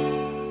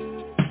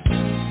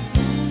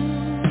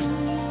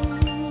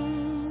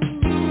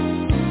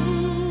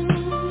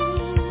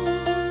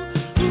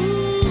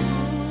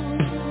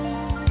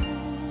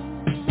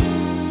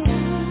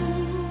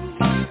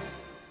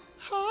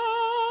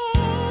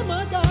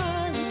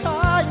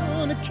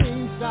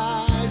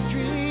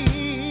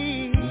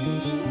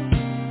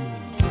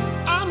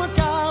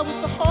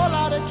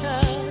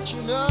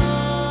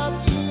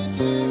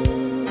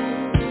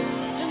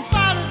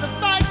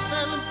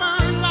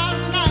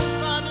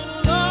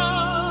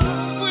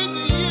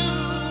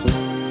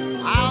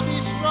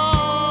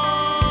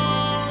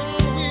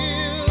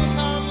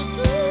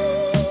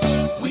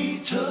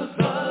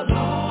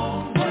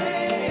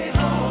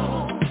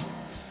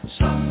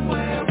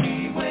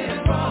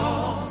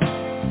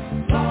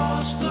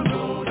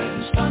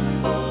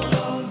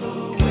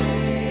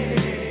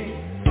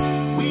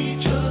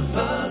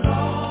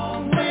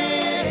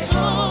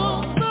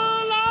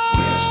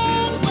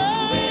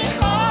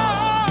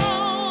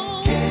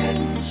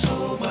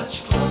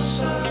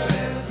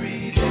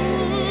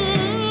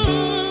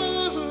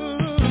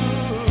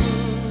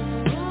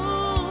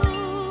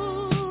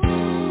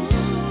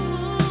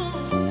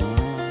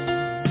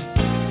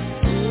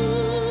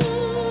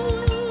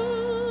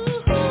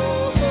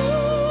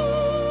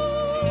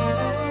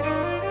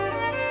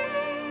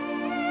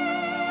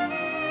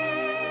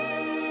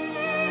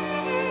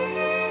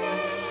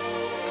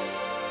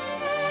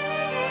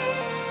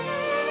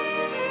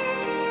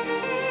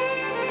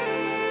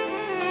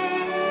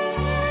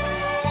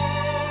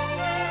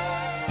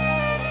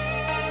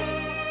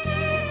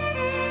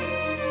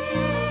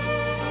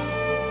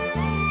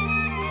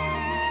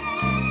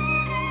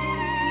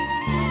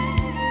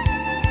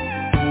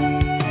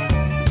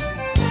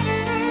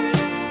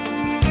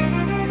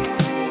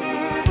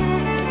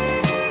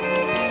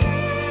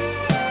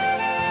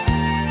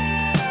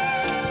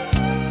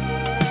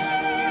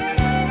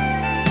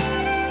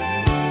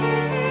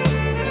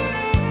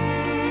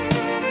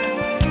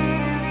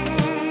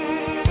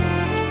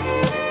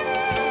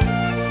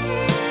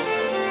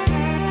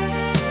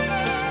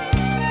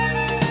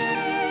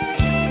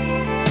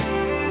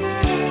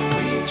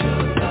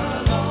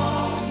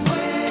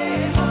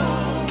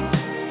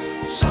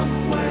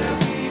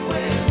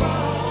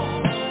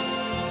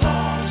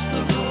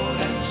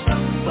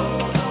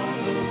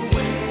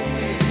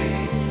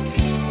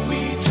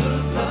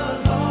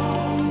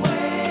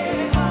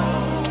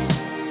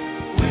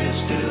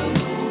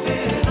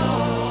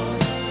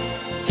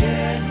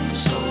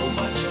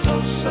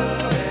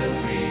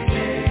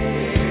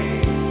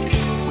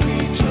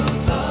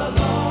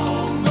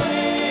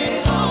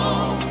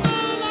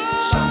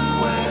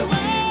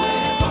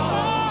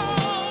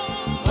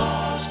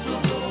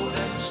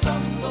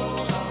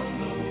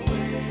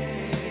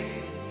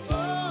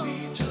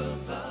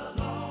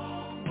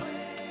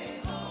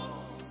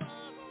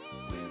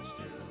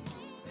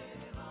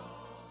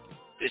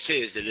 This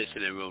is the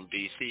Listening Room,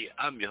 DC.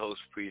 I'm your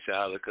host, Priest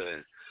Ilika,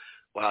 and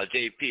while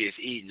JP is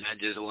eating, I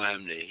just want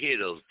him to hear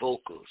those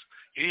vocals.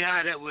 You hear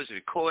how that was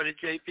recorded,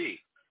 JP?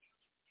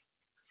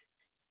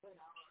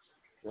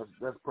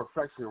 That's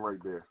perfection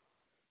right there.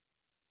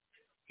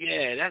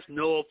 Yeah, that's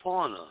Noah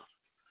Porter.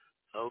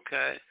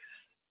 Okay.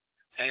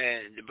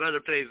 And the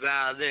brother played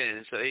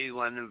violin, so he's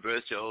one of them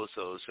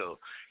virtuosos. So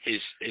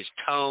his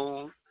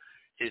tone,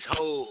 his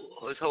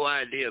whole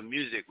idea of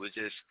music was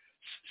just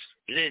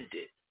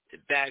splendid. The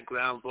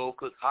background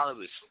vocals, all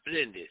of it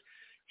splendid.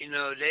 You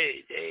know,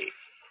 they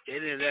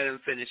didn't let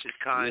him finish his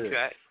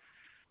contract.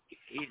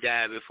 Yeah. He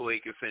died before he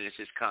could finish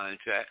his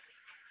contract.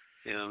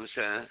 You know what I'm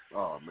saying?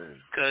 Oh,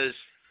 man. Because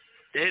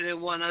they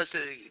didn't want us to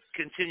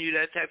continue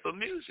that type of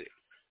music.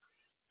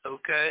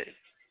 Okay?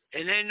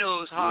 And they know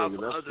it's hard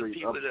for other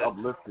people to...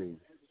 uplifting.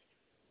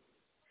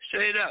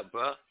 Straight up,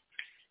 bro.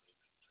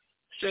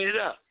 Straight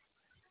up.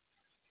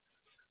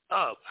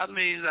 Oh, I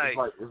mean, like...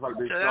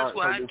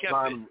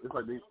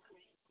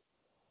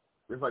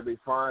 It's like they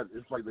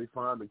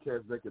find the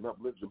cats that can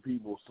uplift the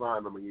people,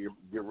 sign them, and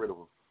get rid of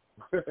them.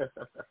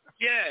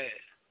 Yeah.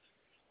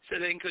 So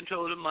they can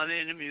control the money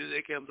and the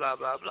music and blah,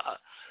 blah, blah.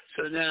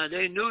 So now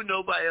they knew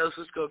nobody else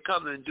was going to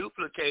come and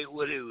duplicate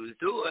what he was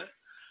doing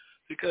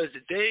because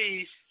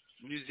today's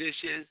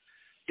musicians,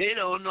 they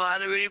don't know how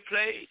to really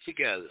play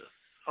together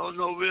on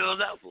no real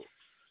level.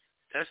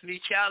 That's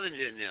me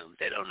challenging them.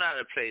 They don't know how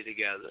to play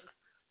together.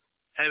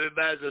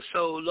 Everybody's a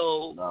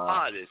solo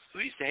artist.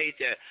 We used to hate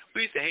that.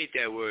 We used to hate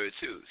that word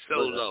too.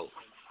 Solo.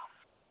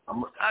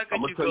 How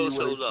could you go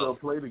solo? They still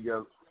play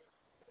together.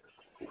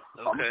 Okay,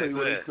 I'm gonna tell you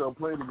where they still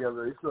play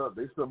together.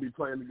 They still be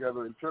playing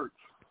together in church.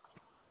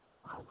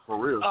 For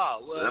real.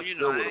 Oh well, that's, you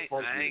know,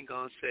 I ain't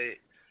gonna say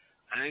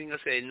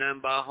nothing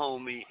about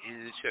homie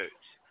in the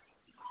church,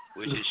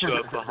 which is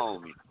short for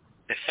homie.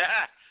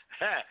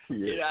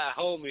 You know,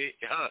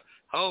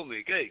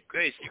 homie, good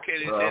grace, you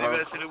can't even say the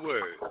rest of the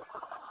word.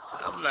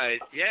 I'm like,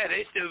 yeah,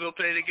 they still gonna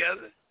play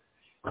together.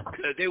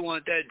 Cause they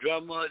want that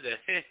drummer at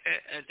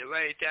the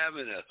right time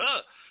and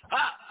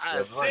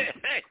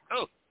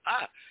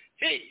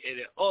hey, and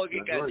the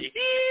organ got the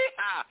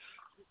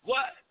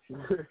what?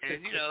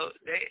 And you know,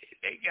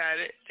 they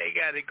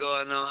got it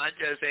going on. I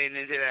just ain't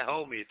into that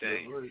homie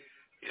thing.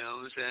 You know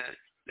what I'm saying?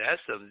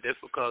 That's some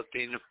difficult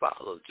thing to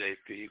follow,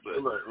 JP. But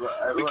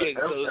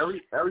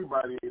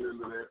everybody ain't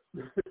into that.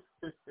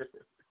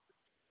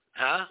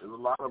 Huh? There's a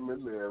lot of them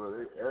in there, but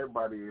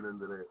everybody ain't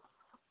into that.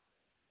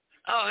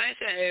 Oh, I ain't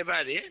saying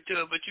everybody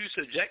into it, but you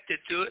subjected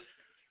to it.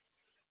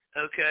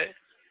 Okay.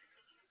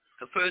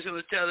 A person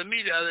was telling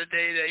me the other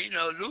day that, you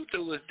know,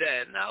 Luther was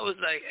dead. And I was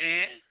like,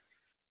 and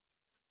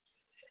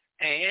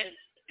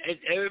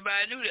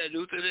everybody knew that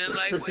Luther didn't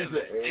like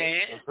women.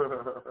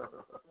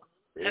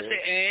 I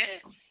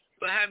said,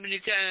 but how many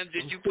times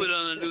did you put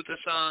on a Luther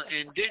song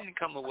and didn't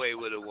come away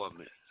with a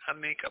woman? I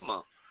mean, come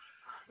on.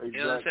 Exactly.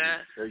 You know what I'm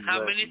saying? Exactly. How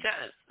many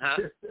times? Huh?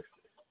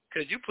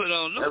 Because you put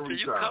on Luther,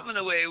 you coming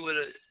away with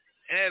it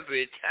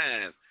every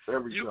time.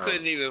 You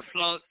couldn't even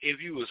flunk.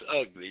 If you was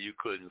ugly, you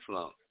couldn't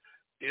flunk.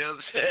 You know what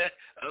I'm saying?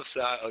 I'm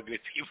sorry, ugly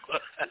people.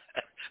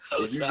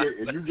 If you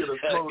get a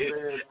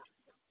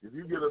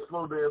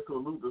slow dance to a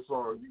Luther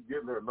song, you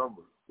getting her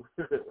number.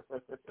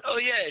 Oh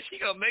yeah, she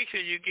gonna make sure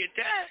you get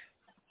that.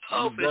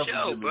 Oh, for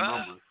sure,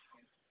 bro.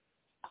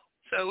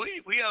 So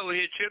we over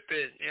here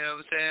tripping, you know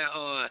what I'm saying,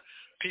 on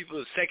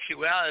people's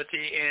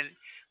sexuality, and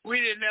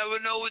we didn't never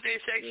know what their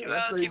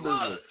sexuality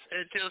was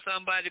until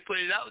somebody put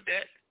it out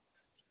there.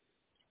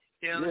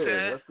 You know what I'm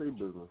saying? That's their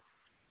business.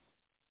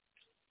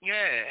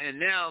 Yeah, and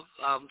now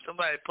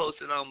somebody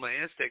posted on my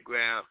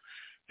Instagram,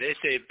 they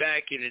say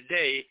back in the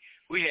day,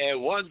 we had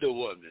Wonder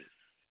Woman.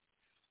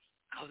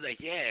 I was like,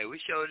 yeah, we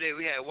sure did.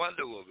 We had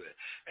Wonder Woman.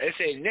 They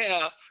say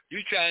now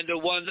you trying to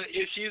wonder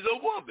if she's a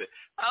woman.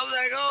 I was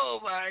like, oh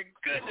my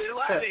goodness,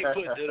 why they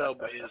put it on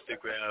my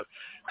Instagram?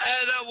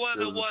 And I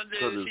wonder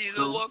if she's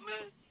a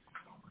woman.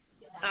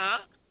 Huh?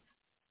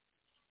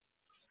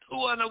 Who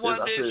wanna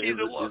wonder if she's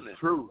a woman? It's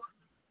true.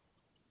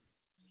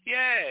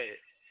 Yeah.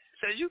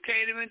 So you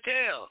can't even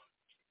tell.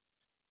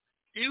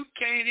 You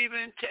can't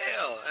even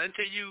tell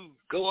until you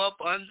go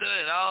up under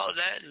and all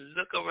that and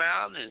look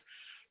around, and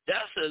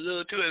that's a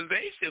little too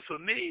invasive for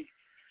me.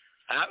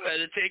 I'd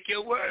rather take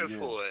your word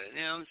for it.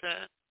 You know what I'm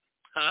saying?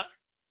 Huh?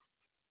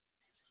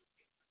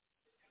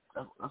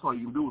 That's all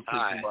you can do is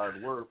take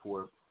somebody's word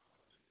for it.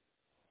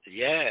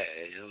 Yeah,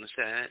 you know what I'm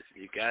saying?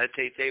 You got to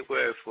take their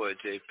word for it,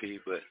 JP.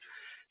 But,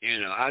 you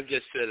know, I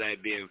just feel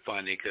like being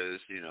funny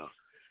because, you know,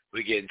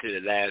 we're getting to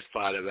the last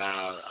part of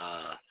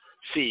our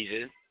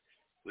season.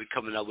 We're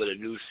coming up with a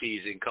new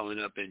season coming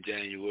up in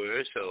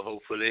January, so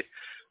hopefully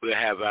we'll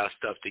have our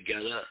stuff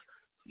together,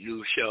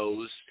 new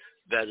shows,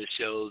 better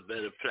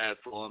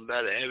platform,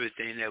 better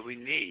everything that we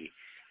need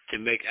to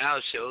make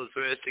our shows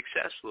very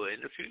successful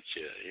in the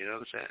future. You know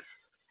what I'm saying?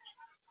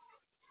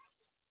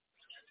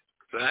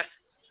 Right?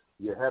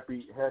 Yeah,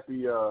 happy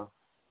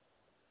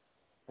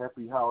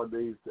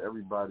holidays to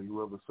everybody,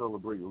 whoever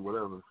celebrating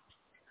whatever.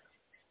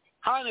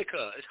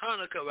 Hanukkah. It's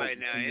Hanukkah right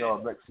now. See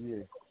y'all next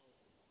year.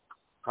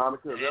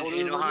 Hanukkah, is that what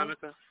it is?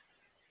 Hanukkah?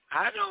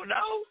 I don't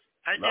know.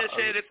 I just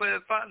said it for the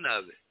fun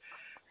of it.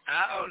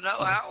 I don't know.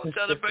 I don't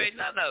celebrate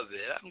none of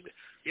it.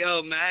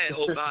 Yo, man, I had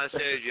open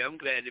surgery. I'm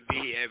glad to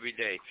be here every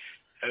day.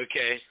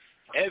 Okay?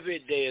 Every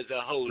day is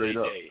a holy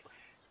day.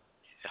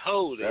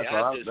 Holy.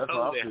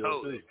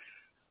 Holy.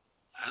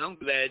 I'm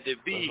glad to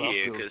be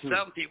here because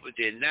some people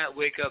did not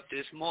wake up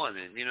this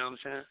morning. You know what I'm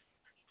saying?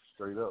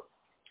 Straight up.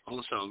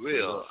 On some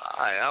real. All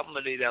right, I'm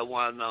going to leave that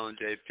one alone,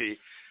 JP.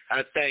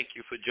 I thank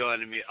you for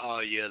joining me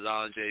all year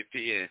long,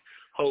 JP, and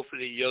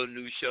hopefully your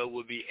new show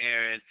will be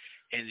airing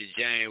in the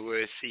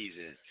January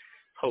season.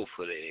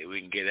 Hopefully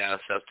we can get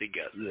ourselves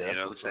together. Yeah, you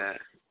know what I'm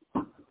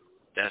saying?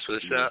 That's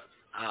what's up?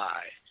 All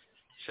right.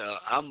 So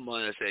I'm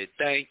going to say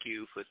thank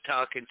you for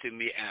talking to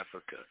me,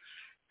 Africa,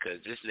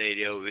 because this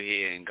lady over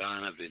here in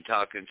Ghana been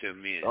talking to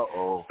me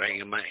and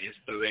bringing my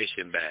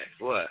inspiration back.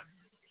 What?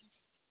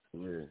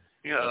 Yeah.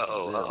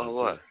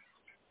 What?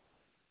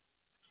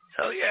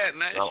 So, yeah,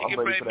 man, if she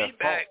can bring me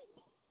back.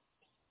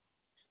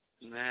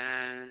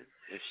 Man,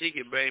 if she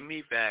can bring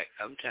me back,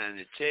 I'm trying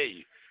to tell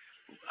you,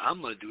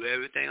 I'm going to do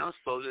everything I'm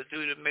supposed to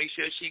do to make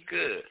sure she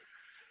good.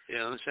 You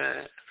know what I'm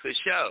saying? For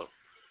sure.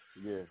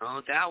 Yeah.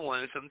 I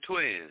wanted some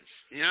twins.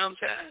 You know what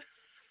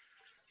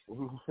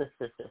I'm saying?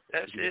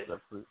 That's it.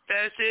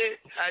 That's it.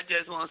 I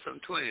just want some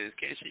twins.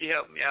 Can she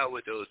help me out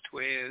with those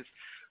twins?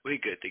 We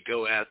good to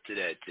go after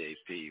that,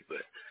 JP.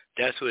 But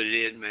that's what it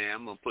is, man.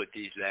 I'm going to put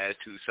these last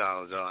two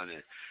songs on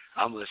and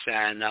I'm going to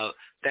sign out.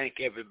 Thank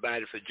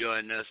everybody for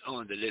joining us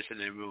on the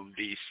Listening Room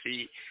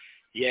DC.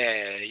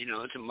 Yeah,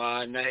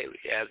 tomorrow night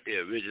we have the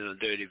original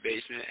Dirty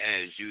Basement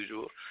as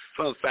usual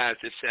from 5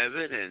 to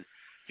 7. And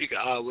you can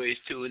always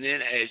tune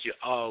in as you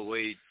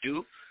always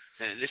do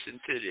and listen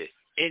to the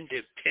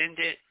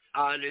independent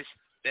artist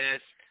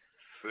best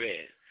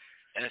friend.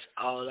 That's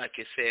all I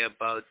can say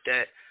about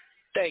that.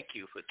 Thank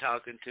you for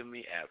talking to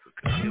me,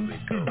 Africa. Here we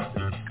go.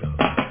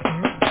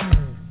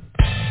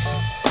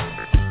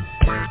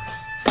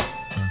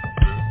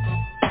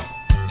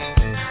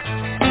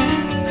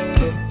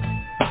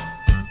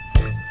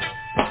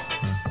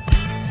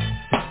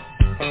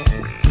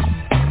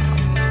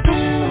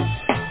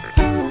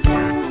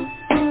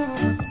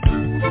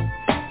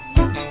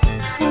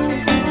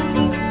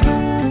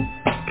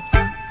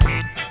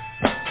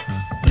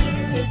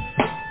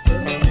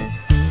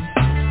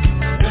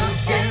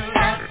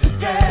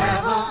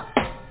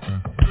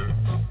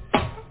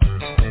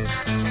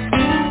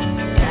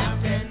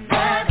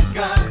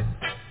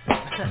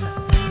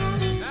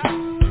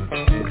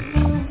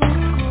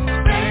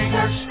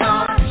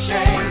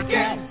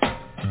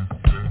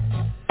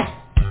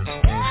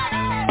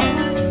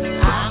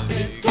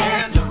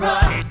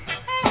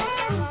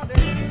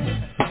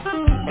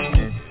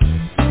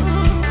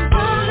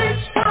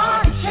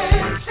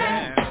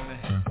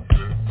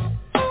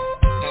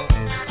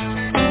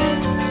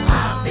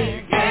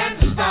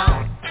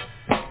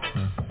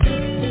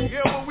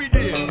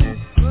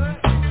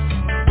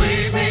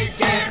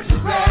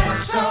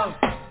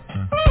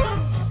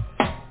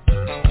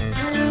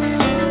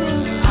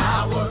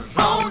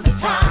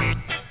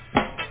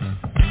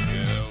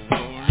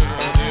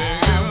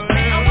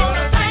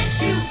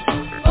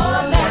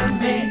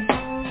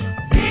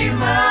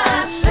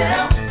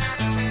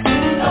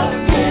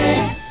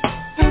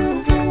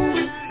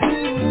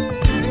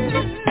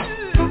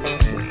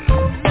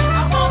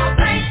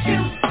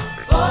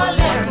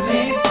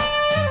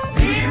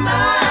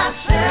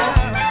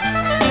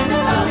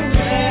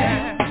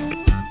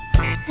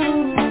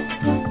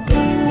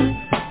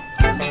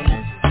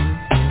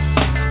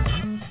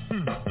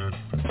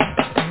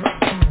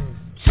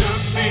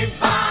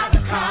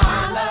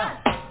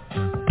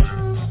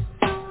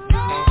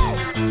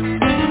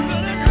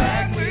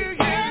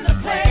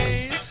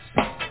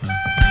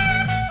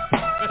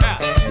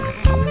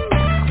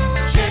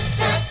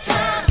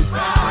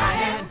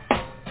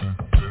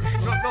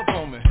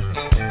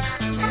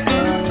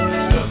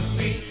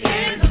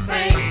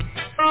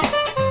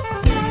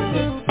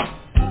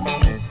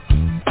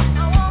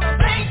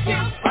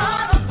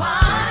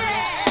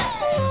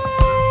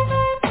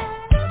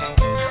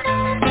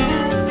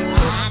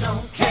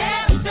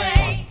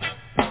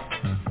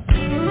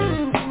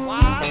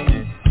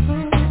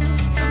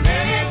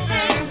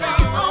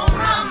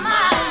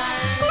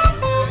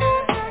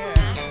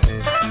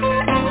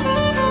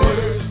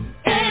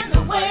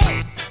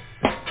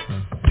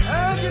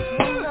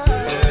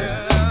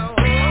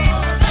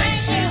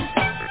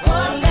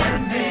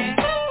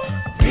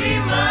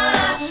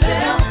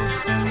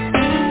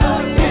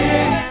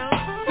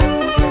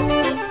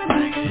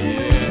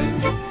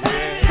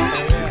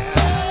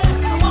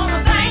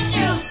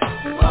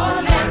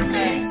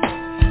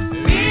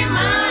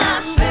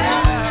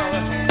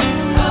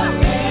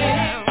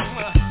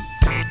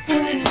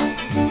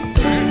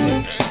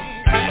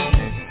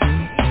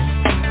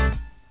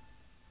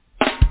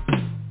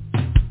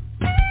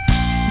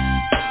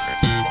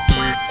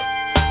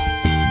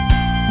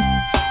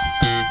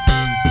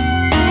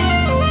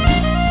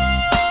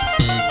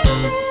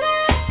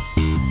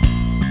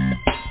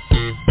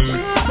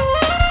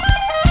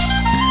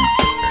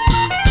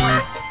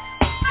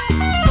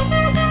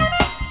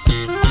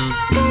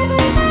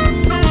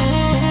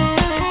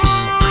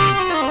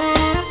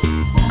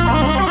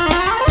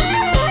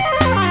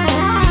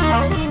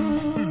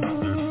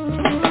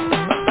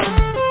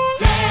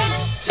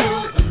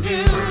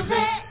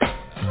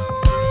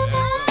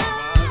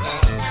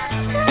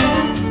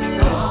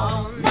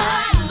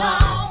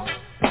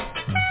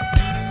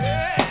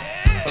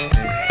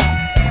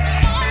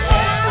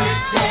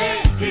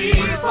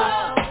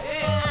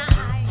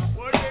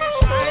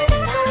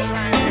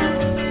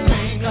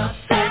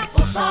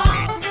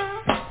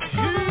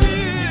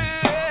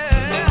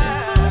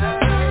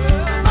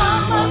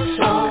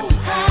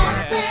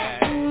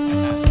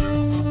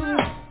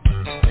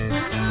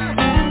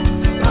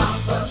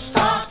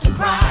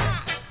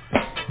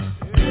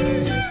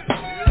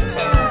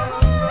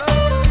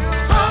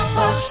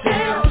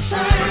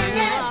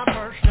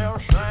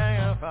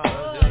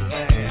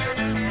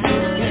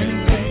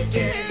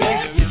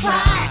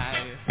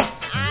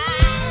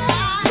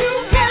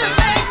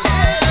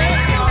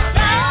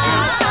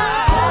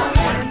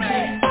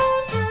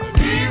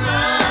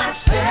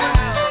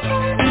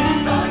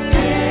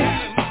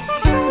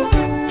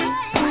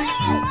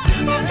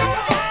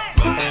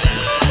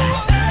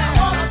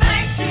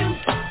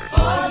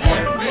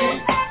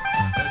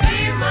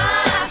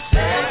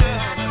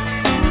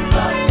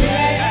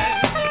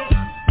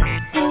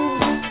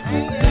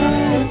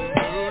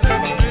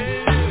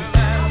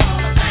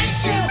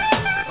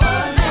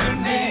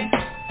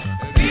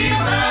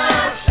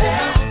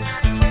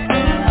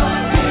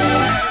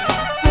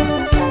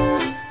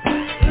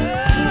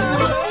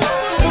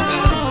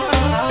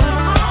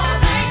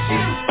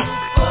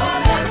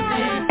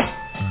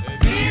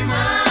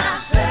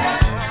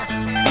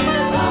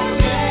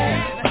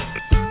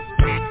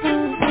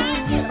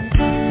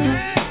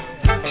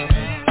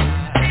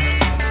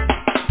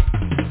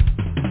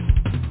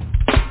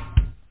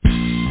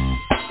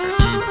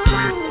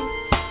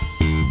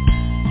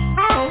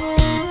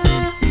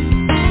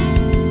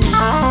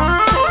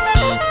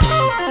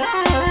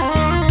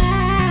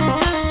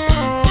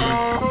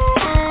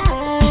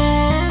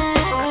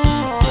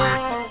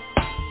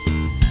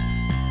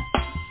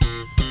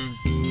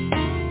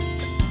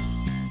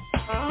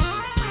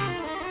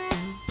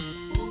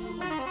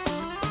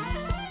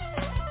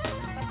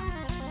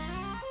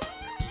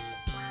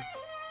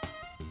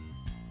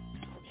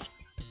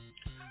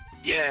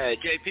 Yeah,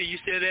 JP, you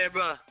still there,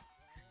 bro?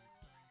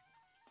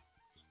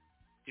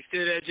 You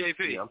still there,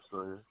 JP? Yeah, I'm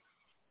still here.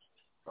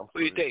 What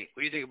do you think?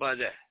 What do you think about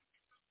that?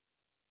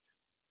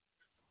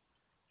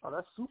 Oh,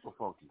 that's super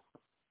funky.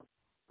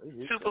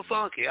 Super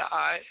funky. All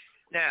right.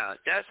 Now,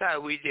 that's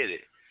how we did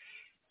it.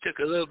 Took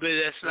a little bit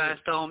of that Sly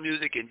Stone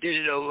music and did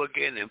it over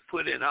again and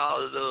put in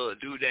all of the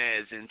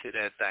doodads into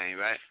that thing,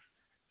 right?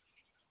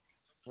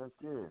 Heck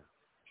yeah.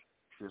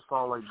 See, a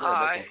song like that, all that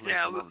right. can play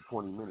for another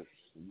 20 minutes.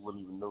 You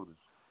wouldn't even notice.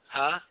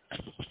 Huh?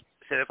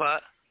 Say that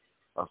part?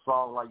 A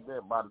song like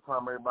that, by the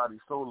time everybody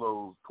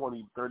solos,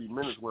 20, 30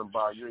 minutes went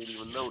by, you ain't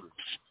even noticed.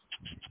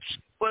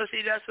 Well,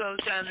 see, that's what I'm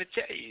trying to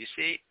tell you,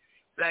 see?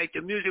 Like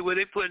the music what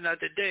they putting out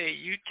today,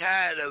 you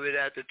tired of it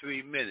after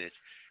 3 minutes.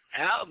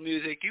 Our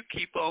music, you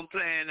keep on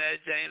playing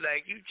that thing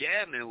like you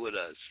jamming with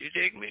us. You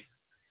dig me?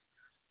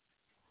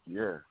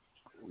 Yeah,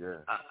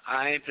 yeah.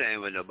 I ain't playing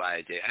with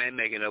nobody today. I ain't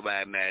making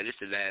nobody mad. This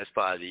is the last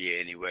part of the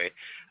year anyway.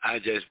 I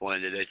just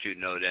wanted to let you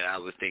know that I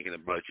was thinking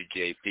about you,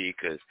 JP,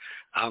 because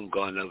I'm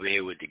going over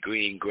here with the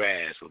green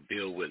grass with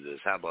Bill Withers.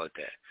 How about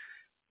that?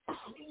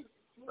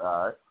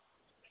 All right.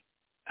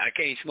 I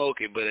can't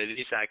smoke it, but at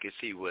least I can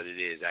see what it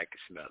is. I can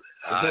smell it.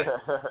 All right.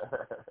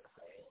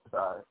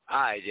 All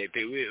right,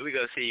 JP. We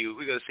gonna see you.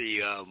 We gonna see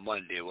you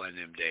Monday, one of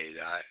them days.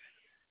 All right.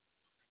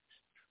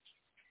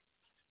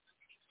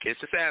 Kiss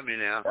the family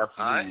now.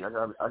 Absolutely.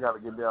 All right? I gotta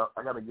get down.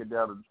 I gotta get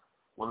down to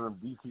one of them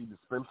DC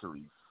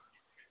dispensaries.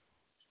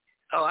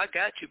 Oh, I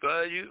got you,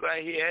 bro. You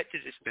right here at the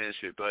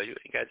dispensary, bro. You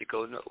ain't got to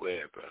go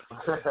nowhere, bro.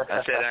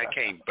 I said I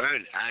can't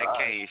burn it. I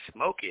can't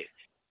smoke it.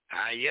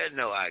 You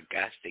know I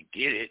got to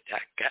get it. I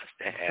got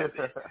to have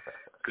it.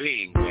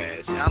 Green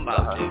grass. I'm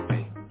out,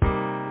 JP.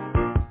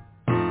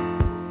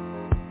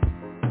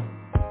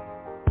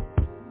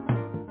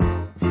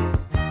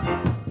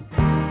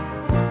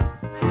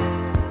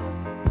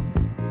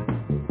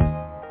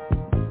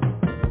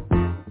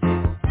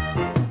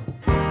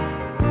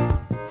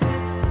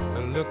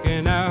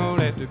 Looking out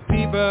at the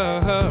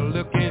people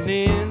looking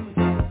in,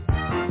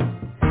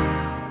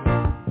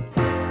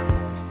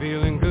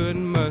 feeling good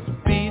must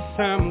be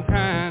some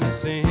kind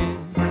of sin.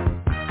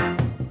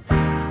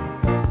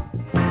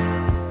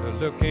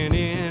 Looking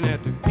in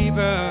at the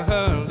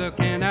people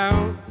looking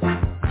out,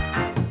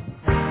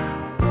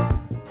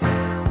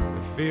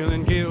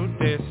 feeling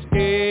guilty,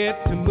 scared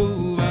to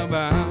move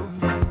about.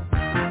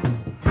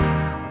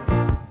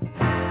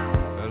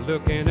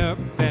 Looking up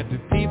at the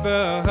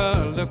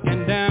people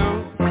looking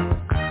down,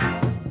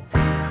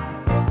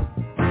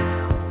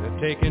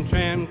 taking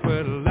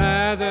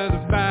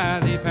tranquilizers by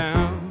the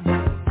pound.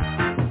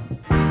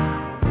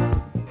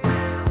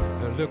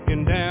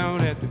 Looking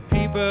down at the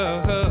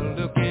people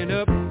looking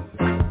up,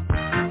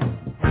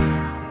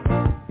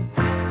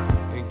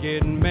 and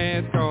getting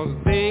mad cause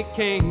they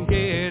can't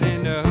get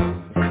enough.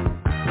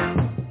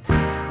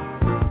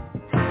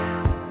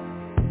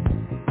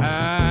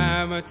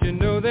 But you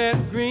know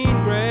that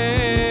green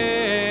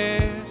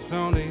grass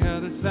on the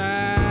other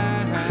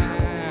side,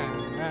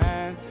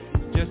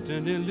 just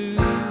an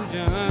illusion.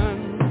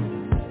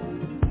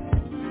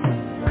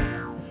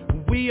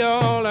 We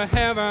all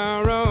have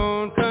our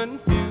own confusion.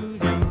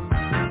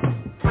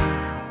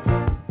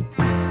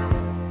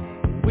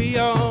 We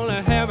all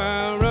have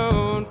our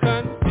own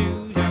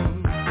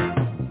confusion.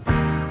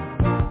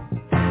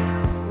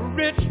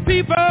 Rich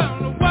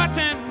people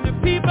watching the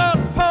people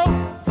poor,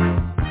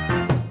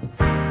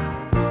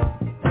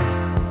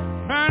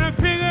 trying to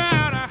figure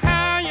out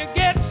how you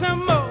get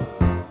some more.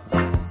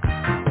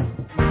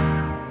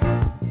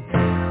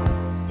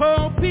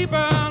 Poor people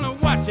are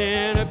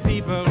watching the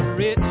people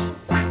rich.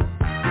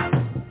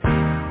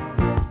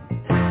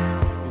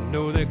 You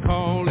know they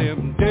call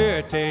them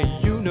dirty,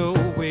 you know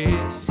which.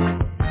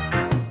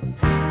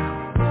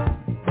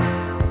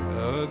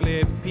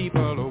 Ugly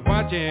people are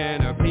watching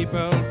the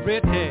people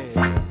pretty.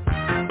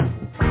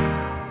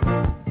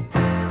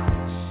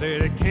 Say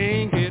they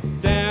can't get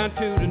down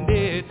to the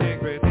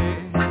nitty-gritty.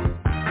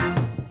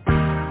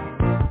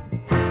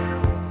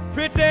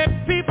 Pretty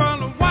people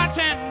are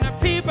watching the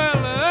people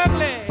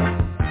ugly.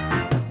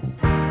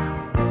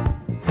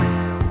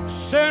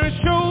 Said I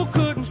sure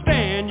couldn't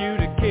stand you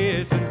to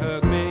kiss and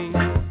hug me.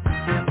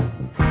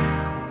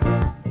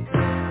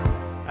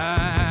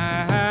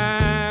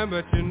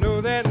 But you know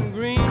that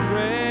green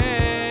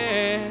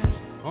grass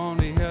on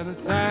the other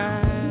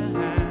side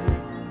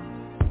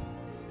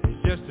is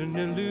just an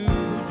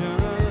illusion.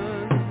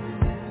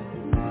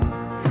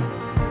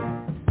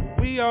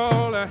 We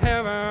all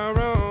have our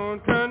own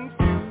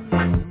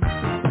confusion.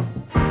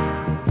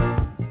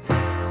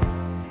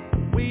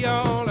 We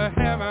all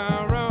have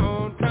our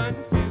own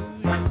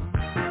confusion.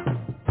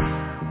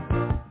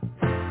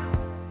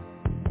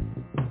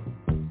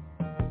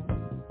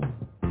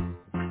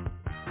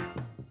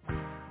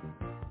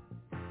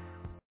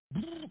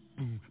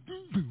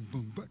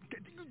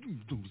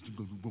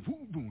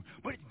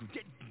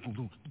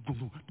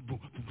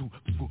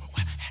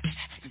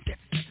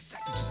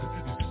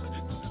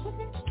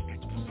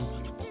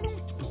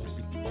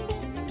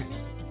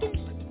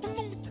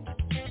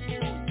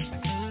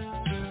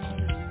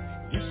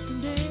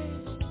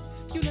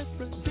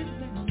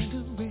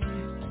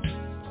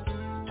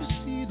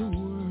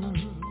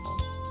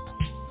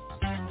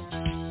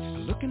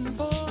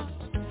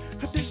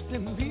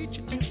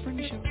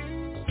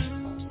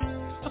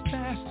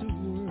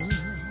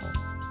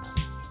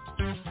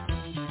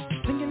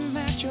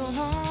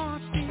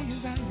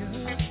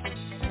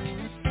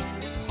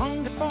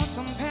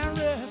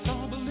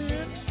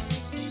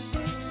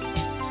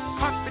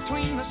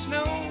 between the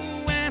snow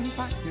and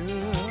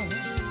fire.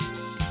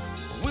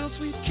 Will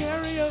sweet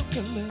karaoke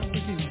love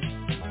again.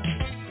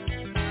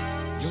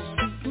 Your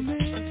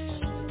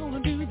Superman gonna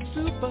do the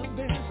super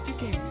best you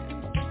can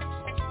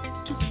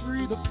to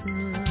free the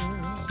pearl.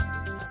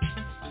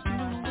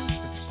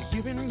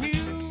 Giving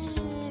you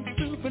the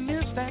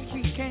superness that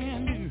he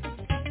can do.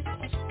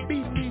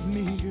 Believe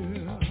me,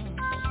 girl.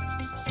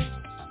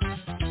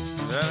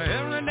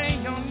 Every day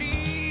your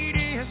need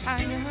is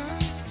higher,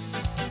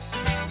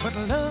 but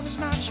love is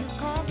not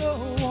Chicago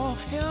or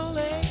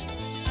LA.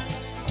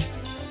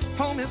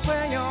 Home is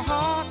where your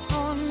heart's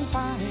on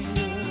fire,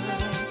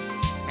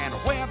 and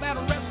where that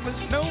restless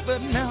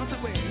snowbird melts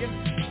away.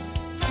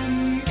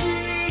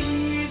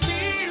 Easy,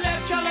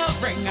 let your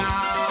love ring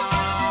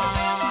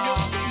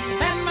out,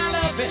 and my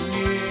loving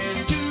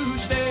is to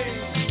stay.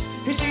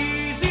 It's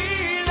easy,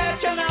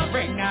 let your love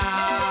ring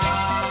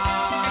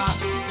out,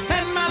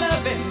 and my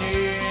loving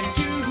is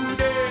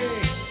today.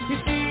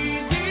 It's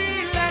easy,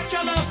 let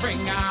your love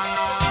ring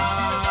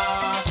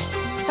out,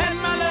 and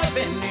my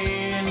loving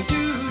is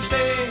to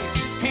stay.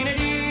 Ain't it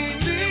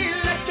easy,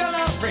 let your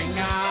love ring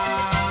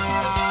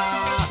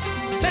out,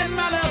 and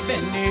my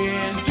loving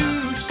is to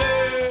stay.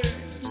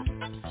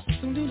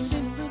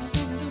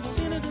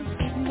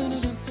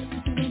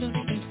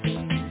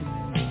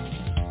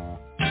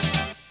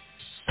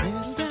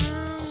 Settle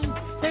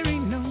down, there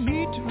ain't no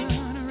need to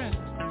run around.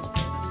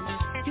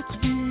 It's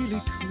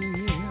really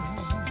clear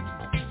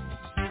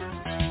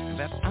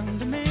that I'm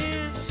the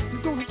man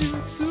who's gonna do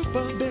the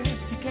super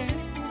best he can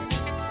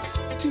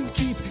to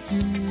keep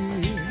you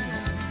near.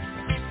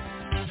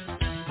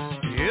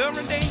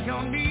 Every day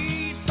your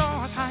need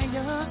soars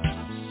higher.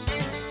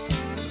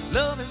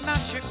 Love is not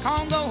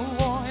Chicago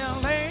or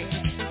LA.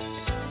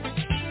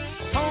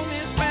 Home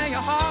is where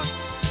your heart's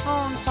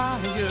on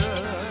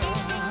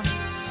fire.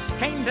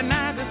 Can't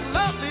deny the